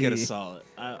don't think he could have saw it.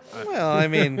 Well, I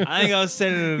mean, I think I was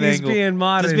standing at an He's angle. being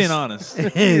modest. Just being honest.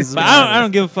 he's But I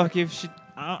don't give a fuck if she.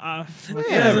 He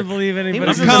doesn't believe He anybody.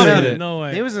 was I'm in the confident. mili- No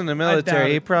way. He was in the doubt military.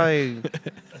 He it. probably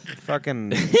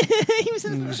fucking He was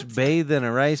in just bathed in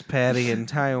a rice paddy in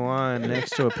Taiwan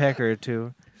next to a pecker or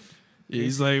two.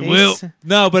 He's like, He's- well,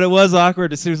 No, but it was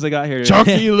awkward as soon as I got here. Today.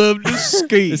 Chucky loved to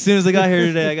skate. As soon as I got here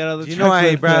today, I got out of the Do you truck know why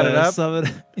he with, brought it up? some of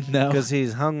it. No, Because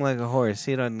he's hung like a horse.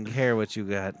 He doesn't care what you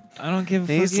got. I don't give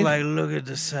a He's fuck. like, look at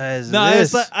the size no, of I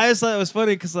this. just thought it was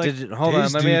funny because like Hold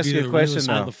on, let me ask you a question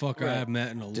now. Motherfucker I've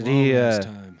met in a Did long he ass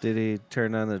time. did he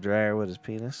turn on the dryer with his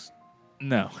penis?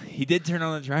 no, he did turn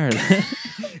on the dryer.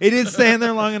 He didn't stand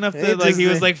there long enough He to like. just- He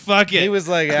was like, "Fuck it, He was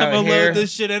like I'm out gonna here. load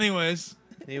this shit anyways."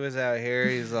 He was out here.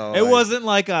 He's all. It like, wasn't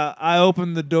like I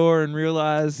opened the door and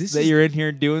realized This that is- you're in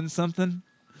here doing something.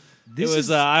 It was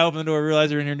I opened the door,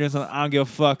 realized you're in here doing something. I don't give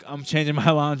a fuck. I'm changing my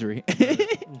laundry.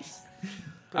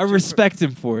 I respect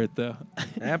him for it though.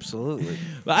 absolutely.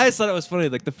 But I just thought it was funny.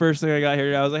 Like the first thing I got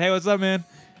here, I was like, "Hey, what's up, man?"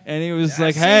 And he was I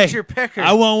like, seen "Hey, your pecker."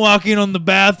 I won't walk in on the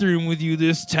bathroom with you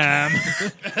this time."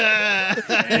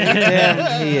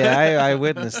 Damn, yeah, I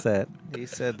witnessed that. He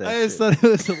said that. I just shit. thought it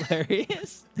was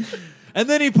hilarious. And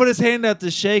then he put his hand out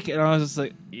to shake it, and I was just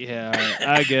like, "Yeah,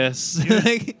 I guess."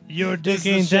 Like, Your dick just the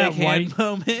ain't that shake hand white.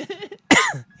 moment.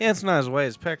 Yeah, it's not as white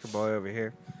as Pecker Boy over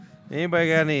here. Anybody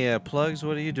got any plugs?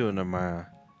 What are you doing tomorrow?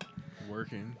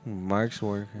 Working. Mark's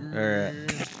working. Or,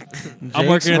 Jake's I'm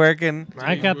working at- working.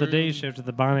 I got the day shift at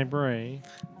the Bonnie Bray.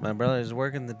 My brother's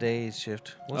working the day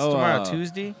shift. What's Oh, tomorrow?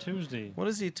 Tuesday? Tuesday. What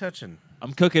is he touching?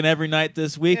 I'm cooking every night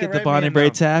this week Yeah, at the write me Bonnie a Bray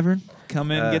note. Tavern.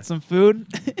 Come in, Uh, get some food.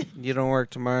 You don't work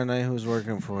tomorrow night. Who's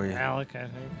working for you? Alec, I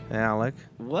think. Alec.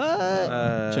 What?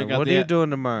 Check out What the are you doing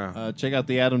tomorrow? Check out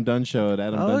the Adam Dunn Show at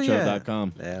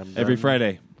adamdunnshow.com. Adam Every Dunn.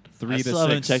 Friday, 3 I to still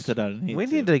haven't 6. checked it out. We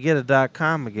need to get a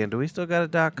 .com again. Do we still got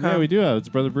a .com? Yeah, we do have. It's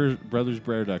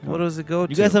brothersbrewer.com. What does it go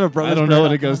to? You guys have a brother? I don't know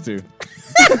what it goes to.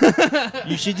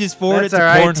 You should just forward That's it to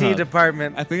our IT Pornhub.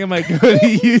 department. I think I might go to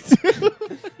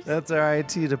YouTube. That's our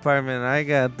IT department.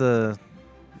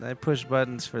 I push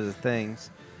buttons for the things.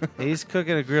 He's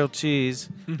cooking a grilled cheese.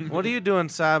 What are you doing,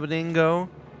 Sabadingo?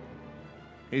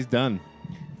 He's done.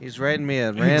 He's writing me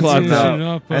a clocked ransom out.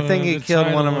 note. I think he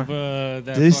killed one of my.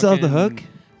 Did he still have the hook?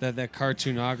 That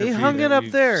cartoonography. He hung it that up we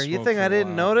there. You spoke think for I a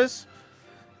didn't while. notice?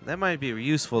 That might be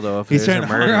useful though if He's there's a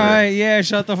trying to- murderer. Right, yeah,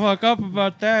 shut the fuck up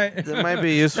about that. That might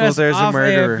be useful That's if there's a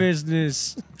off-air murderer.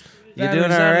 business. You That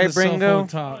doing is all out of right, the cell phone Bringo?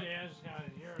 talk.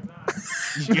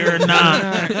 You're not.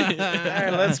 All right,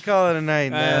 let's call it a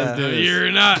night. Let's do this.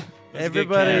 You're not.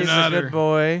 Everybody's a Another. good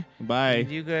boy. Bye.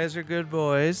 You guys are good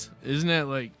boys. Isn't that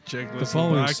like Czech The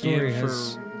following story for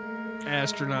has-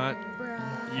 astronaut?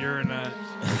 You're not.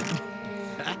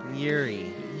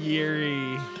 Yuri.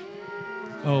 Yuri.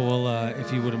 Oh well,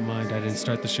 if you wouldn't mind, I didn't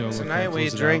start the show. Could I Tonight we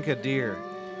close it drank out? a deer.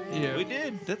 Yeah. We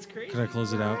did. That's crazy. Could I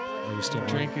close it out? Are you still on?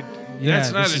 Drink it. Yeah,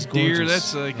 That's not this a is deer. gorgeous.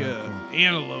 That's like a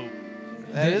antelope.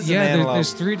 That is yeah, an antelope.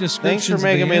 there's 3 descriptions. Thanks for of the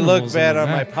making me look animals in bad the on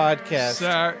my back. podcast.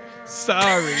 Sorry.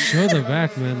 Sorry. Show the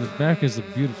back, man. The back is a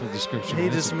beautiful description. He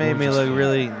That's just a made me gorgeous look photo.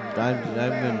 really.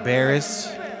 I'm embarrassed.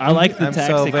 I like the I'm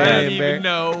taxi so cab. I very didn't even embarrassed.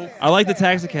 know. I like the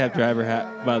taxi cab driver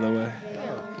hat, by the way.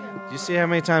 Do you see how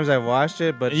many times I've washed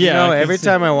it? But Yeah, I can every see.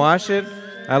 time I wash it,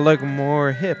 I look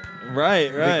more hip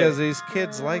Right, because these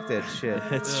kids like that shit.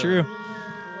 it's true.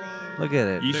 Look at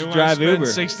it. You They should want drive to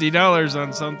spend Uber. $60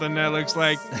 on something that looks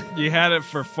like you had it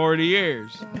for 40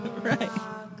 years.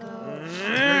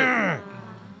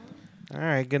 All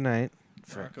right. Good night.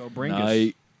 Franco, bring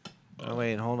Night. Oh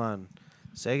wait, hold on.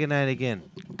 Say good night again.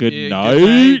 Good Yeah,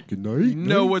 night. Good night. You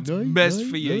know what's best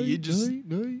for you. You just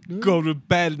go to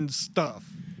bed and stuff.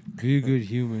 Be a good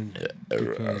human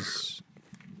because